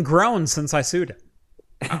he hasn't grown since I sued him.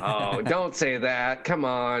 Oh, don't say that. Come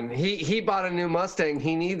on. He bought a new Mustang.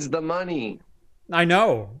 He needs the money. I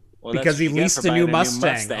know. Well, because he leased a new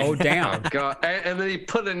Mustang. Oh, damn. Oh, God. And then he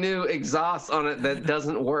put a new exhaust on it that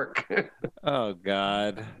doesn't work. Oh,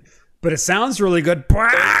 God. But it sounds really good.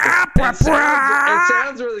 It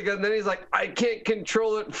sounds really good. And then he's like, I can't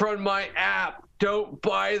control it from my app. Don't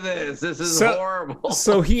buy this. This is horrible.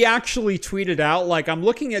 So he actually tweeted out, like, I'm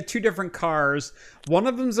looking at two different cars. One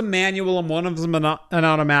of them's a manual and one of them's an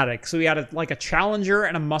automatic. So he had a Challenger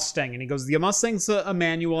and a Mustang. And he goes, the Mustang's a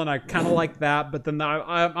manual, and I kind of like that. But then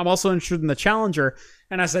I'm also interested in the Challenger.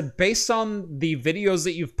 And I said, based on the videos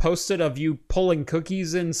that you've posted of you pulling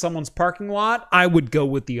cookies in someone's parking lot, I would go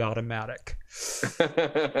with the automatic.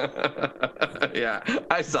 Yeah,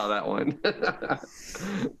 I saw that one.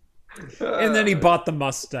 And then he bought the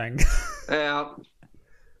Mustang.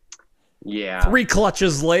 Yeah. 3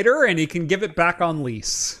 clutches later, and he can give it back on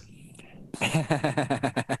lease.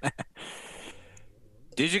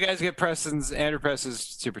 Did you guys get Andrew Preston's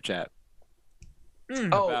super chat? We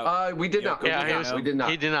did not. We did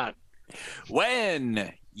not. He did not.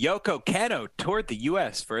 When Yoko Kanno toured the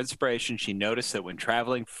U.S. for inspiration, she noticed that when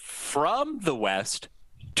traveling from the West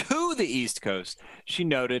to the East Coast, she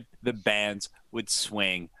noted the bands would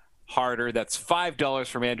swing harder. That's $5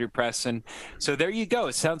 from Andrew Preston. So there you go.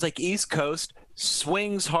 It sounds like East Coast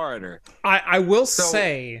swings harder. I will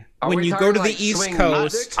say, when you go to the East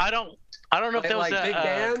Coast, I don't know if that was big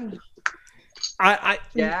band.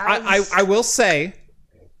 I will say,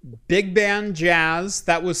 big band jazz,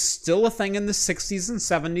 that was still a thing in the 60s and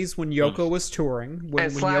 70s when Yoko was touring. When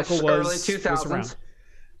Yoko was early 2000s.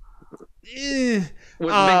 With Big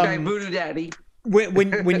Bang Voodoo Daddy. When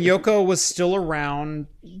Yoko was still around,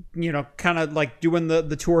 kind of like doing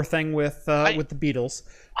the tour thing with the Beatles.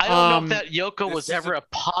 I don't know if that Yoko was ever a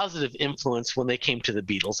positive influence when they came to the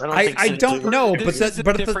Beatles. I don't know, but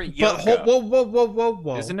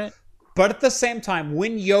whoa, isn't it? But at the same time,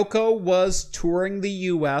 when Yoko was touring the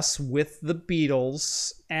U.S. with the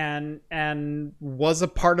Beatles and was a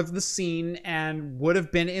part of the scene and would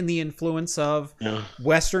have been in the influence of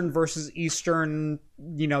Western versus Eastern,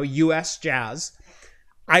 U.S. jazz,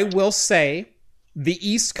 I will say the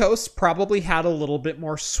East Coast probably had a little bit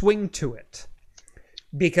more swing to it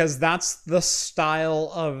because that's the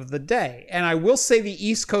style of the day. And I will say the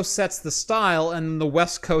East Coast sets the style and the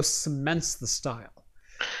West Coast cements the style.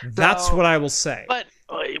 That's what I will say. But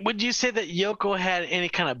would you say that Yoko had any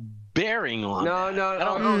kind of bearing on No. I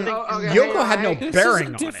don't think Yoko had no bearing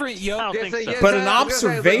on different it. Yoko. I don't think so. But an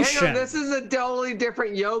observation. This is a totally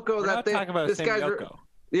different Yoko. We're not talking about the same Yoko.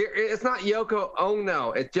 It's not Yoko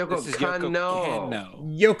Ono. It's Yoko Kanno.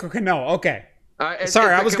 Yoko Kanno. Okay.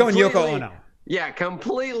 Sorry, I was going Yoko Ono. Yeah,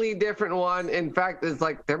 completely different one. In fact, it's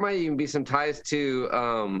like there might even be some ties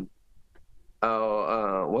to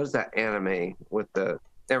what is that anime with the?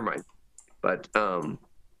 Never mind. But don't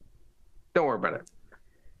worry about it.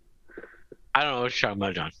 I don't know what you're talking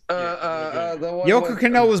about, John. Yoko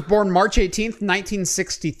Kanno was born March 18th,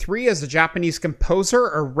 1963, as a Japanese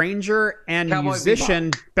composer, arranger, and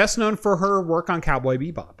musician, best known for her work on Cowboy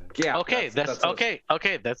Bebop. Yeah. Okay, that's okay.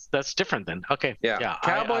 Okay, that's different then. Okay. Yeah.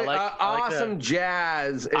 Cowboy, awesome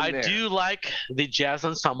jazz. I do like the jazz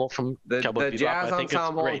ensemble from Cowboy Bebop. The jazz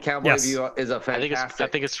ensemble in Cowboy Bebop is a fantastic. I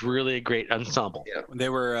think it's really a great ensemble. Yeah. They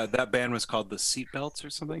were that band was called the Seatbelts or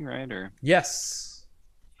something, right? Or yes.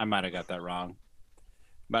 I might have got that wrong,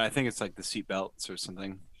 but I think it's like the Seatbelts or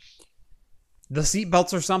something. The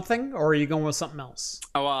Seatbelts or something, or are you going with something else?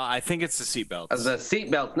 Oh, well, I think it's the Seatbelts. The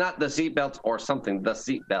Seatbelts, not the Seatbelts or something. The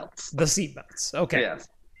Seatbelts. The Seatbelts. Okay. Yes.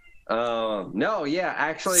 No, yeah,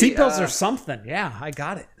 actually. Seatbelts or something. Yeah, I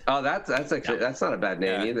got it. Oh, that's actually that's not a bad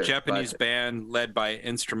name either. Japanese band led by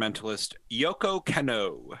instrumentalist Yoko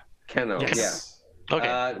Kanno. Kanno, yes. Yeah.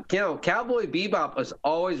 Okay. Cowboy Bebop has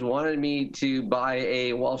always wanted me to buy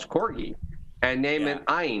a Welsh Corgi and name it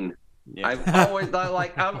Ein. Yeah. I've always thought,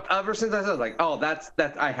 like, ever since I was like, oh, that's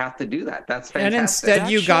I have to do that. That's fantastic. And instead,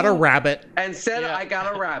 you got a rabbit. Instead, I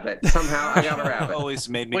got a rabbit. Somehow, I got a rabbit. Always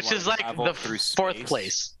made me which is like the fourth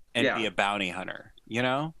place and be a bounty hunter. You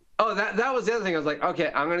know? Oh, that was the other thing. I was like,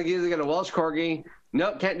 okay, I'm gonna either get a Welsh Corgi.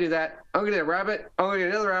 Nope, can't do that. I'm gonna get a rabbit. I'm gonna get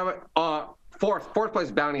another rabbit. Fourth place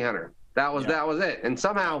bounty hunter. That was it. And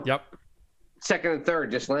somehow, second and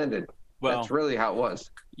third just landed. Well, that's really how it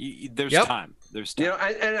was. There's time. There's time.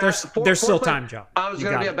 There's still time, Joe. I was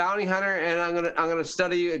going to be a bounty hunter, and I'm gonna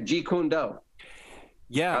study Jeet Kune Do.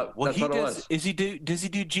 Yeah, well, he does. Does he do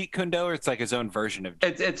Jeet Kune Do, or it's like his own version of?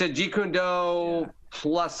 It's a Jeet Kune Do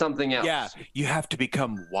plus something else. Yeah, you have to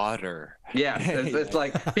become water. Yeah, it's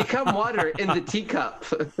like become water in the teacup.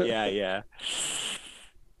 Yeah.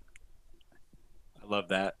 I love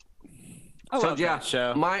that.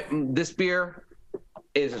 This beer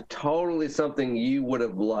is totally something you would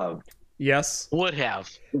have loved. Yes. Would have.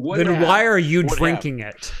 Why are you drinking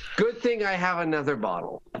it? Good thing I have another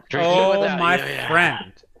bottle. Oh, my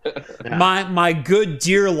friend. My good,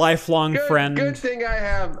 dear, lifelong friend. Good thing I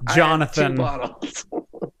have Jonathan. I have 2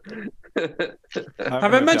 bottles.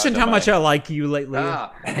 Have I mentioned how much I like you lately?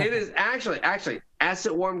 It is actually, as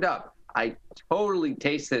it warmed up, I totally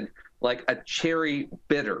tasted like a cherry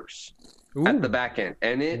bitters at the back end,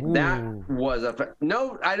 and that was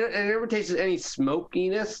I never tasted any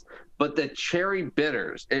smokiness, but the cherry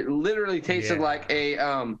bitters, it literally tasted like a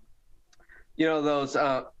those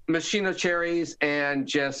machino cherries and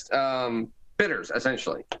just bitters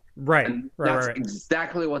essentially. Right, and right. That's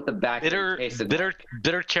exactly what the back end tasted like.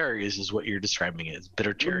 Bitter cherries is what you're describing it as.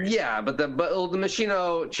 Bitter cherries. Yeah, but the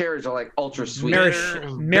machino cherries are like ultra sweet.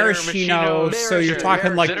 Maraschino. So you're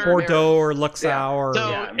talking like Bordeaux or Luxau. Or,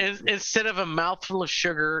 instead of a mouthful of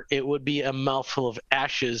sugar, it would be a mouthful of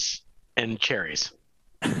ashes and cherries.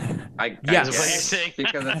 I guess what you're saying.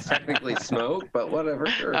 Because it's technically smoke, but whatever.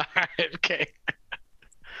 Sure. All right, okay.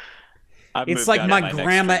 It's like my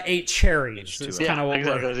grandma ate cherries. It's kind of what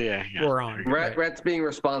we're on. Rhett's being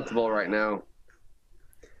responsible right now.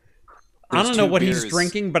 I don't know what he's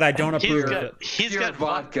drinking, but I don't approve of it. He's got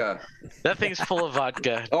vodka. That thing's full of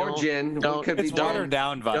vodka. Or gin. It's watered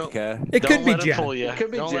down vodka. It could be gin. It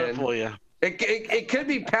could be gin. Let it fool you. It could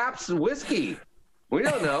be Pabst whiskey. We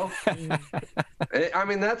don't know. I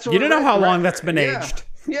mean, that's what you don't know how long that's been aged.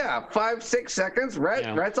 Yeah, 5-6 seconds.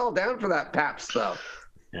 Rhett's all down for that Pabst stuff.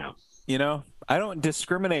 Yeah. You know, I don't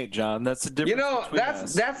discriminate, John. That's the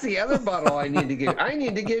difference. That's the other bottle I need to give. I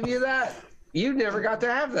need to give you that. You never got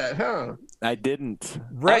to have that, huh? I didn't.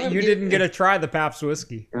 Rhett, you didn't get to try the Pabst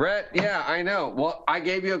whiskey. Rhett, yeah, I know. Well, I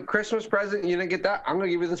gave you a Christmas present. You didn't get that. I'm gonna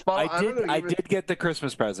give you this bottle. I did get the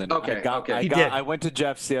Christmas present. Okay. I went to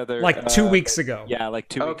Jeff's the other 2 weeks ago. Yeah, like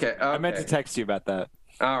 2 weeks. Okay. I meant to text you about that.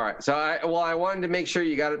 All right. So I wanted to make sure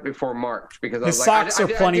you got it before March because His socks are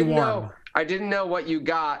plenty warm. I didn't know what you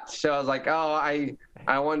got, so I was like, I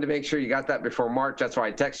wanted to make sure you got that before March. That's why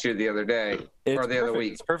I texted you the other day other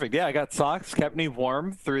week. It's perfect. Yeah, I got socks, kept me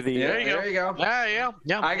warm through the. There you go. Yeah.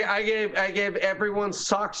 I gave everyone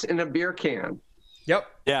socks in a beer can. Yep.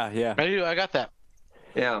 Yeah. I got that.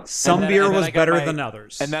 Yeah. Some beer was better than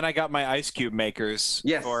others. And then I got my ice cube makers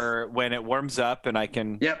for when it warms up and I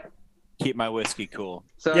can. Yep. Keep my whiskey cool.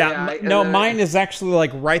 So, mine is actually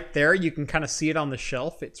like right there. You can kind of see it on the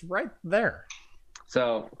shelf. It's right there.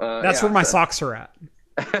 So that's where my socks are at.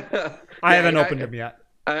 I haven't opened them yet.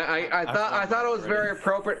 I thought it was very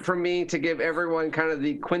appropriate for me to give everyone kind of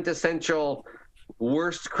the quintessential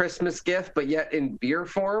worst Christmas gift, but yet in beer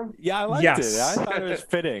form. Yeah, I liked it. I thought it was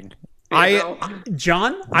fitting.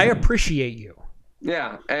 John, I appreciate you.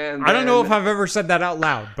 Yeah, and I don't know if I've ever said that out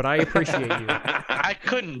loud, but I appreciate you. I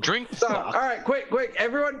couldn't drink stuff. All right, quick,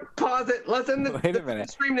 everyone, pause it. Let's end the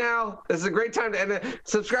stream now. This is a great time to end it.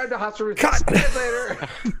 Subscribe to Hot Stream. Later.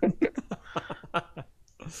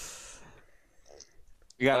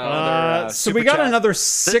 We got we got another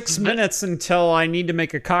 6 minutes until I need to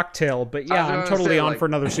make a cocktail. But yeah, I'm totally on for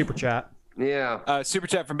another super chat. Yeah. Super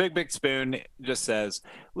chat from Big Spoon just says,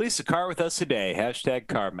 "Lease a car with us today."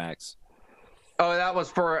 #CarMax. Oh, that was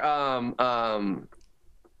for Buy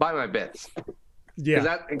My Bits.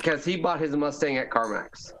 Yeah. Because he bought his Mustang at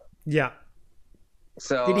CarMax. Yeah.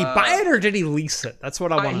 So did he buy it or did he lease it? That's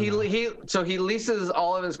what I want to know. So he leases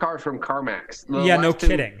all of his cars from CarMax. No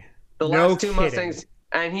kidding. The last two Mustangs,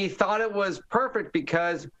 and he thought it was perfect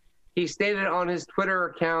because he stated on his Twitter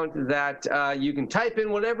account that you can type in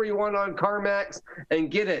whatever you want on CarMax and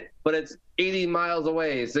get it, but it's 80 miles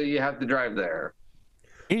away, so you have to drive there.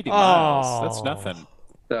 80 miles. That's nothing.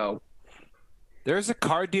 So there's a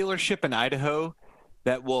car dealership in Idaho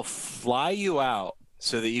that will fly you out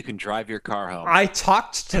so that you can drive your car home. I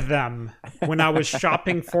talked to them when I was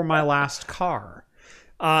shopping for my last car.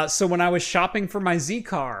 So when I was shopping for my Z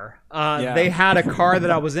car, they had a car that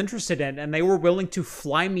I was interested in, and they were willing to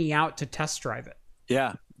fly me out to test drive it.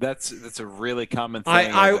 Yeah, that's a really common thing.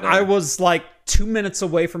 I was like 2 minutes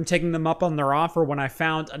away from taking them up on their offer when I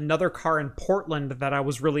found another car in Portland that I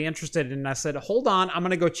was really interested in. And I said, hold on, I'm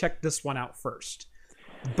going to go check this one out first.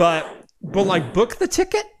 But like book the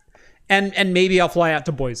ticket and maybe I'll fly out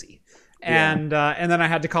to Boise. And then I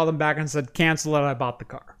had to call them back and said, cancel it. I bought the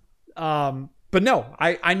car. But no,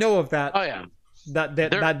 I know of that. Oh yeah. That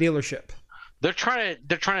dealership. They're trying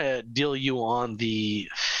to deal you on the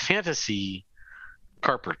fantasy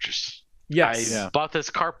car purchase. Yes. I bought this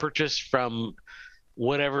car purchase from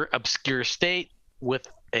whatever obscure state with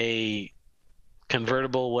a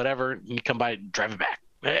convertible, whatever. And you come by, drive it back.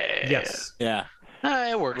 Yes. Yeah.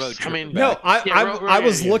 It works. Road trip I mean, No, I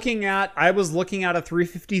was yeah. looking at a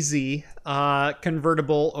 350Z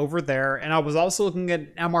convertible over there, and I was also looking at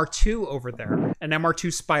an MR2 over there, an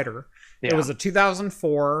MR2 Spider. It Yeah. was a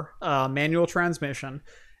 2004 manual transmission,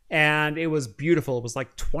 and it was beautiful. It was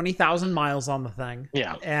like 20,000 miles on the thing.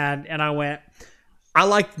 Yeah. And I went, I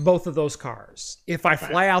like both of those cars. If I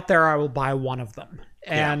fly out there, I will buy one of them.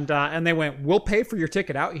 And they went, we'll pay for your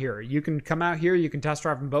ticket out here. You can come out here. You can test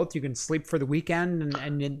drive them both. You can sleep for the weekend,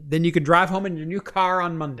 and then you can drive home in your new car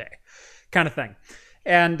on Monday, kind of thing.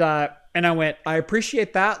 And I went, I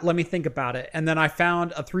appreciate that. Let me think about it. And then I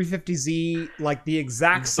found a 350Z, like the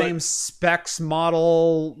exact same specs,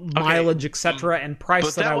 model, mileage, etc., and price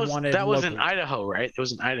But that I wanted. that was in locally. Idaho, right? It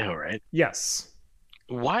was in Idaho, right? Yes,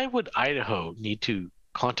 Why would Idaho need to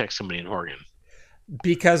contact somebody in Oregon?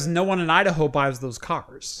 because no one in Idaho buys those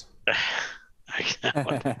cars.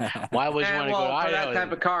 Why would you want to go to for Idaho? that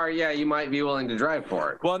type of car, yeah, you might be willing to drive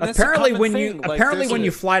for it. Well, and that's a Apparently, common when thing. you Like, apparently there's when a-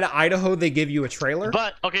 you fly to Idaho, they give you a trailer.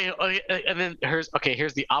 But okay, and then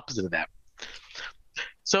here's the opposite of that.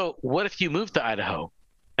 So what if you move to Idaho,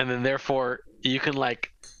 and then therefore you can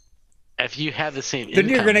if you have the same Then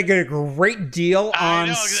you're income- gonna get a great deal I on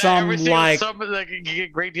know, some every single- like you get a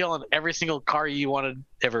great deal on every single car you want to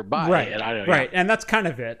ever buy. right, in Idaho, right, and that's kind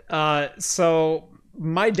of it. So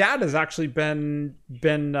my dad has actually been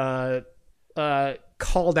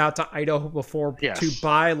called out to Idaho before Yes. to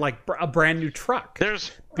buy like a brand new truck.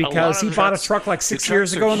 There's Because he bought a truck like 6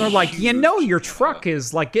 years trucks ago, are and they're like, you huge. know, your truck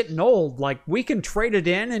is like getting old. Like, we can trade it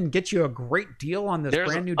in and get you a great deal on this There's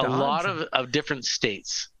brand new a Dodge. lot of different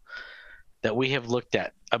states that we have looked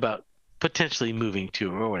at about potentially moving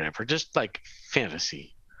to or whatever, just like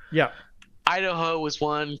fantasy. Yeah, Idaho was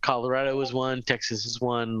one, Colorado was one, Texas is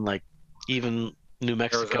one, like even New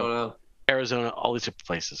Mexico, Arizona, all these different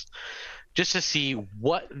places, just to see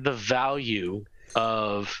what the value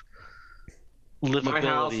of livability. My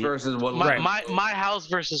house versus what my house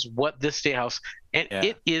versus what this state house, and Yeah.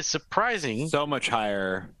 it is surprising. so much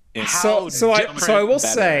higher. In How so I will better.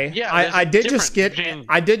 say, Yeah, I there's did just difference get between-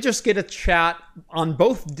 I did just get a chat on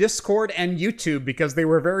both Discord and YouTube because they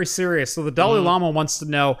were very serious. So the Dalai Lama wants to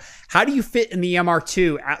know, how do you fit in the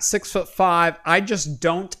MR2 at 6'5"? I just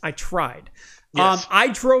don't. I tried. Yes. I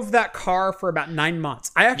drove that car for about 9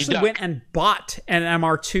 months. I actually duck. went and bought an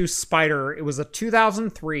MR2 Spider. It was a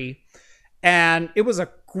 2003, and it was a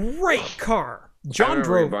great car. John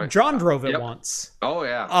remember drove it Yep. once. Oh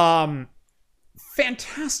yeah,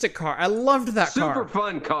 Fantastic car. I loved that car. super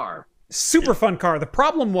fun car. Super fun car. The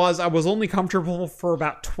problem was I was only comfortable for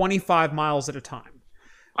about 25 miles at a time.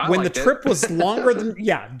 When the liked it. trip was longer than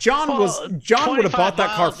John would have 25 bought that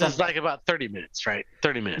car miles from is like about 30 minutes, right?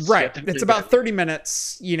 30 minutes. right. You have to It's do about that. 30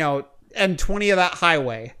 minutes, and 20 of that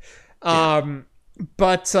highway.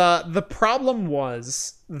 But the problem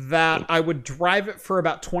was that I would drive it for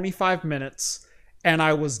about 25 minutes and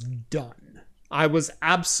I was done. I was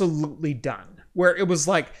absolutely done. Where it was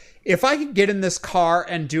like, if I could get in this car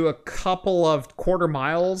and do a couple of quarter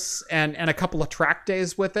miles and a couple of track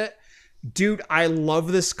days with it, dude, I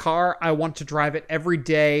love this car. I want to drive it every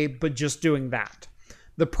day, but just doing that.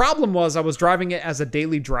 The problem was I was driving it as a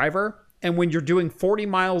daily driver. And when you're doing 40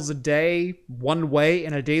 miles a day one way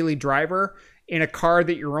in a daily driver in a car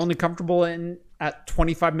that you're only comfortable in at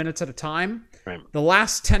 25 minutes at a time, Right. the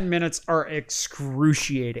last 10 minutes are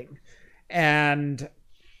excruciating and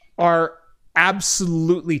are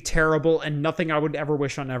absolutely terrible and nothing I would ever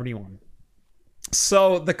wish on anyone.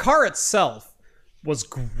 So the car itself was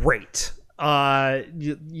great. You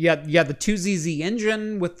had the 2ZZ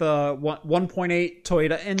engine with the 1.8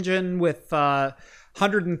 Toyota engine with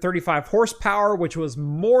 135 horsepower, which was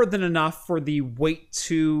more than enough for the weight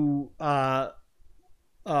to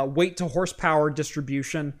horsepower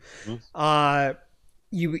distribution.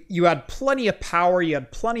 You had plenty of power. You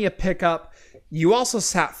had plenty of pickup. You also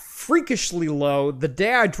sat freakishly low. The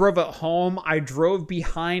day I drove it home, I drove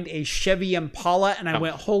behind a Chevy Impala, and I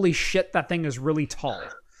went, "Holy shit, that thing is really tall."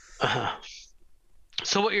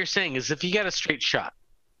 So what you're saying is, if you got a straight shot,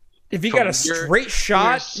 If you From got a your- straight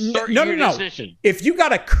shot, your no. destination. If you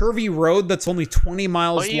got a curvy road that's only 20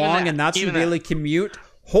 miles even long that, and that's your even that. daily commute,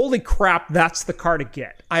 holy crap, that's the car to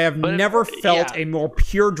get. I have But if- never felt yeah. a more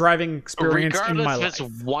pure driving experience in my regardless life.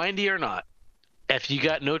 if it's windy or not, if you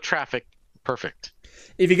got no traffic, perfect.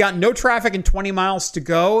 If you got no traffic and 20 miles to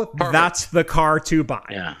go, Perfect. that's the car to buy.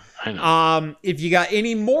 Yeah, I know. If you got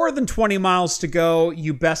any more than 20 miles to go,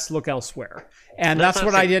 you best look elsewhere. And That's that's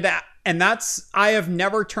what what I'm I did. And I have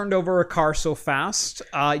never turned over a car so fast.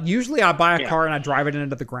 Usually I buy a car and I drive it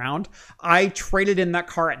into the ground. I traded in that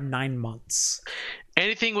car at 9 months.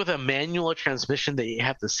 anything with a manual transmission that you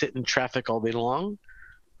have to sit in traffic all day long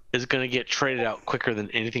is going to get traded out quicker than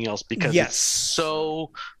anything else because it's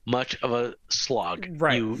so much of a slog.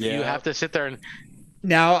 Right. You have to sit there and.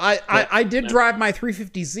 Now, I did drive my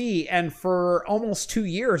 350Z, and for almost 2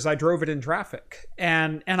 years, I drove it in traffic,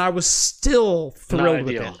 and I was still thrilled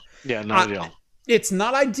with it. Yeah, not ideal. It's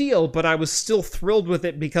not ideal, but I was still thrilled with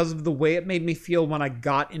it because of the way it made me feel when I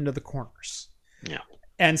got into the corners. Yeah.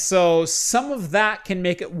 And so some of that can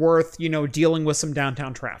make it worth, dealing with some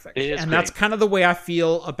downtown traffic. And that's kind of the way I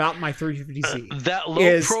feel about my 350Z. That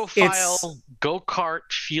low profile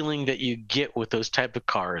go-kart feeling that you get with those type of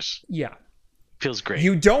cars. Yeah. Feels great.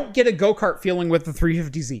 You don't get a go-kart feeling with the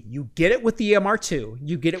 350Z. You get it with the EMR2.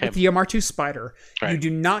 You get it with the EMR2 Spider. Right. You do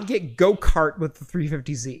not get go-kart with the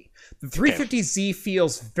 350Z. The 350Z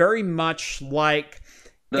feels very much like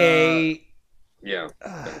The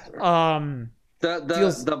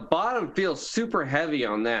bottom feels super heavy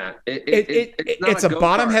on that. It's a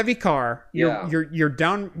bottom heavy car. You're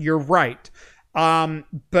down. You're right.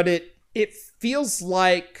 But it feels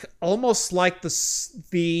like almost like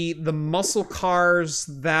the muscle cars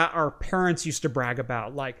that our parents used to brag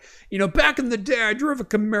about. Like, back in the day, I drove a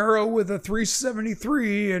Camaro with a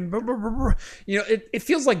 373 and blah, blah, blah, blah. It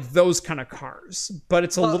feels like those kind of cars, but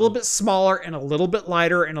it's a little bit smaller and a little bit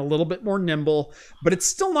lighter and a little bit more nimble, but it's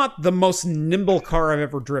still not the most nimble car I've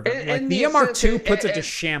ever driven. The MR2 puts it to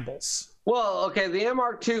shambles. Well, okay, the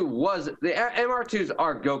MR2s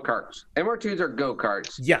are go-karts. MR2s are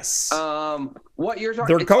go-karts. Yes. What you're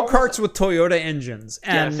talking They're go-karts with Toyota engines.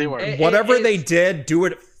 And they were. Whatever they did, do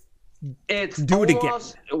it again.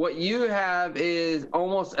 What you have is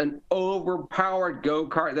almost an overpowered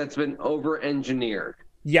go-kart that's been over-engineered.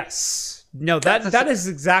 Yes. No, that is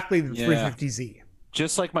exactly the 350Z.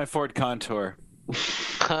 Just like my Ford Contour.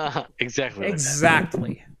 Exactly.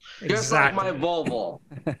 Just like my Volvo.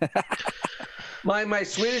 my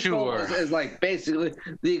Swedish Volvo is like basically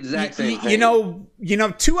the exact same thing.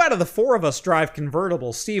 2 out of the 4 of us drive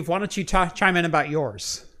convertibles. Steve, why don't you chime in about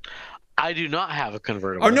yours? I do not have a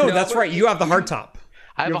convertible. Oh no, that's right. You have the hardtop.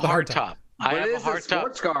 I have a hardtop. I have a hardtop.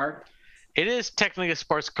 Sports car. It is technically a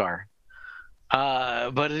sports car,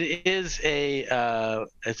 but it is it's a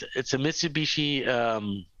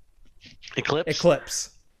Mitsubishi Eclipse.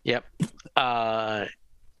 Eclipse. Yep.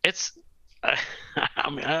 It's. I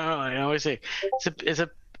don't know. I always say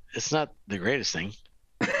it's not the greatest thing.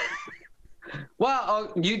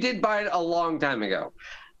 Well, you did buy it a long time ago.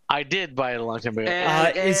 I did buy it a long time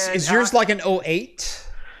ago. Is yours like an 08?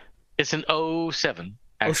 It's an 07.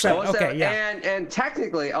 07. Okay, yeah. And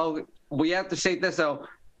technically, we have to state this though.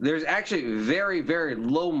 There's actually very, very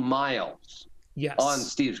low miles on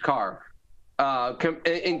Steve's car,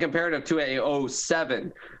 in comparative to a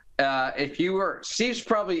 07. Steve's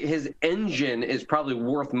his engine is probably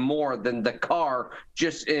worth more than the car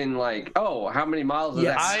just in how many miles is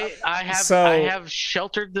that? I have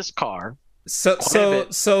sheltered this car. So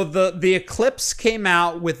the Eclipse came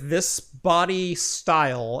out with this body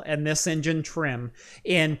style and this engine trim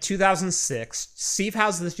in 2006. Steve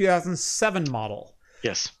has the 2007 model.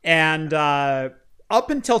 Yes. And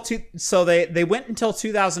up until they went until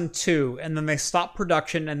 2002 and then they stopped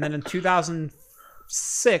production, and then in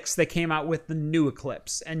 2006 they came out with the new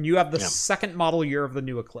Eclipse, and you have the second model year of the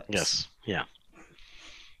new Eclipse. Yes. Yeah.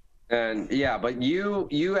 And but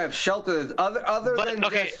you have sheltered other than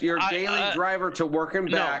just your daily driver to work and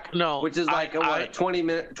back, which is a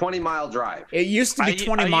 20 mile drive. It used to be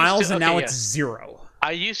 20 miles and now it's 0.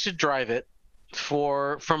 I used to drive it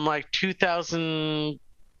from like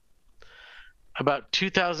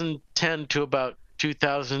 2010 to about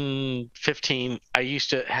 2015. I used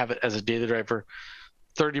to have it as a daily driver,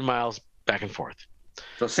 30 miles back and forth.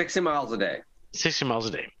 So 60 miles a day. 60 miles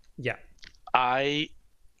a day. Yeah. I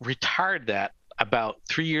retired that about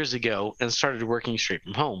 3 years ago and started working straight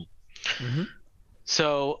from home. Mm-hmm.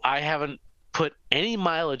 So I haven't put any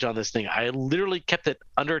mileage on this thing. I literally kept it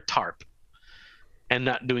under tarp and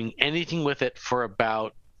not doing anything with it for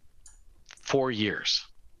about 4 years.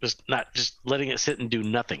 Just letting it sit and do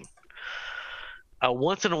nothing.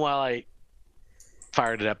 Once in a while I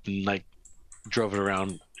fired it up and drove it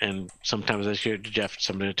around, and sometimes I shared it to Jeff,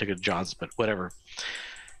 somebody took it to John's, but whatever.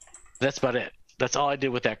 That's about it. That's all I did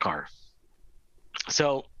with that car.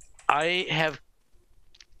 So I have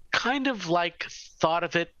kind of thought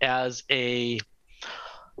of it as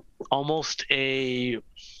almost a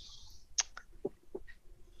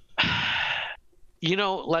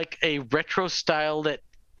a retro style that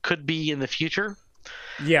could be in the future.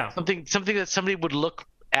 Yeah. Something that somebody would look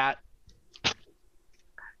at.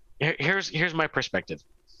 Here's my perspective.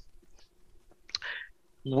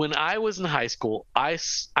 when I was in high school, I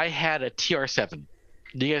had a TR7.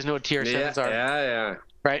 Do you guys know what TR7s are? Yeah.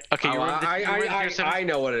 Right. Okay. I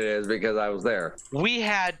know what it is because I was there. We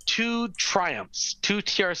had 2 Triumphs, 2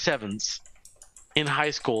 TR7s in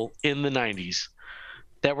high school in the 90s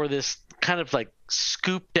that were this kind of like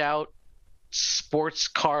scooped out sports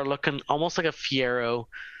car looking, almost like a Fiero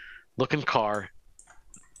looking car.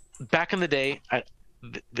 Back in the day,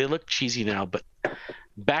 they look cheesy now, but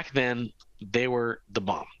back then they were the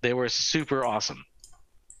bomb. They were super awesome.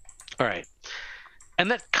 All right.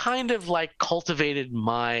 And that kind of like cultivated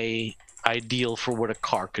my ideal for what a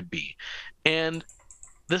car could be. And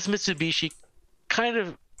this Mitsubishi kind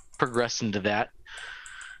of progressed into that.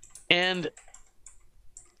 And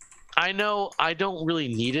I know I don't really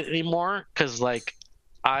need it anymore because, like,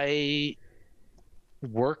 I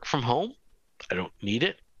work from home. I don't need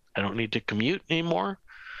it. I don't need to commute anymore.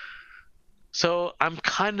 So I'm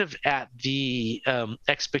kind of at the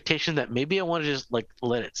expectation that maybe I want to just like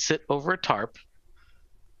let it sit over a tarp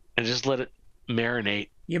and just let it marinate.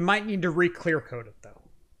 You might need to re-clear coat it though.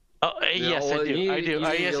 Oh, yes, I do.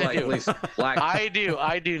 Yes, I do.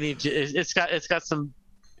 I do need to. It's got some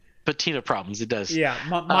patina problems. It does. Yeah,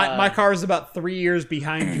 my car is about 3 years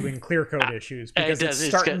behind you in clear coat issues because it's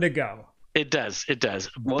starting to go. It does.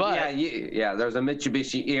 Well, but there's a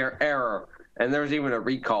Mitsubishi error, and there's even a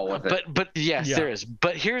recall with it. But yes, there is.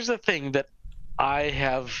 But here's the thing that I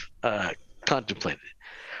have contemplated.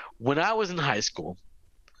 When I was in high school,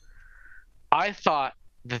 I thought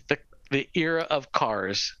that the era of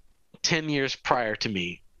cars 10 years prior to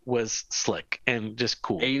me was slick and just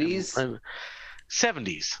cool. 80s?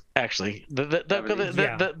 70s, actually. The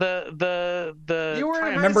you were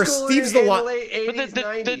in remember Steve's the one. Late 80s,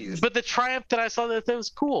 90s. But the Triumph that I saw that was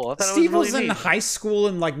cool. I thought Steve it was in neat. high school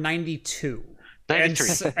in like 92.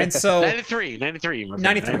 93. And so 93.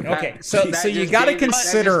 93. Okay, so you got to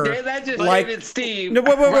consider that just like dated Steve. No,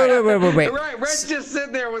 wait. Right, Red's just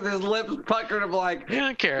sitting there with his lips puckered of like, I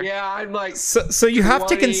don't care. Yeah, I'm like. So you have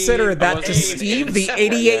to consider that to Steve, the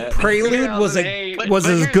 '88 Prelude was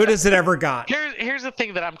as good as it ever got. Here's the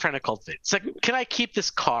thing that I'm trying to cultivate. It's like, can I keep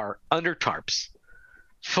this car under tarps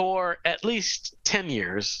for at least 10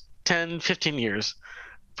 years, 10, 15 years,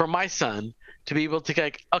 for my son to be able to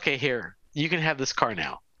like, okay, here. You can have this car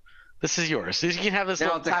now. This is yours. You can have this.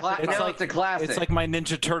 Now it's a classic. It's like my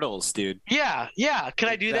Ninja Turtles, dude. Yeah. Can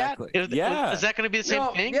I do that? Yeah. Is that going to be the same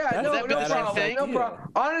thing? Yeah, no problem. No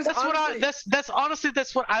problem. Honestly,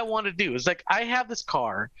 That's what I want to do. Is like I have this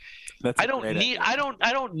car. I don't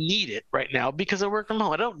need it right now because I work from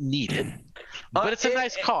home. I don't need it. But it's a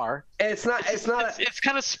nice car. It's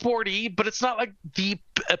kind of sporty, but it's not like the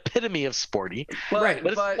epitome of sporty. Right.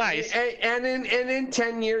 But it's nice. And in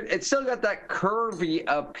 10 years, it's still got that curvy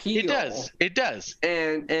appeal. It does.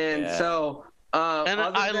 And so.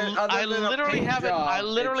 I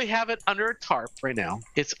literally have it under a tarp right now.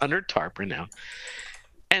 It's under a tarp right now.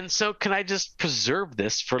 And so can I just preserve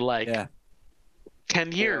this for like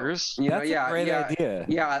 10 years? That's a great idea.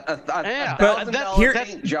 Yeah,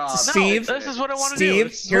 Steve, this is what I want to do.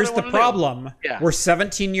 Steve, here's the problem. We're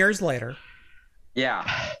 17 years later. Yeah.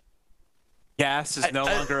 Gas is no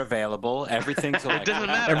longer available. Everything's electric. It doesn't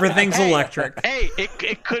matter. Everything's electric. Hey,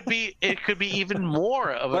 it could be even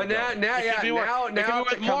more of a. But now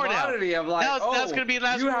it's a commodity of like, now it's gonna be you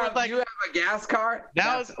have a gas car.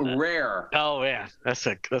 Now it's rare. Oh yeah, that's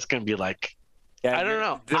gonna be like. Yeah, I don't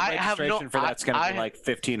know. The registration for that's going to be like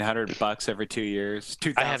 $1,500 every 2 years.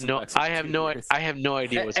 I have no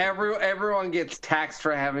idea. Everyone gets taxed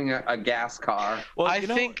for having a gas car. Well, I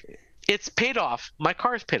think it's paid off. My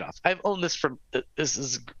car is paid off. I've owned this for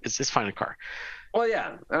it's fine a car. Well,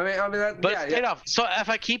 yeah. I mean, it's paid off. So if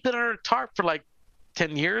I keep it under a tarp for like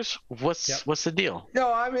 10 years, what's the deal?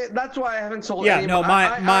 No, I mean that's why I haven't sold. Yeah, no,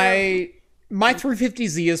 my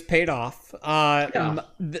 350Z is paid off.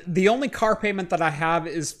 The only car payment that I have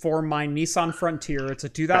is for my Nissan Frontier. It's a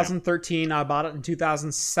 2013. I bought it in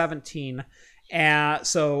 2017.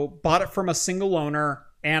 So bought it from a single owner,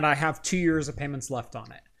 and I have 2 years of payments left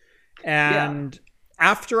on it. And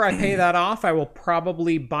after I pay that off, I will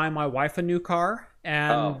probably buy my wife a new car,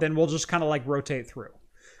 and then we'll just kind of like rotate through.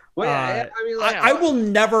 Well, I will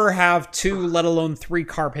never have 2, let alone 3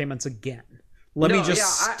 car payments again. Let me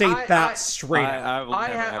just state that straight up.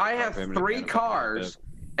 I have 3 cars,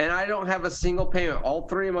 and I don't have a single payment. All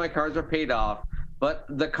 3 of my cars are paid off. But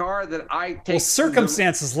the car that I take... Well,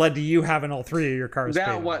 circumstances led to you having all 3 of your cars paid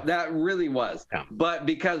off. That really was. Yeah. But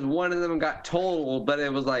because one of them got totaled, but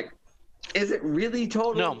it was like, is it really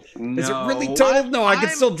totaled? No. Is it really totaled? No, I can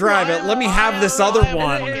still drive it. Let me have this other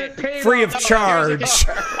one free of charge.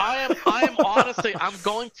 I I am honestly, I'm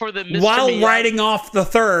going for the Mr. While Miyagi. riding off the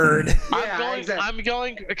third. I'm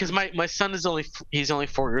going because my son is only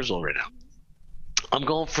 4 years old right now. I'm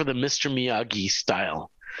going for the Mr. Miyagi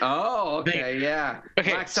style. Oh, okay, yeah.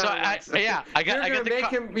 Okay, so I got the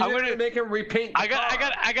car. I'm gonna make him repaint. I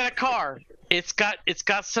got a car. It's got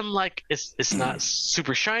some like it's not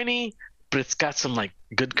super shiny, but it's got some like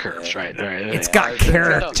good curves, right? It's got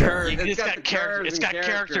character. It's got character. It's got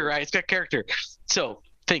character, right? It's got character. So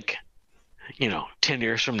think, 10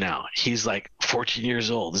 years from now, he's like 14 years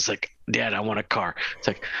old. It's like, Dad, I want a car. It's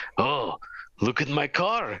like, oh, look at my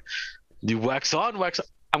car. You wax on, wax off.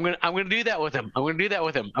 I'm gonna do that with him. I'm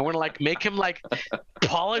gonna like make him like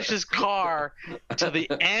polish his car to the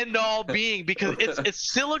end all being because it's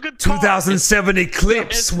still a good car. 2007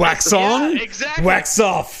 Eclipse. Wax on, exactly. Wax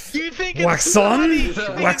off. You think wax on,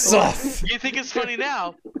 wax off. You think it's funny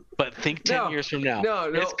now, but think 10 years from now. No,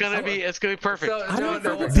 it's gonna be perfect.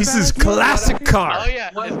 This is classic car. Oh yeah,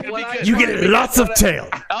 it's gonna be good. You get lots of tail.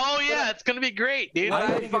 Oh yeah, it's gonna be great, dude. What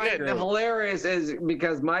I find hilarious is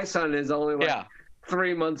because my son is only like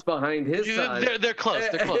 3 months behind his son. They're close.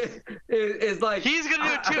 It's like he's gonna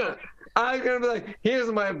do it too. I'm gonna be like, here's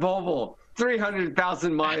my Volvo,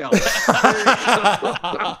 300,000 miles.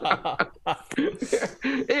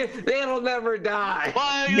 It'll never die.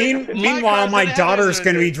 Well, Meanwhile, my daughter's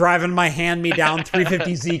going to be driving my hand-me-down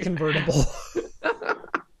 350Z convertible.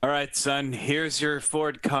 All right, son. Here's your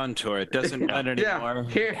Ford Contour. It doesn't run anymore.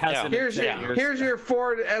 Here's your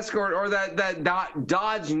Ford Escort or that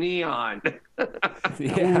Dodge Neon.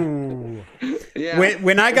 When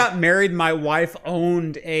I got married, my wife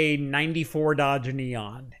owned a 94 Dodge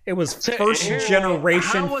Neon. It was first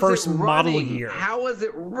generation, first model year. How was it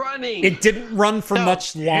running? It didn't run for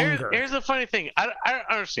much longer. Here's the funny thing. I don't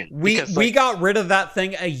understand. We got rid of that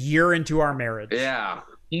thing a year into our marriage. Yeah.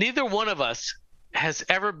 Neither one of us has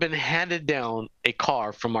ever been handed down a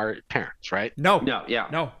car from our parents, right? No,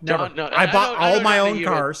 never. No. I bought all my own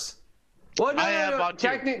cars. Well, no. I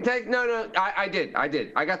did.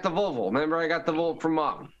 I got the Volvo. Remember, I got the Volvo from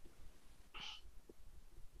Mom.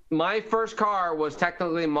 My first car was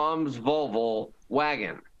technically Mom's Volvo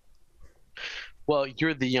wagon. Well,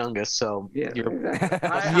 you're the youngest, so you're...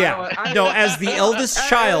 as the eldest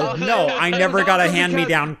child, I never got a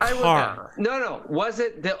hand-me-down car. No. Was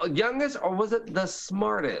it the youngest or was it the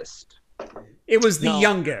smartest? It was the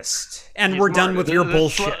youngest, and we're done with your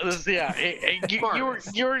bullshit.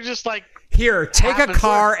 You were just like, here, take a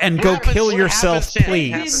car and go kill yourself,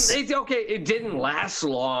 please. It didn't last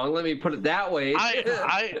long. Let me put it that way.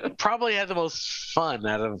 I probably had the most fun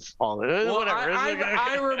out of all of it. Well, whatever.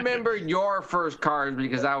 I remember your first cars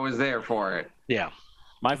because I was there for it. Yeah.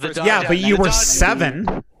 My first. But you were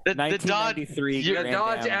 7. The Dodge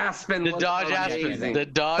Aspen. The Dodge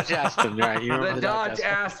Aspen, right? You the Dodge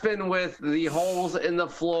Aspen with the holes in the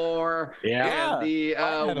floor and the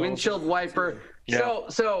windshield wiper. Yeah.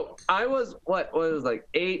 So I was what was like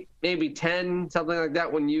 8, maybe 10, something like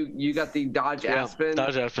that when you got the Dodge Aspen.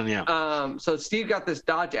 Dodge Aspen, yeah. So Steve got this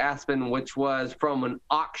Dodge Aspen, which was from an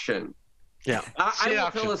auction. Yeah.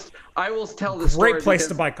 I will tell the story. Great place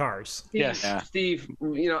to buy cars. Steve,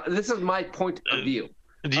 this is my point of view.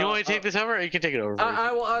 Do you want to take this over, or you can take it over?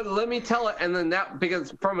 I will. Let me tell it, and then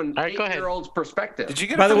because from an 8-year-old's perspective. Did you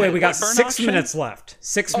get? By the way, we got 6 minutes left.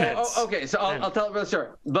 6 minutes. Okay, so I'll tell it for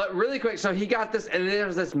sure. But really quick, so he got this, and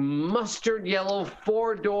there's this mustard yellow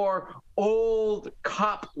 4-door old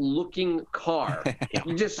cop-looking car.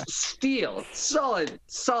 Just steel, solid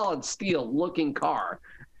steel looking car,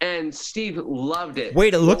 and Steve loved it.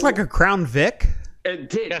 Wait, it looked like a Crown Vic.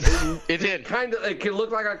 It did. Yes, it did. Kind of. It could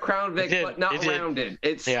look like a Crown Vic, but not rounded.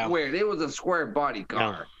 It's squared. It was a square body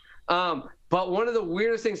car. No. But one of the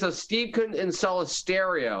weirdest things. So Steve couldn't install a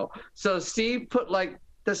stereo. So Steve put like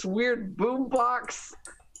this weird boom box,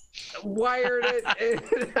 wired it. And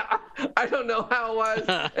I don't know how it was,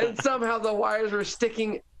 and somehow the wires were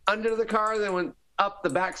sticking under the car. Then went up the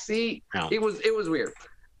back seat. No. It was weird.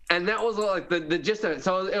 And that was like the gist of it.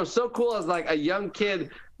 So it was so cool as like a young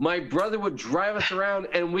kid. My brother would drive us around,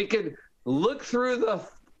 and we could look through the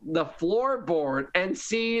floorboard and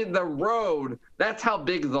see the road. That's how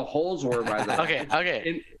big the holes were by the way.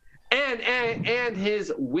 Okay. And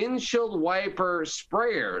his windshield wiper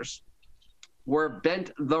sprayers were bent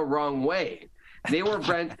the wrong way. They were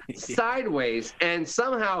bent sideways, and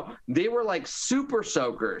somehow they were like super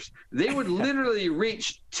soakers. They would literally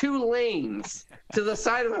reach 2 lanes to the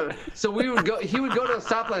side of him. So he would go to a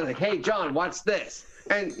stoplight like, "Hey, John, watch this."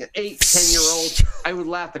 and 8-10-year-olds, I would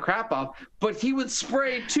laugh the crap off. But he would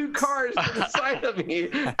spray 2 cars to the side of me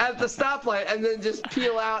at the stoplight and then just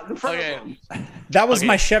peel out in front of them. That was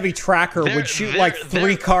my Chevy Tracker. Would shoot like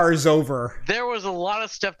 3 cars over. There was a lot of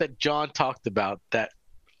stuff that John talked about that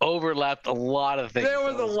overlapped a lot of things. There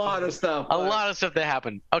was a lot of stuff. A lot of stuff that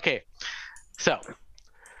happened. Okay, so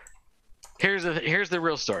here's the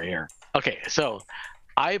real story here. Okay, so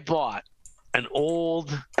I bought an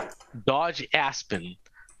old Dodge Aspen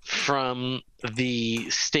from the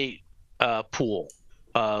state pool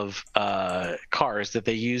of cars that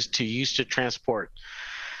they used to transport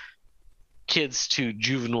kids to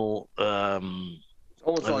juvenile.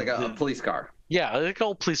 Almost like a police car. Yeah, like an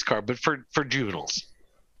old police car, but for juveniles.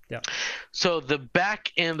 Yeah. So the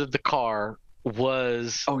back end of the car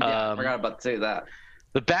was. Oh yeah, I forgot about to say that.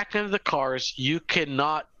 The back end of the cars you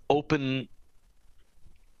cannot open.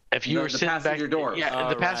 If you were sitting passenger back, door. yeah,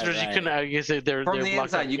 the passengers you couldn't. I guess they're from the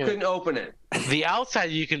inside. You couldn't open it. The outside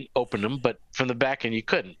you can open them, but from the back end you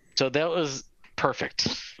couldn't. So that was perfect.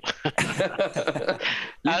 as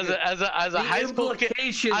a high school kid,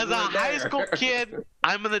 high school kid,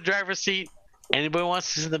 I'm in the driver's seat. Anybody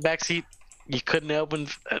wants to sit in the back seat? You couldn't open.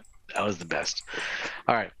 That was the best.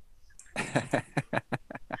 All right.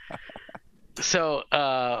 So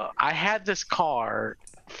I had this car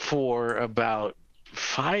for about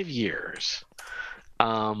 5 years,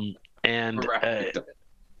 and the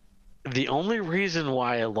only reason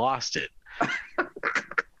why I lost it.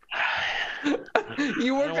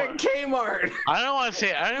 You worked at Kmart. I don't want to say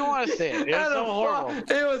it. I didn't want to say it. It was so horrible.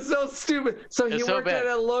 It was so stupid. So he worked at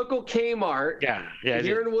a local Kmart. Yeah,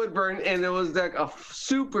 here in Woodburn, and it was like a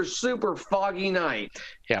super foggy night.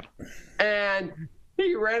 Yeah. And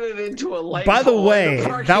he ran it into a light. By the way,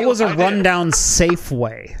 that was a rundown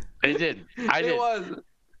Safeway. It did. It was.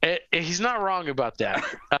 He's not wrong about that.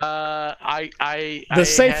 The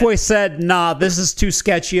Safeway said, "Nah, this is too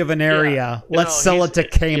sketchy of an area. Let's sell it to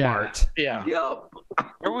Kmart." Yeah. Yep.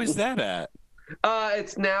 Where was that at?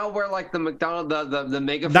 It's now where like the McDonald's, the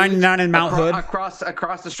Mega Foods, 99 in Mount Hood, across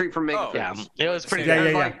the street from Mega Foods. Yeah, it was pretty.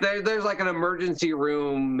 There's like an emergency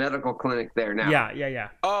room medical clinic there now. Yeah.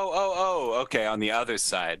 Oh, okay. On the other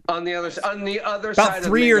side. On the other side. About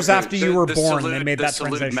 3 years after you were born, they made that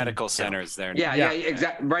Salute transition. Medical Centers there. Yeah,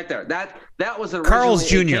 exactly. Right there. That was originally Carl's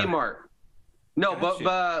Jr. Kmart. No, but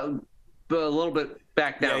a little bit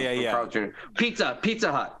back down. Yeah. Carl's Jr. Pizza Hut. Pizza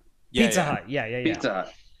Hut. Yeah. Pizza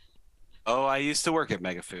Hut. Oh, I used to work at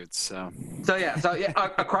Mega Foods, so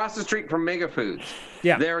across the street from Mega Foods.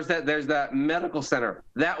 Yeah. There's that medical center.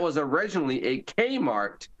 That was originally a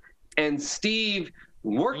Kmart, and Steve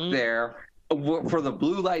worked there for the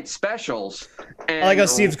blue light specials. And, I like how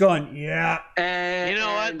Steve's going, yeah. And you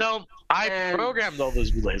know what though? I programmed all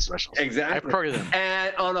those blue light specials. Exactly. I programmed them.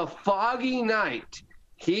 And on a foggy night,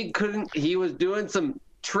 he was doing some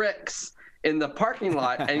tricks in the parking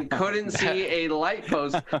lot and couldn't see a light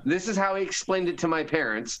post. This is how he explained it to my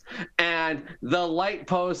parents. And the light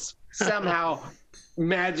post somehow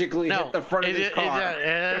magically hit the front of his car.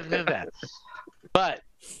 But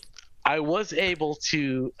I was able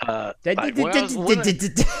to when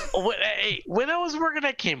I was working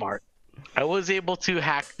at Kmart, I was able to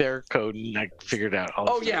hack their code and I figured out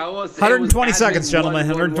all this stuff. It was 120 seconds, gentlemen.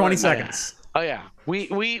 120 seconds. Oh yeah.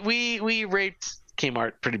 We raped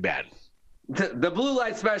Kmart pretty bad. The blue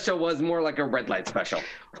light special was more like a red light special.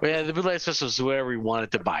 Yeah, the blue light special was whatever we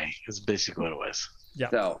wanted to buy. Is basically what it was. Yeah.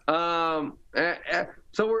 So,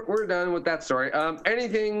 so we're done with that story.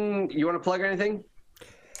 Anything you want to plug? Anything?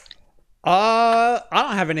 I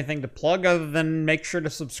don't have anything to plug other than make sure to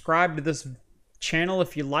subscribe to this channel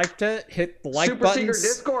if you liked it. Hit the like button.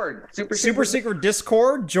 Super secret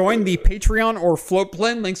Discord. Join the Patreon or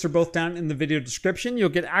Floatplane. Links are both down in the video description. You'll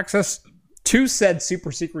get access to said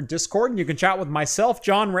super secret Discord, and you can chat with myself,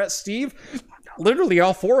 John, Rhett, Steve, literally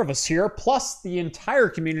all 4 of us here, plus the entire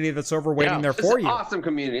community that's over waiting there for you. Awesome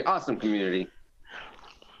community. If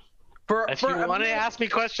you want to ask me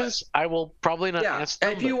questions, I will probably not answer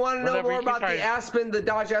them. If you want to know more about the Aspen, the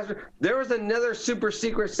Dodge Aspen, there was another super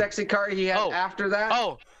secret sexy car he had after that.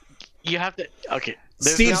 Oh, you have to. Okay.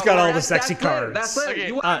 Steve's got all the sexy cars. That's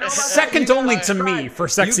it. Okay. Second only to me for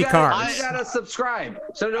sexy cars. You gotta subscribe.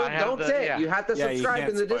 So don't say it. You have to subscribe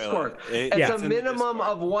in the Discord. It's a minimum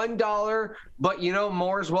of $1, but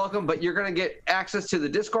more is welcome. But you're gonna get access to the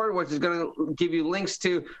Discord, which is gonna give you links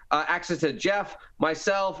to access to Jeff,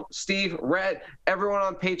 myself, Steve, Rhett, everyone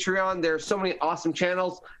on Patreon. There's so many awesome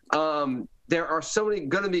channels. There are so many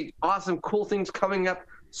gonna be awesome, cool things coming up.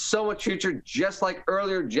 So much future, just like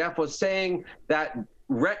earlier Jeff was saying that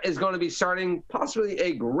Rhett is going to be starting possibly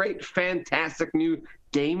a great, fantastic new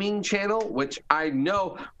gaming channel, which I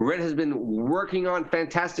know Red has been working on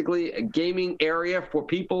fantastically, a gaming area for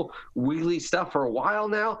people, wheelie stuff for a while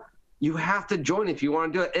now. You have to join if you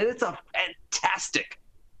want to do it. And it's a fantastic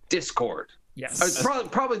Discord. Yes. It's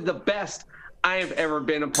probably the best I have ever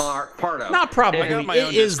been a part of. Not probably. I got my own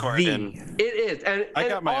It is Discord, the. and It is. And I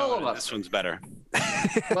got my all own. of And us. this one's better.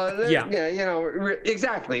 Well, Yeah. yeah, you know,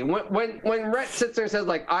 exactly. When Rhett sits there and says,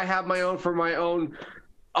 like, I have my own for my own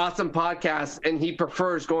awesome podcast, and he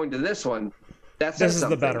prefers going to this one, this is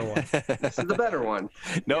the better one. This is the better one.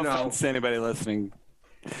 No You know. offense to anybody listening.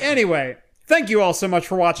 Anyway, thank you all so much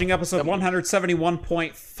for watching episode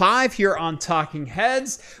 171.5 here on Talking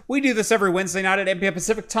Heads. We do this every Wednesday night at 8 p.m.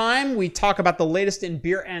 Pacific time. We talk about the latest in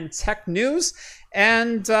beer and tech news.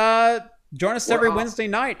 And join us every Wednesday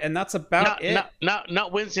night. And that's about it.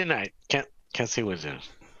 Not Wednesday night. Can't say Wednesday.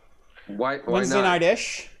 Why Wednesday not?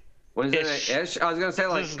 night-ish. Wednesday night-ish? I was going to say,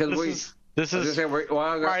 like, because This is we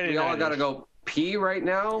all got to go pee right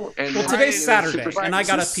now. And Well, then- today's Saturday, Super- and I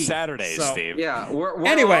got to This is pee. Saturday, So- Steve. Yeah, we're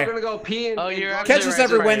Anyway. all going to go pee. And, you're and Catch us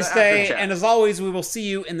every Right. Wednesday. After chat. And as always, we will see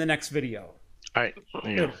you in the next video. all right.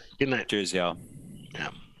 There you go. Good night. Cheers, y'all. Yeah.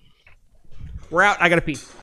 We're out. I got to pee.